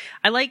fine.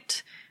 I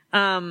liked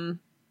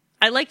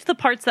the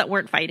parts that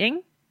weren't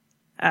fighting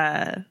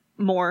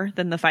more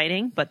than the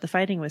fighting, but the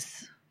fighting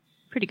was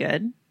pretty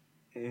good.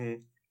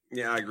 Mm-hmm.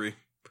 Yeah, I agree.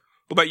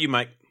 What about you,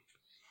 Mike?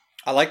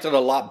 I liked it a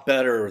lot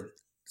better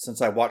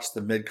since I watched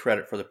the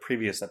mid-credit for the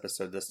previous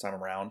episode this time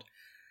around.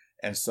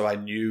 And so I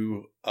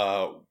knew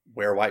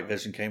where White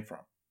Vision came from.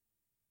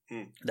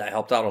 That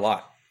helped out a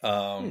lot.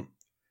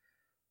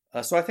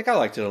 So I think I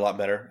liked it a lot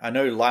better. I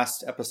know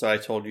last episode I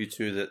told you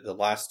too that the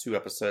last 2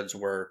 episodes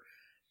were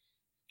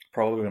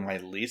probably my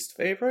least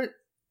favorite.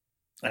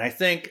 And I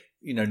think,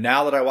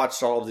 now that I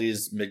watched all of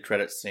these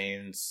mid-credit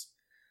scenes,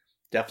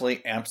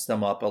 definitely amps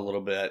them up a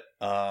little bit.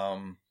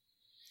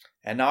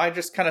 And now I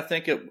just kind of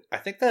think I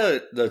think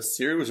the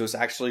series was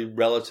actually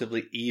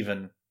relatively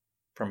even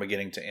from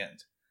beginning to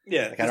end.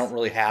 Yeah. Like I don't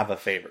really have a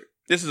favorite.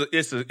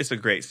 It's a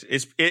great.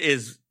 It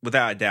is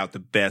without a doubt the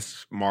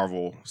best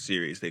Marvel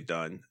series they've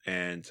done,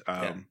 and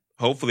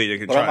hopefully they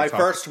can. But on my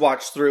first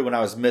watch through, when I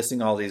was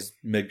missing all these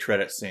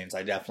mid-credit scenes,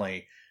 I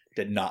definitely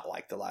did not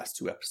like the last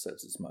 2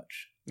 episodes as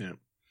much. Yeah,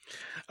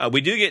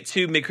 we do get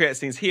 2 mid-credit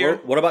scenes here.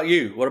 What about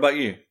you?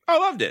 I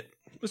loved it.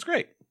 It was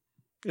great.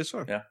 It's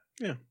fun. Yeah.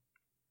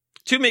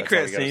 2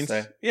 mid-credit scenes.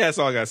 Yeah, that's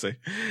all I gotta say.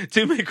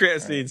 2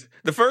 mid-credit scenes.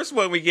 The first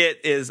one we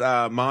get is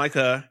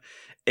Monica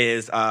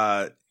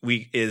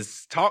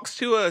talks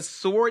to a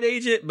sword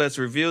agent, but it's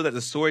revealed that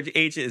the sword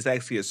agent is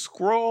actually a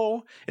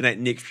Skrull, and that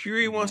Nick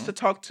Fury wants to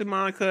talk to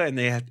Monica, and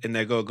they're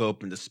gonna go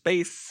up into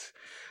space.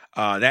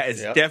 That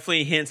is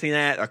definitely hinting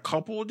at a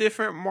couple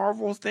different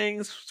Marvel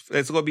things.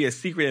 There's going to be a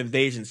Secret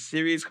Invasion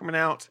series coming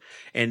out,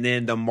 and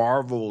then the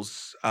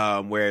Marvels,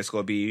 where it's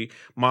going to be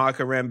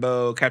Monica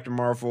Rambeau, Captain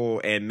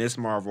Marvel, and Miss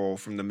Marvel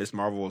from the Miss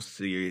Marvel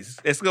series.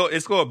 It's going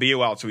to be a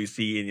while till we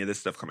see any of this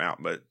stuff come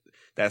out, but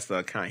that's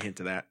the kind of hint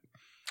to that.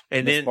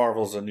 And Miss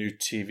Marvel's a new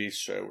TV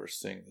show we're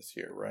seeing this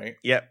year, right?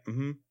 Yep.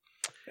 Mm-hmm.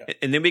 Yeah.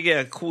 And then we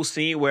get a cool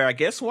scene where I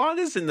guess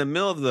Wanda's in the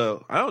middle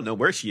of I don't know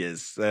where she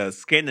is,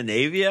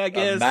 Scandinavia, I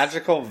guess. A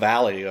magical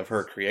valley of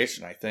her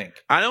creation, I think.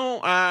 I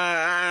don't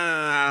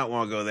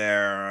want to go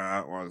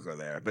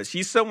there. But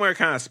she's somewhere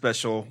kind of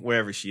special,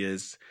 wherever she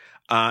is.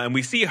 And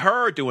we see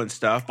her doing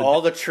stuff.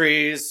 All the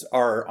trees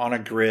are on a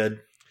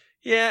grid.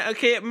 Yeah,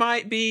 okay, it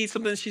might be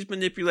something she's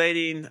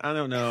manipulating. I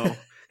don't know.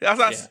 I don't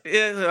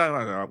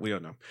know. We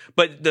don't know.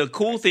 But the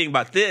cool thing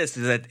about this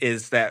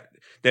is that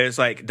there's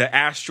like the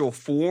astral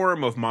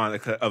form of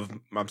Wanda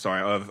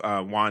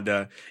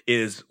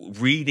is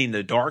reading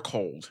the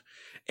Darkhold,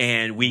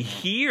 and we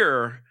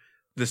hear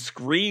the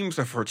screams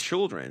of her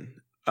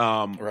children,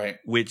 right?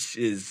 Which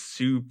is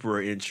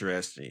super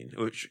interesting.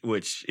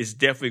 Which is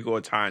definitely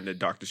going to tie into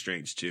Doctor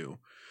Strange too.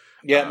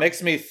 Yeah, it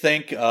makes me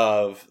think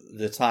of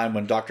the time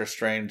when Doctor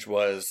Strange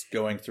was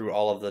going through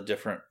all of the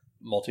different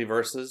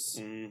multiverses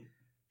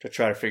to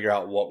try to figure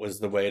out what was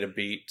the way to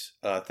beat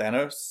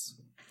Thanos.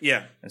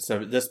 Yeah. And so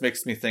this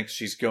makes me think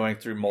she's going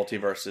through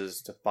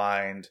multiverses to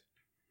find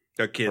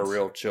their kids, her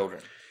real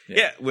children.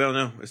 Yeah, we don't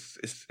know.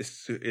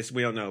 It's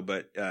we don't know,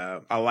 but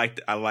I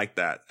like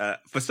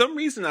that. For some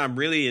reason, I'm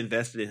really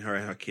invested in her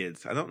and her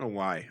kids. I don't know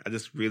why. I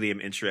just really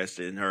am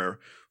interested in her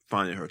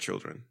finding her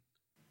children.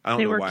 I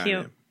don't know why. They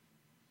were cute.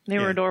 They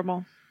were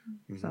adorable.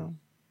 Mm-hmm. So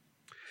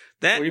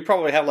you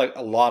probably have like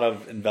a lot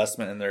of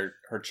investment in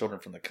her children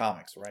from the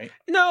comics, right?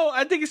 No,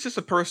 I think it's just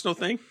a personal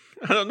thing.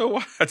 I don't know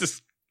why.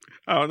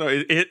 I don't know.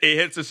 It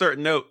hits a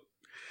certain note.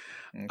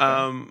 Okay.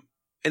 And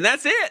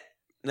that's it.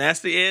 That's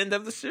the end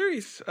of the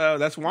series.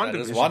 That's WandaVision. That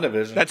is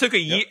WandaVision. That took a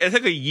year. It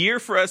took a year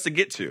for us to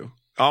get to.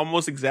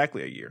 Almost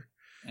exactly a year.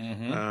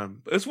 Mm-hmm.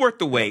 It's worth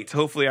the wait.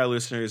 Hopefully, our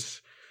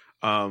listeners.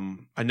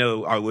 I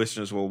know our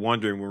listeners were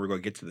wondering when we were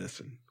going to get to this,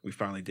 and we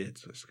finally did.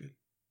 So it's good.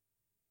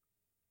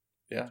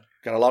 Yeah,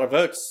 got a lot of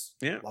votes.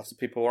 Yeah, lots of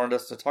people wanted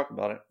us to talk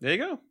about it. There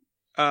you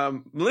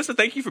go. Melissa,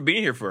 thank you for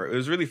being here for it. It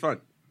was really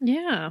fun.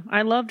 Yeah,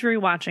 I loved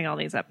rewatching all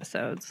these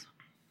episodes.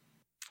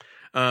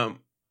 I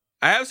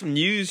have some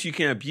news you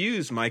can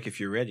abuse, Mike, if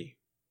you're ready.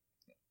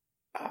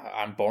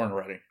 I'm born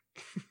ready.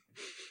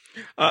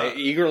 I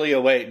eagerly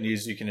await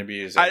news you can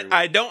abuse.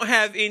 I don't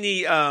have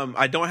any.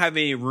 I don't have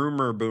any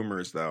rumor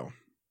boomers though.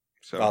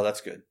 So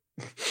that's good.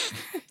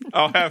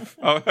 I'll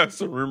have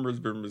some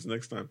rumors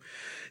next time.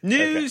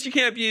 News you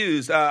can't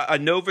abuse. A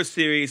Nova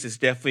series is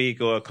definitely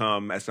going to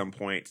come at some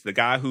point. The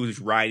guy who's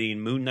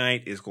writing Moon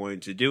Knight is going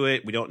to do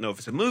it. We don't know if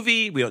it's a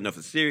movie. We don't know if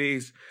it's a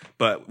series,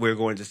 but we're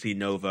going to see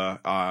Nova.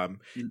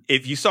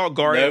 If you saw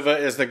Guardians, Nova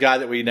is the guy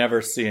that we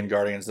never see in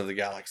Guardians of the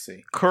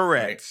Galaxy.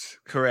 Correct. Right?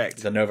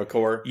 Correct. The Nova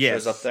Corps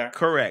shows up there.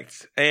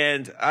 Correct.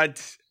 And I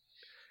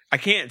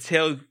can't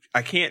tell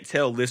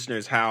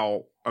listeners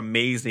how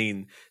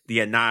amazing the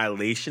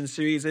Annihilation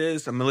series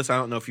is. Melissa, I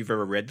don't know if you've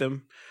ever read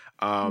them.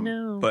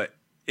 No. But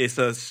it's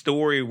a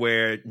story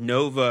where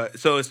Nova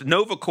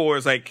Corps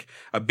is like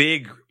a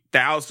big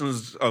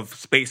thousands of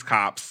space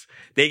cops.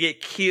 They get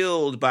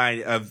killed by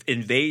an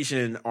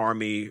invasion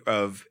army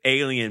of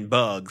alien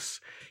bugs.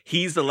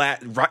 He's the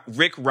last.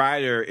 Rick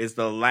Ryder is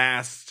the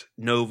last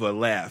Nova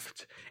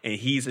left, and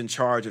he's in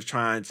charge of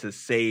trying to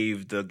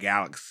save the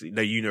galaxy,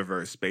 the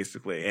universe,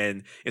 basically.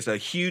 And it's a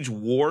huge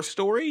war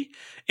story,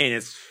 and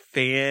it's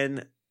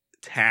fantastic.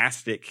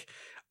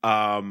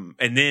 And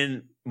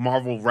then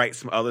Marvel writes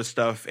some other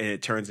stuff, and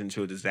it turns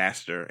into a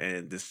disaster.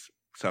 And this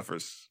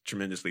suffers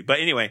tremendously. But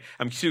anyway,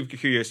 I'm super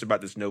curious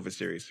about this Nova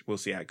series. We'll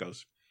see how it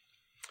goes.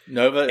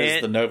 Nova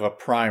is the Nova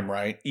Prime,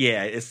 right?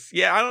 Yeah,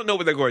 I don't know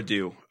what they're going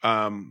to do.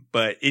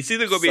 But it's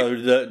either going to be.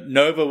 So the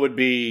Nova would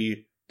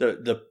be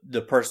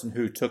the person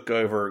who took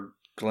over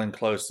Glenn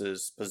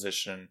Close's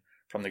position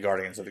from the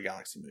Guardians of the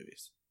Galaxy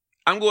movies.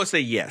 I'm going to say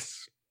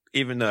yes,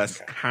 even though that's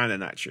kind of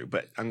not true.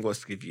 But I'm going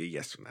to give you a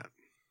yes from that.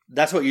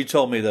 That's what you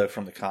told me though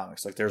from the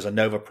comics. Like there's a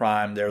Nova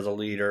Prime, there's a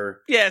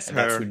leader. Yes, her.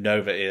 That's who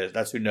Nova is.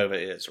 That's who Nova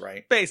is,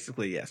 right?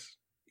 Basically, yes.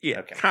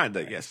 Yeah, kind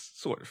of, yes,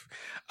 sort of.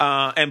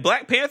 And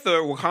Black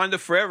Panther, Wakanda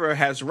Forever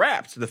has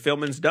wrapped. The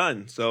filming's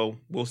done, so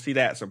we'll see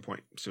that at some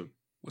point soon.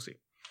 We'll see.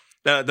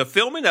 The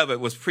filming of it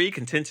was pretty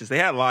contentious. They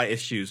had a lot of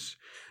issues,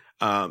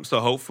 so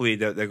hopefully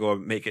they're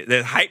going to make it.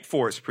 The hype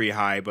for it's pretty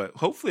high, but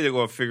hopefully they're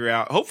going to figure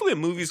out. Hopefully the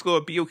movie's going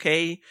to be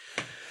okay.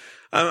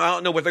 I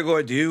don't know what they're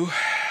going to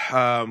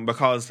do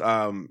because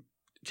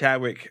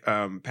Chadwick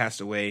passed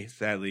away,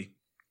 sadly.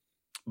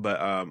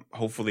 But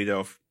hopefully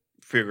they'll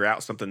figure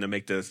out something to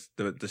make the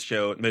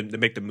show, to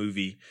make the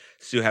movie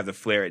still have the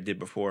flair it did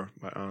before.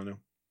 But I don't know.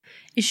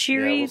 Is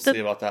Shuri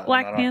the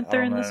Black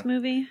Panther in this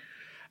movie?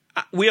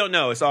 We don't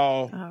know. It's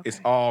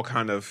all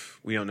kind of,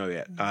 we don't know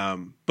yet.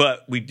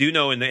 But we do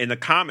know in the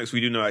comics, we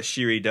do know that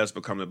Shuri does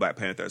become the Black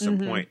Panther at some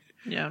point.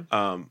 Yeah.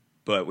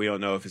 But we don't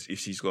know if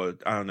she's going.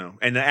 I don't know.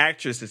 And the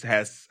actress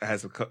has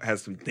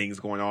some things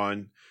going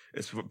on.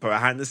 It's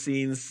behind the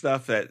scenes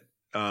stuff that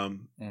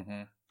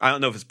I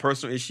don't know if it's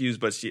personal issues,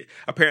 but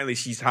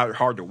she's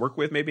hard to work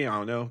with. Maybe I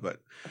don't know, but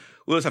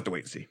we'll just have to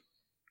wait and see.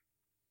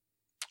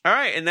 All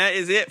right, and that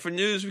is it for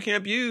news we can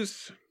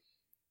abuse.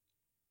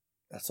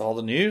 That's all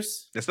the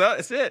news.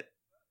 That's it.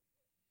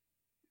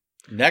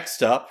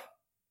 Next up,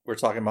 we're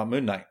talking about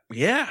Moon Knight.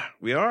 Yeah,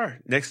 we are.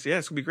 Next,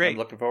 it's gonna be great. I'm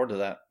looking forward to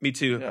that. Me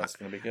too. Yeah, it's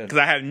gonna be good because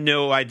I have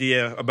no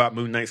idea about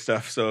Moon Knight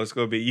stuff, so it's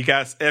gonna be you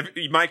guys.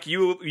 Mike,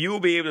 you will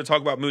be able to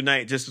talk about Moon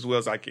Knight just as well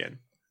as I can.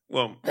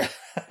 Well,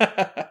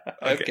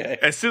 okay.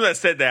 As soon as I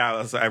said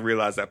that, I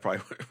realized that probably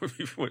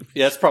would.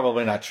 Yeah, it's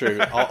probably not true.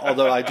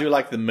 Although I do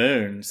like the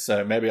moon,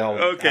 so maybe I'll.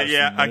 Okay,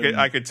 yeah,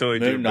 I could totally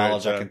moon do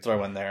knowledge I can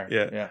throw in there.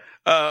 Yeah.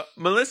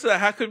 Melissa,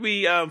 how could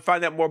we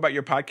find out more about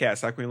your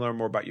podcast? How can we learn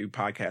more about your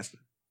podcast?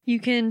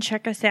 You can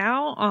check us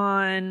out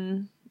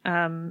on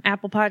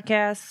Apple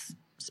Podcasts,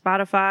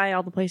 Spotify,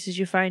 all the places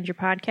you find your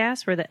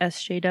podcasts. We're the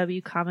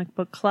SJW Comic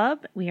Book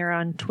Club. We are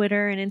on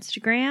Twitter and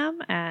Instagram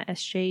at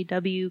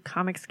SJW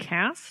Comics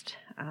Cast.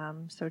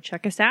 So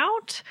check us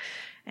out.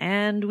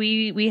 And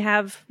we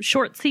have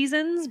short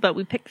seasons, but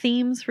we pick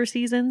themes for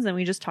seasons and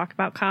we just talk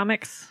about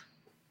comics.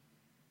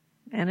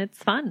 And it's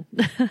fun.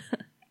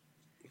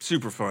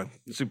 Super fun.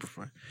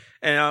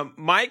 And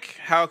Mike,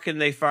 how can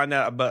they find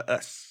out about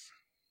us?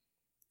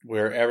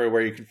 We're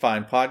everywhere you can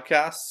find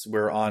podcasts.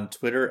 We're on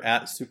Twitter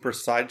at Super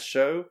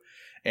Sideshow,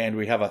 and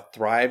we have a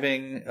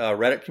thriving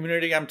Reddit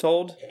community. I'm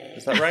told.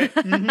 Is that right?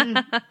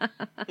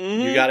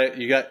 You got it.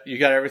 You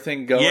got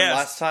everything going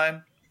last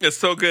time. It's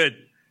so good.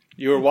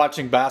 You were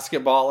watching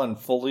basketball and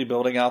fully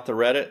building out the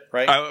Reddit,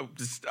 right?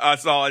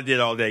 That's all I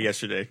did all day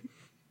yesterday.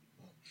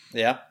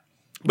 Yeah,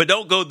 but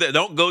don't go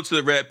to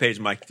the Reddit page,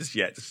 Mike, just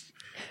yet. Just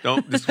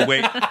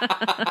wait.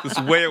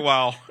 Just wait a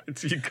while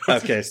until you go.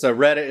 Okay, so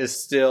Reddit is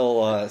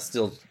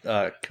still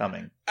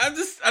coming.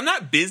 I'm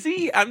not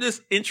busy. I'm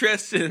just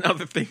interested in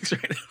other things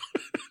right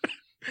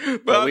now.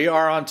 but we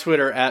are on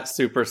Twitter at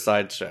Super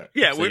Sideshow.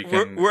 Yeah, so you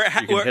can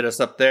hit us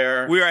up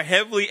there. We are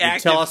heavily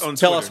active on Twitter.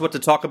 Tell us what to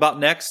talk about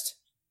next.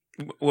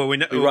 Well, we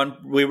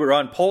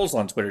run polls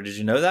on Twitter. Did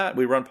you know that?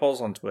 We run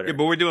polls on Twitter. Yeah,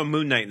 but we're doing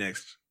Moon Knight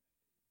next.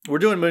 We're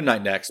doing Moon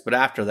Knight next, but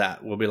after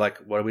that, we'll be like,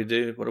 what do we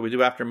do? What do we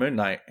do after Moon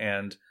Knight?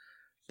 And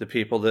the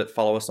people that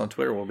follow us on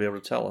Twitter will be able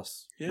to tell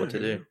us what to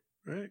do.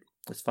 Right.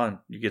 It's fun.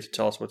 You get to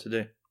tell us what to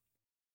do.